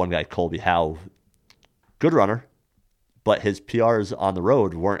this one guy, Colby Howe, good runner, but his PRs on the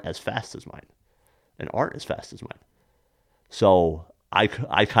road weren't as fast as mine and aren't as fast as mine. So I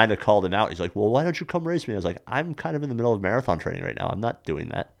kind of called him out. He's like, well, why don't you come race me? I was like, I'm kind of in the middle of marathon training right now. I'm not doing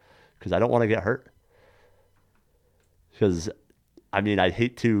that because I don't want to get hurt. Because, I mean, I'd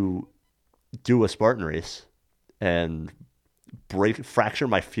hate to do a Spartan race and fracture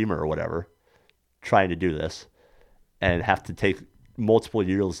my femur or whatever trying to do this and have to take multiple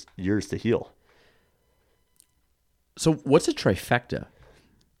years to heal. So what's a trifecta?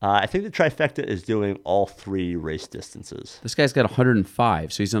 I think the trifecta is doing all 3 race distances. This guy's got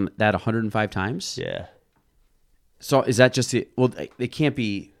 105, so he's on that 105 times? Yeah. So is that just they can't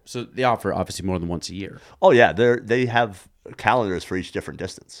be, so they offer obviously more than once a year. Oh, yeah. They have calendars for each different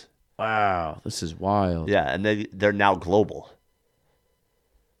distance. Wow, this is wild. Yeah, and they're now global.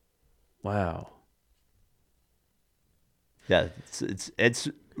 Wow. Yeah, it's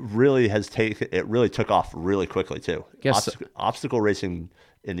really took off really quickly too. Guess- Obstacle racing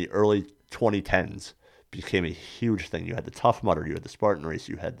in the early 2010s became a huge thing. You had the Tough Mudder, you had the Spartan race,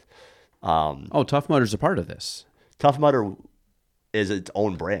 you had Tough Mudder's a part of this. Tough Mudder is its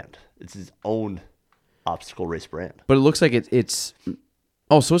own brand. It's its own obstacle race brand. But it looks like it's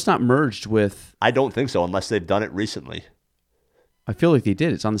so it's not merged with, I don't think so unless they've done it recently. I feel like they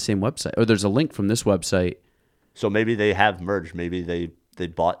did. It's on the same website. Or there's a link from this website. So maybe they have merged. Maybe they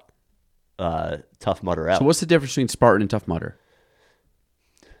bought Tough Mudder out. So what's the difference between Spartan and Tough Mudder?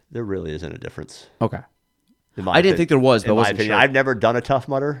 There really isn't a difference. Okay. In my I didn't opinion. think there was, but I In my wasn't opinion, sure. I've never done a Tough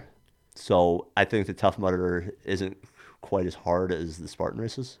Mudder, so I think the Tough Mudder isn't quite as hard as the Spartan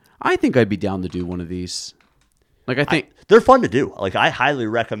races. I think I'd be down to do one of these. Like I think They're fun to do. Like I highly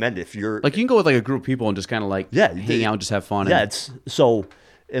recommend if you're like you can go with like a group of people and just kind of like hang out and just have fun. Yeah, and, it's so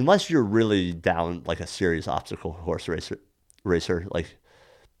unless you're really down like a serious obstacle course racer, like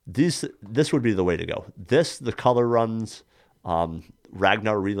this would be the way to go. The color runs,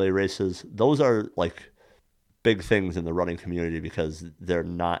 Ragnar relay races, those are like big things in the running community because they're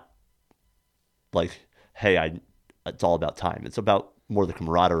not like, hey, it's all about time. It's about more the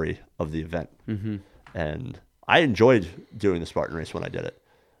camaraderie of the event. Mm-hmm. And I enjoyed doing the Spartan race when I did it.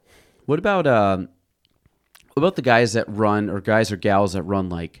 What about the guys that run, or guys or gals that run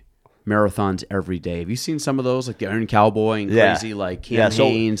like marathons every day? Have you seen some of those, like the Iron Cowboy and Yeah. crazy like Cam Yeah, so-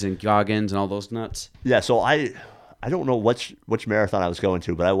 Haines and Goggins and all those nuts? Yeah, so I don't know which marathon I was going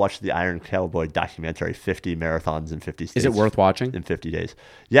to, but I watched the Iron Cowboy documentary, 50 marathons in 50 states. Is it worth watching? In 50 days.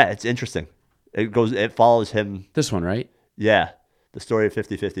 Yeah, it's interesting. It follows him. This one, right? Yeah, the story of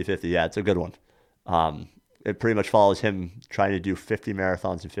 50-50-50. Yeah, it's a good one. It pretty much follows him trying to do 50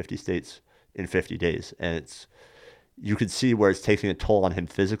 marathons in 50 states in 50 days. And you could see where it's taking a toll on him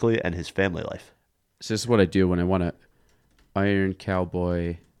physically and his family life. So this is what I do when I want to Iron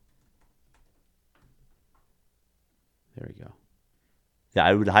Cowboy. There we go. Yeah,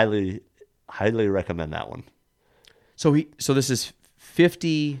 I would highly, highly recommend that one. So this is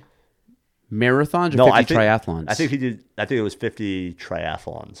 50 marathons or No, 50 triathlons? I think it was 50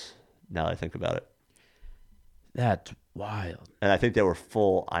 triathlons, now that I think about it. That's wild. And I think they were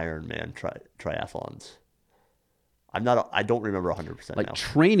full Ironman triathlons. I don't remember 100% Like now.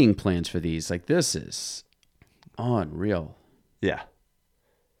 training plans for these. Like this is unreal. Yeah.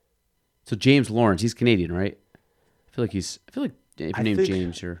 So James Lawrence, he's Canadian, right? I feel like if you I name think-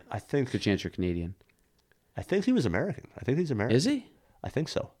 James, you're I think good chance you're Canadian. I think he was American. I think he's American. Is he? I think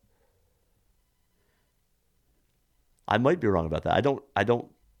so. I might be wrong about that. I don't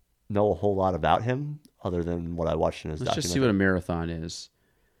know a whole lot about him other than what I watched in his Let's documentary. just see what a marathon is.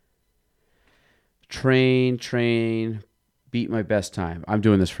 Train, beat my best time. I'm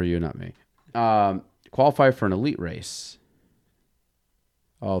doing this for you, not me. Qualify for an elite race.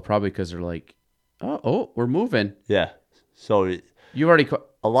 Oh, probably because they're like, oh, we're moving. Yeah. So You already.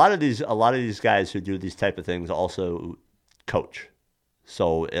 a lot of these guys who do these type of things also coach.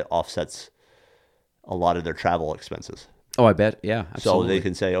 so it offsets a lot of their travel expenses. Oh, I bet. Yeah, absolutely. So they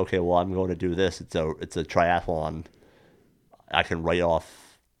can say, okay, well, I'm going to do this. It's a triathlon. I can write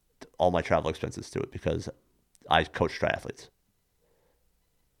off all my travel expenses to it because I coach triathletes.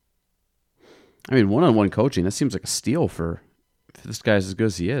 I mean, one-on-one coaching, that seems like a steal for if this guy's as good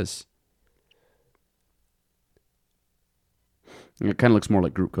as he is. It kind of looks more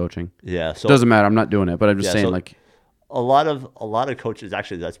like group coaching. Yeah, so Doesn't matter. I'm not doing it, but I'm just saying, so like, a lot of coaches,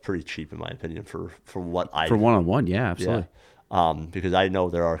 actually, that's pretty cheap in my opinion for what I for one-on-one, yeah, absolutely. because I know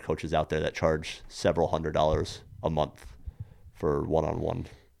there are coaches out there that charge several $100s a month for one-on-one.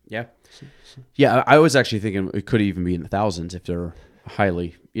 Yeah. Yeah, I was actually thinking it could even be in the thousands if they're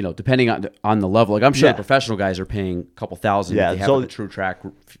highly, depending on the level. Like, I'm sure Yeah. the professional guys are paying a couple thousand Yeah, if they have so- like a true track,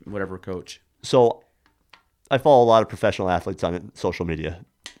 whatever coach. So I follow a lot of professional athletes on social media,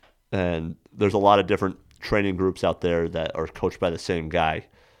 and there's a lot of different training groups out there that are coached by the same guy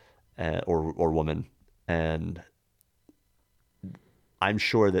or woman, and I'm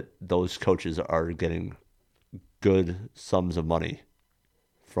sure that those coaches are getting good sums of money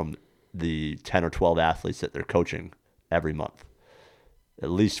from the 10 or 12 athletes that they're coaching every month, at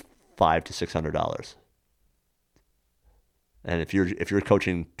least $500 to $600. And if you're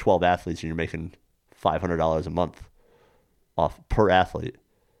coaching 12 athletes and you're making $500 a month off per athlete,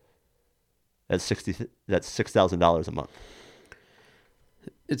 that's $6,000 a month.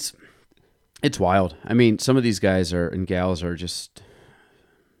 It's wild. I mean, some of these guys and gals are just...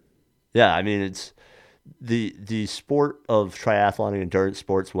 Yeah, I mean, it's the sport of triathlon, endurance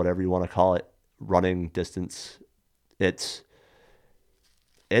sports, whatever you want to call it, running, distance. It's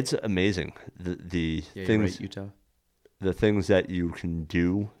amazing the Yeah, you're things right, Utah. the things that you can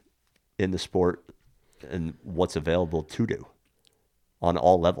do in the sport and what's available to do on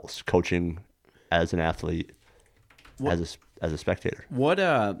all levels, coaching, as an athlete, as a spectator. What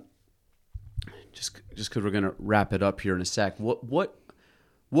just because we're gonna wrap it up here in a sec, what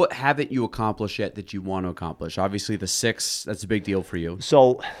haven't you accomplished yet that you want to accomplish? Obviously the 6, that's a big deal for you.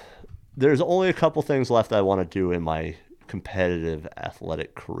 So there's only a couple things left I want to do in my competitive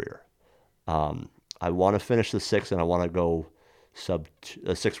athletic career. I want to finish the 6, and I want to go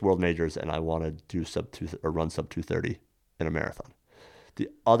 6 world majors, and I want to do run sub 230 in a marathon. The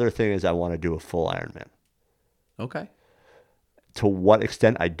other thing is I want to do a full Ironman. Okay. To what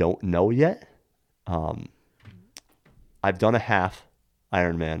extent, I don't know yet. I've done a half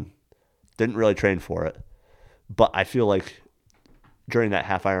Ironman. Didn't really train for it. But I feel like during that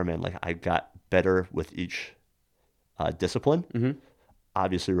half Ironman, like I got better with each discipline. Mm-hmm.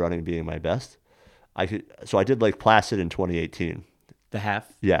 Obviously, running being my best. So I did Lake Placid in 2018. The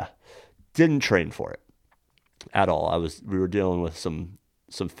half? Yeah. Didn't train for it at all. We were dealing with some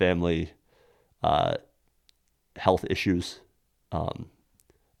family health issues,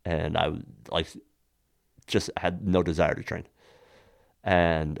 and I just had no desire to train.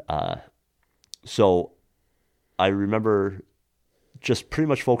 And so I remember just pretty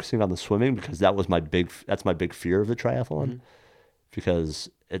much focusing on the swimming because that's my big fear of the triathlon, mm-hmm. because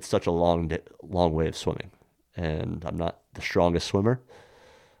it's such a long way of swimming, and I'm not the strongest swimmer.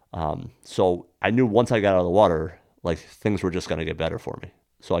 So I knew once I got out of the water, like things were just going to get better for me.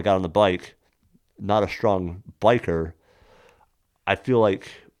 So I got on the bike, not a strong biker. I feel like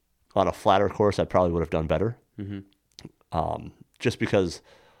on a flatter course, I probably would have done better. Mm-hmm. Just because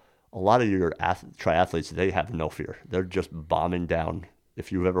a lot of your triathletes, they have no fear. They're just bombing down.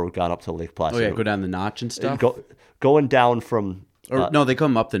 If you've ever gone up to Lake Placid. Oh yeah, go down the notch and stuff? Going down from... no, they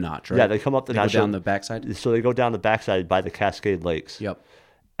come up the notch, right? Yeah, they come up the notch. Go down the backside? So they go down the backside by the Cascade Lakes. Yep.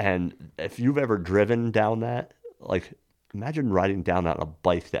 And if you've ever driven down that, like, imagine riding down that on a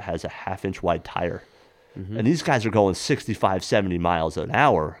bike that has a 1/2-inch wide tire. Mm-hmm. And these guys are going 65, 70 miles an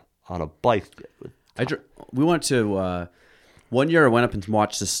hour on a bike. We went to... one year I went up and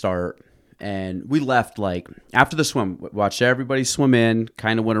watched the start, and we left, like, after the swim, watched everybody swim in,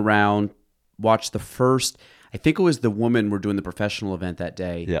 kind of went around, watched the first... I think it was the women were doing the professional event that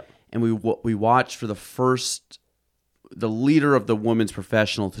day. Yeah. And we watched for the leader of the women's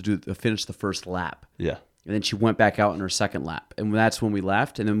professional to finish the first lap. Yeah. And then she went back out in her second lap. And that's when we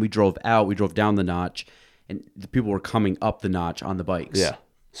left. And then we drove out. We drove down the notch, and the people were coming up the notch on the bikes. Yeah.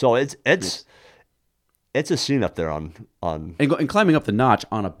 So it's a scene up there on and climbing up the notch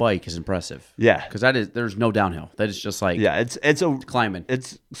on a bike is impressive. Yeah. Because there's no downhill. That is just like it's climbing.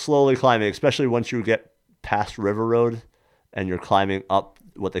 It's slowly climbing, especially once you get past River Road and you're climbing up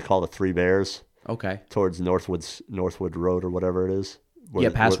what they call the Three Bears. Okay. Towards Northwood Road or whatever it is.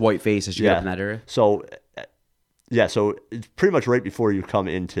 Past Whiteface as you get up in that area. So, so it's pretty much right before you come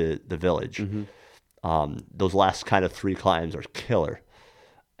into the village. Mm-hmm. Those last kind of 3 climbs are killer.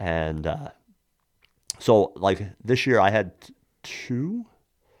 And so like this year I had two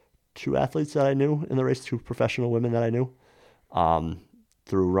athletes that I knew in the race, two professional women that I knew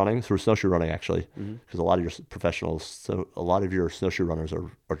through snowshoe running actually, because a lot of your snowshoe runners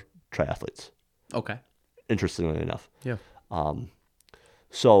are triathletes. Okay. Interestingly enough. Yeah.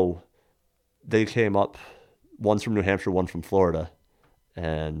 So they came up, one's from New Hampshire, one from Florida,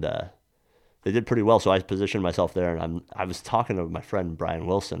 and they did pretty well. So I positioned myself there, and I was talking to my friend Brian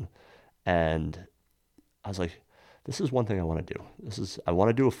Wilson, and I was like, this is one thing I want to do. I want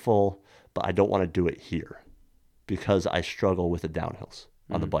to do a full, but I don't want to do it here because I struggle with the downhills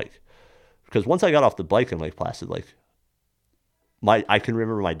on the bike. Because once I got off the bike in Lake Placid, like I can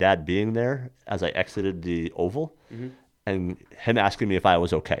remember my dad being there as I exited the oval and him asking me if I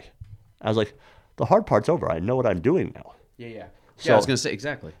was okay. I was like, the hard part's over. I know what I'm doing now. Yeah. So, I was gonna say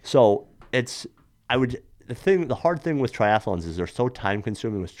exactly. So the hard thing with triathlons is they're so time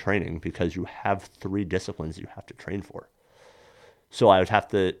consuming with training because you have 3 disciplines you have to train for. So I would have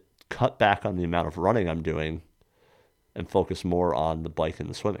to cut back on the amount of running I'm doing and focus more on the bike and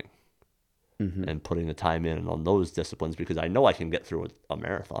the swimming and putting the time in on those disciplines because I know I can get through a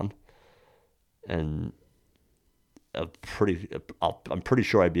marathon and I'm pretty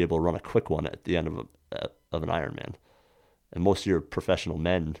sure I'd be able to run a quick one at the end of an Ironman. And most of your professional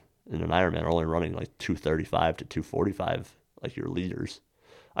men in an Ironman are only running like 235 to 245, like your leaders.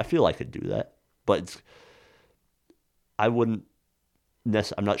 I feel I could do that, but I'm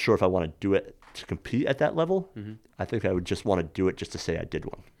not sure if I want to do it to compete at that level. I think I would just want to do it just to say I did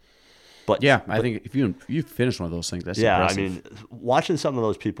one. But I think if you finish one of those things, that's impressive. impressive. I mean, watching some of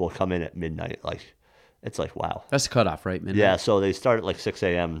those people come in at midnight, like it's like wow. That's the cutoff, right? Midnight? Yeah, so they start at like 6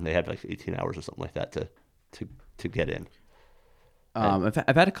 a.m. They have like 18 hours or something like that to get in. I've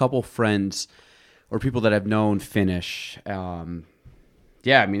had a couple friends or people that I've known finish. I mean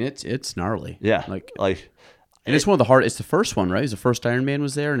it's gnarly. Yeah, and it's one of the hard. It's the first one, right? It's the first Ironman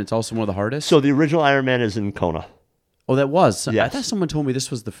was there, and it's also one of the hardest. So the original Ironman is in Kona. Oh, that was. Yes. I thought someone told me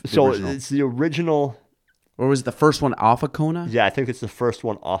this was the so original. it's the original. Or was it the first one off of Kona? Yeah, I think it's the first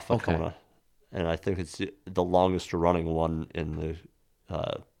one off of Okay. Kona, and I think it's the longest running one in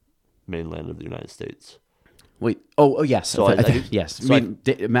the mainland of the United States. Wait. Oh yes. So I I- think, yes. so I mean,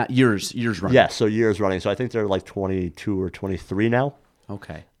 Matt, years running. Yeah, so years running. So I think they're like 22 or 23 now.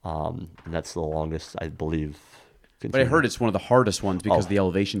 Okay. And that's the longest, I believe. But I heard it's one of the hardest ones because of the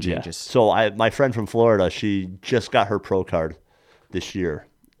elevation Yeah. changes. So my friend from Florida, she just got her pro card this year,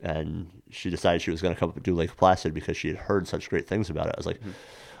 and she decided she was going to come up and do Lake Placid because she had heard such great things about it. I was like,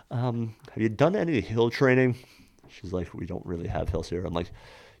 have you done any hill training? She's like, we don't really have hills here. I'm like,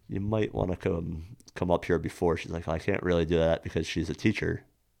 you might want to come up here before. She's like, I can't really do that because she's a teacher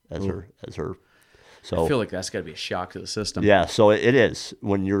as her. So I feel like that's got to be a shock to the system. yeah, so it is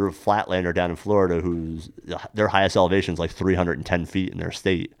when you're a flatlander down in Florida, their highest elevation is like 310 feet in their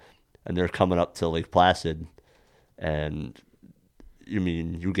state, and they're coming up to Lake Placid, and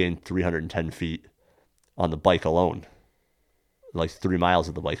you gain 310 feet on the bike alone, like 3 miles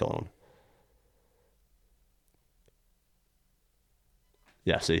of the bike alone.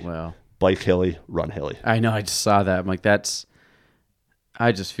 Yeah, see, Wow. bike hilly, run hilly. I know. I just saw that. I'm like,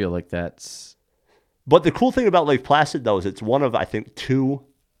 I just feel like that's. But the cool thing about Lake Placid, though, is it's one of, I think, 2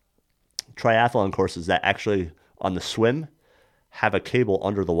 triathlon courses that actually, on the swim, have a cable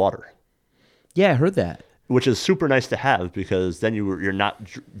under the water. Yeah, I heard that. Which is super nice to have because then you're not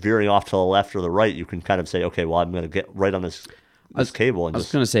veering off to the left or the right. You can kind of say, okay, well, I'm going to get right on this cable. And I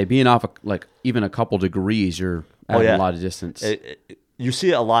was going to say, being off like even a couple degrees, you're adding a lot of distance. You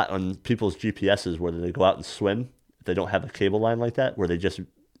see it a lot on people's GPSs where they go out and swim. If they don't have a cable line like that, where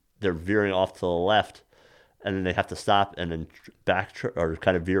they're veering off to the left, and then they have to stop and then or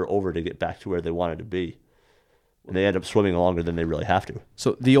kind of veer over to get back to where they wanted to be. And they end up swimming longer than they really have to.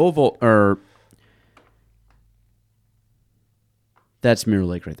 So the oval, that's Mirror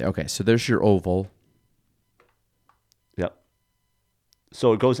Lake right there. Okay, so there's your oval. Yep.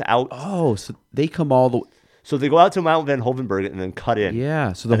 So it goes out. Oh, so they come all the. So they go out to Mount Van Hovenberg and then cut in.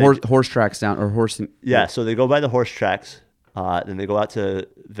 Yeah, so the horse tracks down or horse. Yeah, so they go by the horse tracks. Then they go out to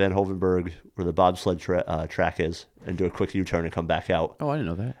Van Hovenberg where the bobsled track is and do a quick U-turn and come back out. Oh, I didn't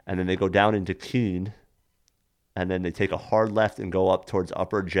know that. And then they go down into Keene, and then they take a hard left and go up towards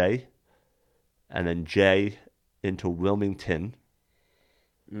Upper J, and then J into Wilmington.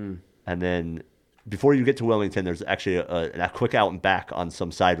 And then before you get to Wilmington, there's actually a quick out and back on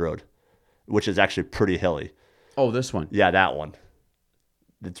some side road, which is actually pretty hilly. Oh, this one. Yeah, that one.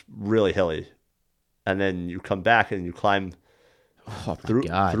 It's really hilly. And then you come back and you climb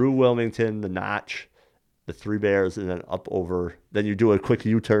through Wilmington, the Notch, the Three Bears, and then up over. Then you do a quick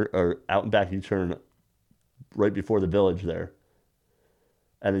U-turn or out and back U-turn right before the village there.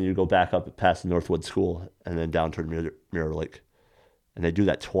 And then you go back up past the Northwood School and then down toward Mirror Lake. And they do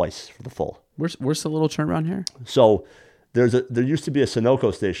that twice for the full. Where's the little turnaround here? So there used to be a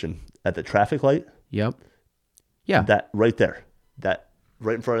Sunoco station at the traffic light. Yep. Yeah. That right there. That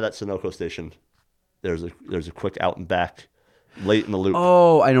right in front of that Sunoco station. There's a quick out and back late in the loop.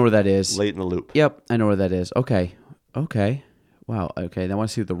 Oh, I know where that is. Late in the loop. Yep, I know where that is. Okay. Wow. Okay. Now I want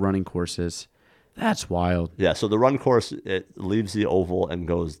to see what the running course is. That's wild. Yeah, so the run course, it leaves the oval and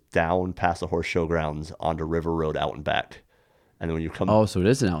goes down past the horse show grounds onto River Road out and back. And then when you come Oh, so it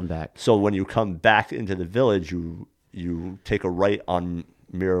is an out and back. So when you come back into the village, you take a right on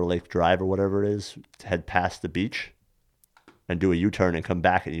Mirror Lake Drive or whatever it is, head past the beach and do a U-turn and come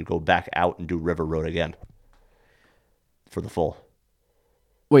back, and you go back out and do River Road again for the full.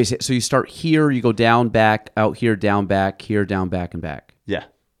 Wait, so you start here, you go down, back, out here, down, back, here, down, back, and back. Yeah.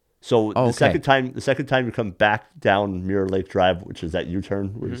 So Oh, the okay. second time you come back down Mirror Lake Drive, which is that U-turn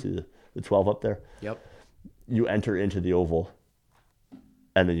where you see the 12 up there, Yep. you enter into the oval,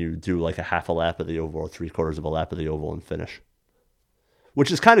 and then you do like a half a lap of the oval or 3/4 of a lap of the oval and finish. Which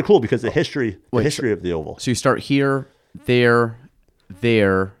is kind of cool because the history of the oval. So you start here, there,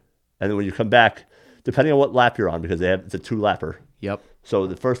 And then when you come back, depending on what lap you're on, because it's a 2-lapper. Yep. So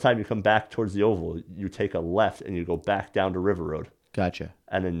the first time you come back towards the oval, you take a left and you go back down to River Road. Gotcha.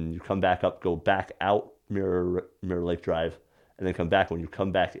 And then you come back up, go back out Mirror Lake Drive, and then come back. When you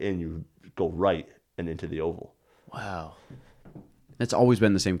come back in, you go right and into the oval. Wow. It's always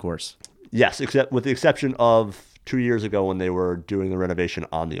been the same course. Yes, except with the exception of 2 years ago when they were doing the renovation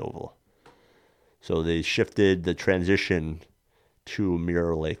on the oval. So they shifted the transition to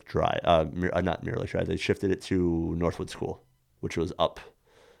Mirror Lake Drive. Not Mirror Lake Drive. They shifted it to Northwood School, which was up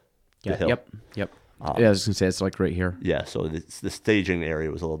the hill. Yep. Yeah, I was going to say, it's like right here. Yeah, so the staging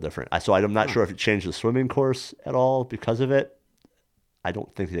area was a little different. So I'm not sure if it changed the swimming course at all because of it. I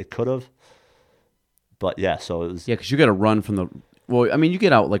don't think they could have. But yeah, so it was. Yeah, because you got to run from the. Well, I mean, you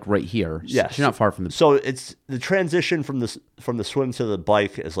get out like right here. Yeah, So you're not far from the. So it's the transition from the swim to the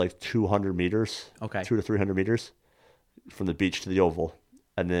bike is like 200 meters. Okay. 200 to 300 meters from the beach to the oval.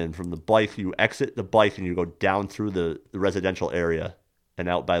 And then from the bike, you exit the bike and you go down through the residential area and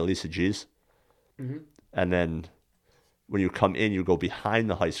out by Lisa G's. Mm-hmm. And then when you come in, you go behind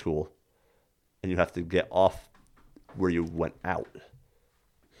the high school and you have to get off where you went out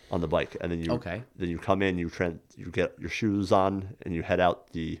on the bike. And then you come in, you get your shoes on and you head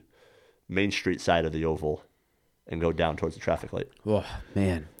out the Main Street side of the oval and go down towards the traffic light. Oh,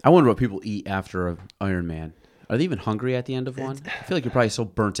 man. I wonder what people eat after an Ironman. Are they even hungry at the end of one? I feel like you're probably so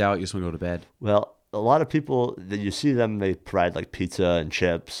burnt out you just want to go to bed. Well, a lot of people that you see them, they provide like pizza and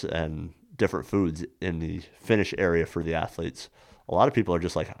chips and different foods in the finish area for the athletes. A lot of people are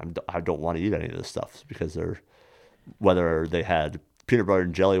just like, I don't want to eat any of this stuff because whether they had peanut butter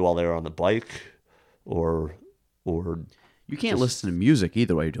and jelly while they were on the bike or You can't listen to music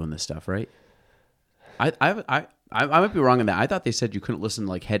either while you're doing this stuff, right? I might be wrong on that. I thought they said you couldn't listen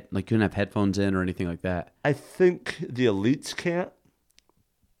you couldn't have headphones in or anything like that. I think the elites can't.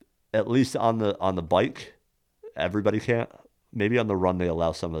 At least on the bike, everybody can't. Maybe on the run they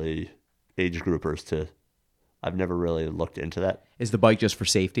allow some of the age groupers to. I've never really looked into that. Is the bike just for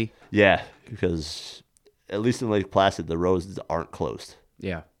safety? Yeah, because at least in Lake Placid, the roads aren't closed.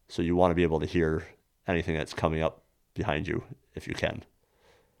 Yeah. So you want to be able to hear anything that's coming up behind you if you can.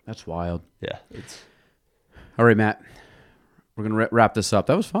 That's wild. Yeah. All right, Matt. We're gonna wrap this up.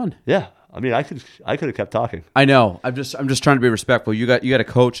 That was fun. Yeah. I mean, I could have kept talking. I know. I'm just trying to be respectful. You got a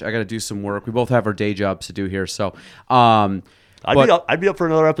coach. I got to do some work. We both have our day jobs to do here. So, I'd be up for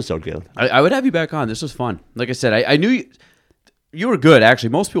another episode, Galen. I would have you back on. This was fun. Like I said, I knew you were good. Actually,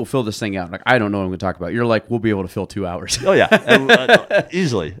 most people fill this thing out. Like, I don't know what I'm going to talk about. You're like, we'll be able to fill 2 hours. Oh yeah,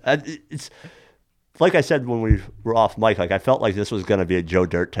 easily. It's like I said when we were off mic. Like I felt like this was going to be a Joe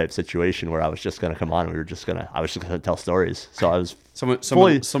Dirt type situation where I was just going to come on and I was just going to tell stories. So I was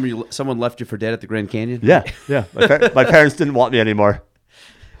Someone left you for dead at the Grand Canyon. Yeah. My parents didn't want me anymore.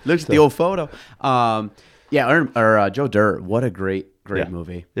 Looked at the old photo. Joe Dirt. What a great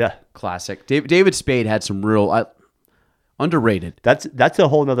movie. Yeah, classic. David Spade had some real underrated. That's a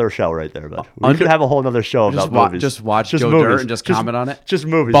whole nother show right there, bud. We could have a whole nother show about movies. Just watch Joe Dirt and just comment on it. Just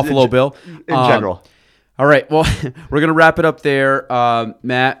movies. Buffalo Bill in general. All right. Well, we're gonna wrap it up there.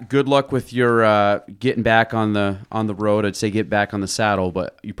 Matt, good luck with your getting back on the road. I'd say get back on the saddle,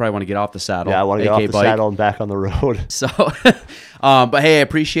 but you probably want to get off the saddle. Yeah, I want to get off the saddle and back on the road. So, but hey, I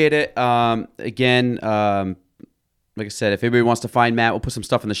appreciate it. Again, like I said, if anybody wants to find Matt, we'll put some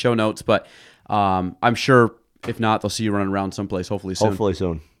stuff in the show notes. But I'm sure if not, they'll see you running around someplace hopefully soon. Hopefully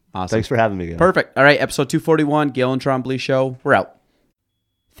soon. Awesome. Thanks for having me again. Perfect. All right, episode 241, Galen Trombley Show. We're out.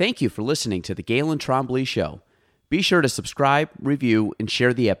 Thank you for listening to the Galen Trombley Show. Be sure to subscribe, review, and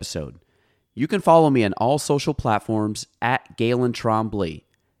share the episode. You can follow me on all social platforms at Galen Trombley.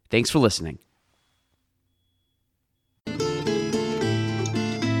 Thanks for listening.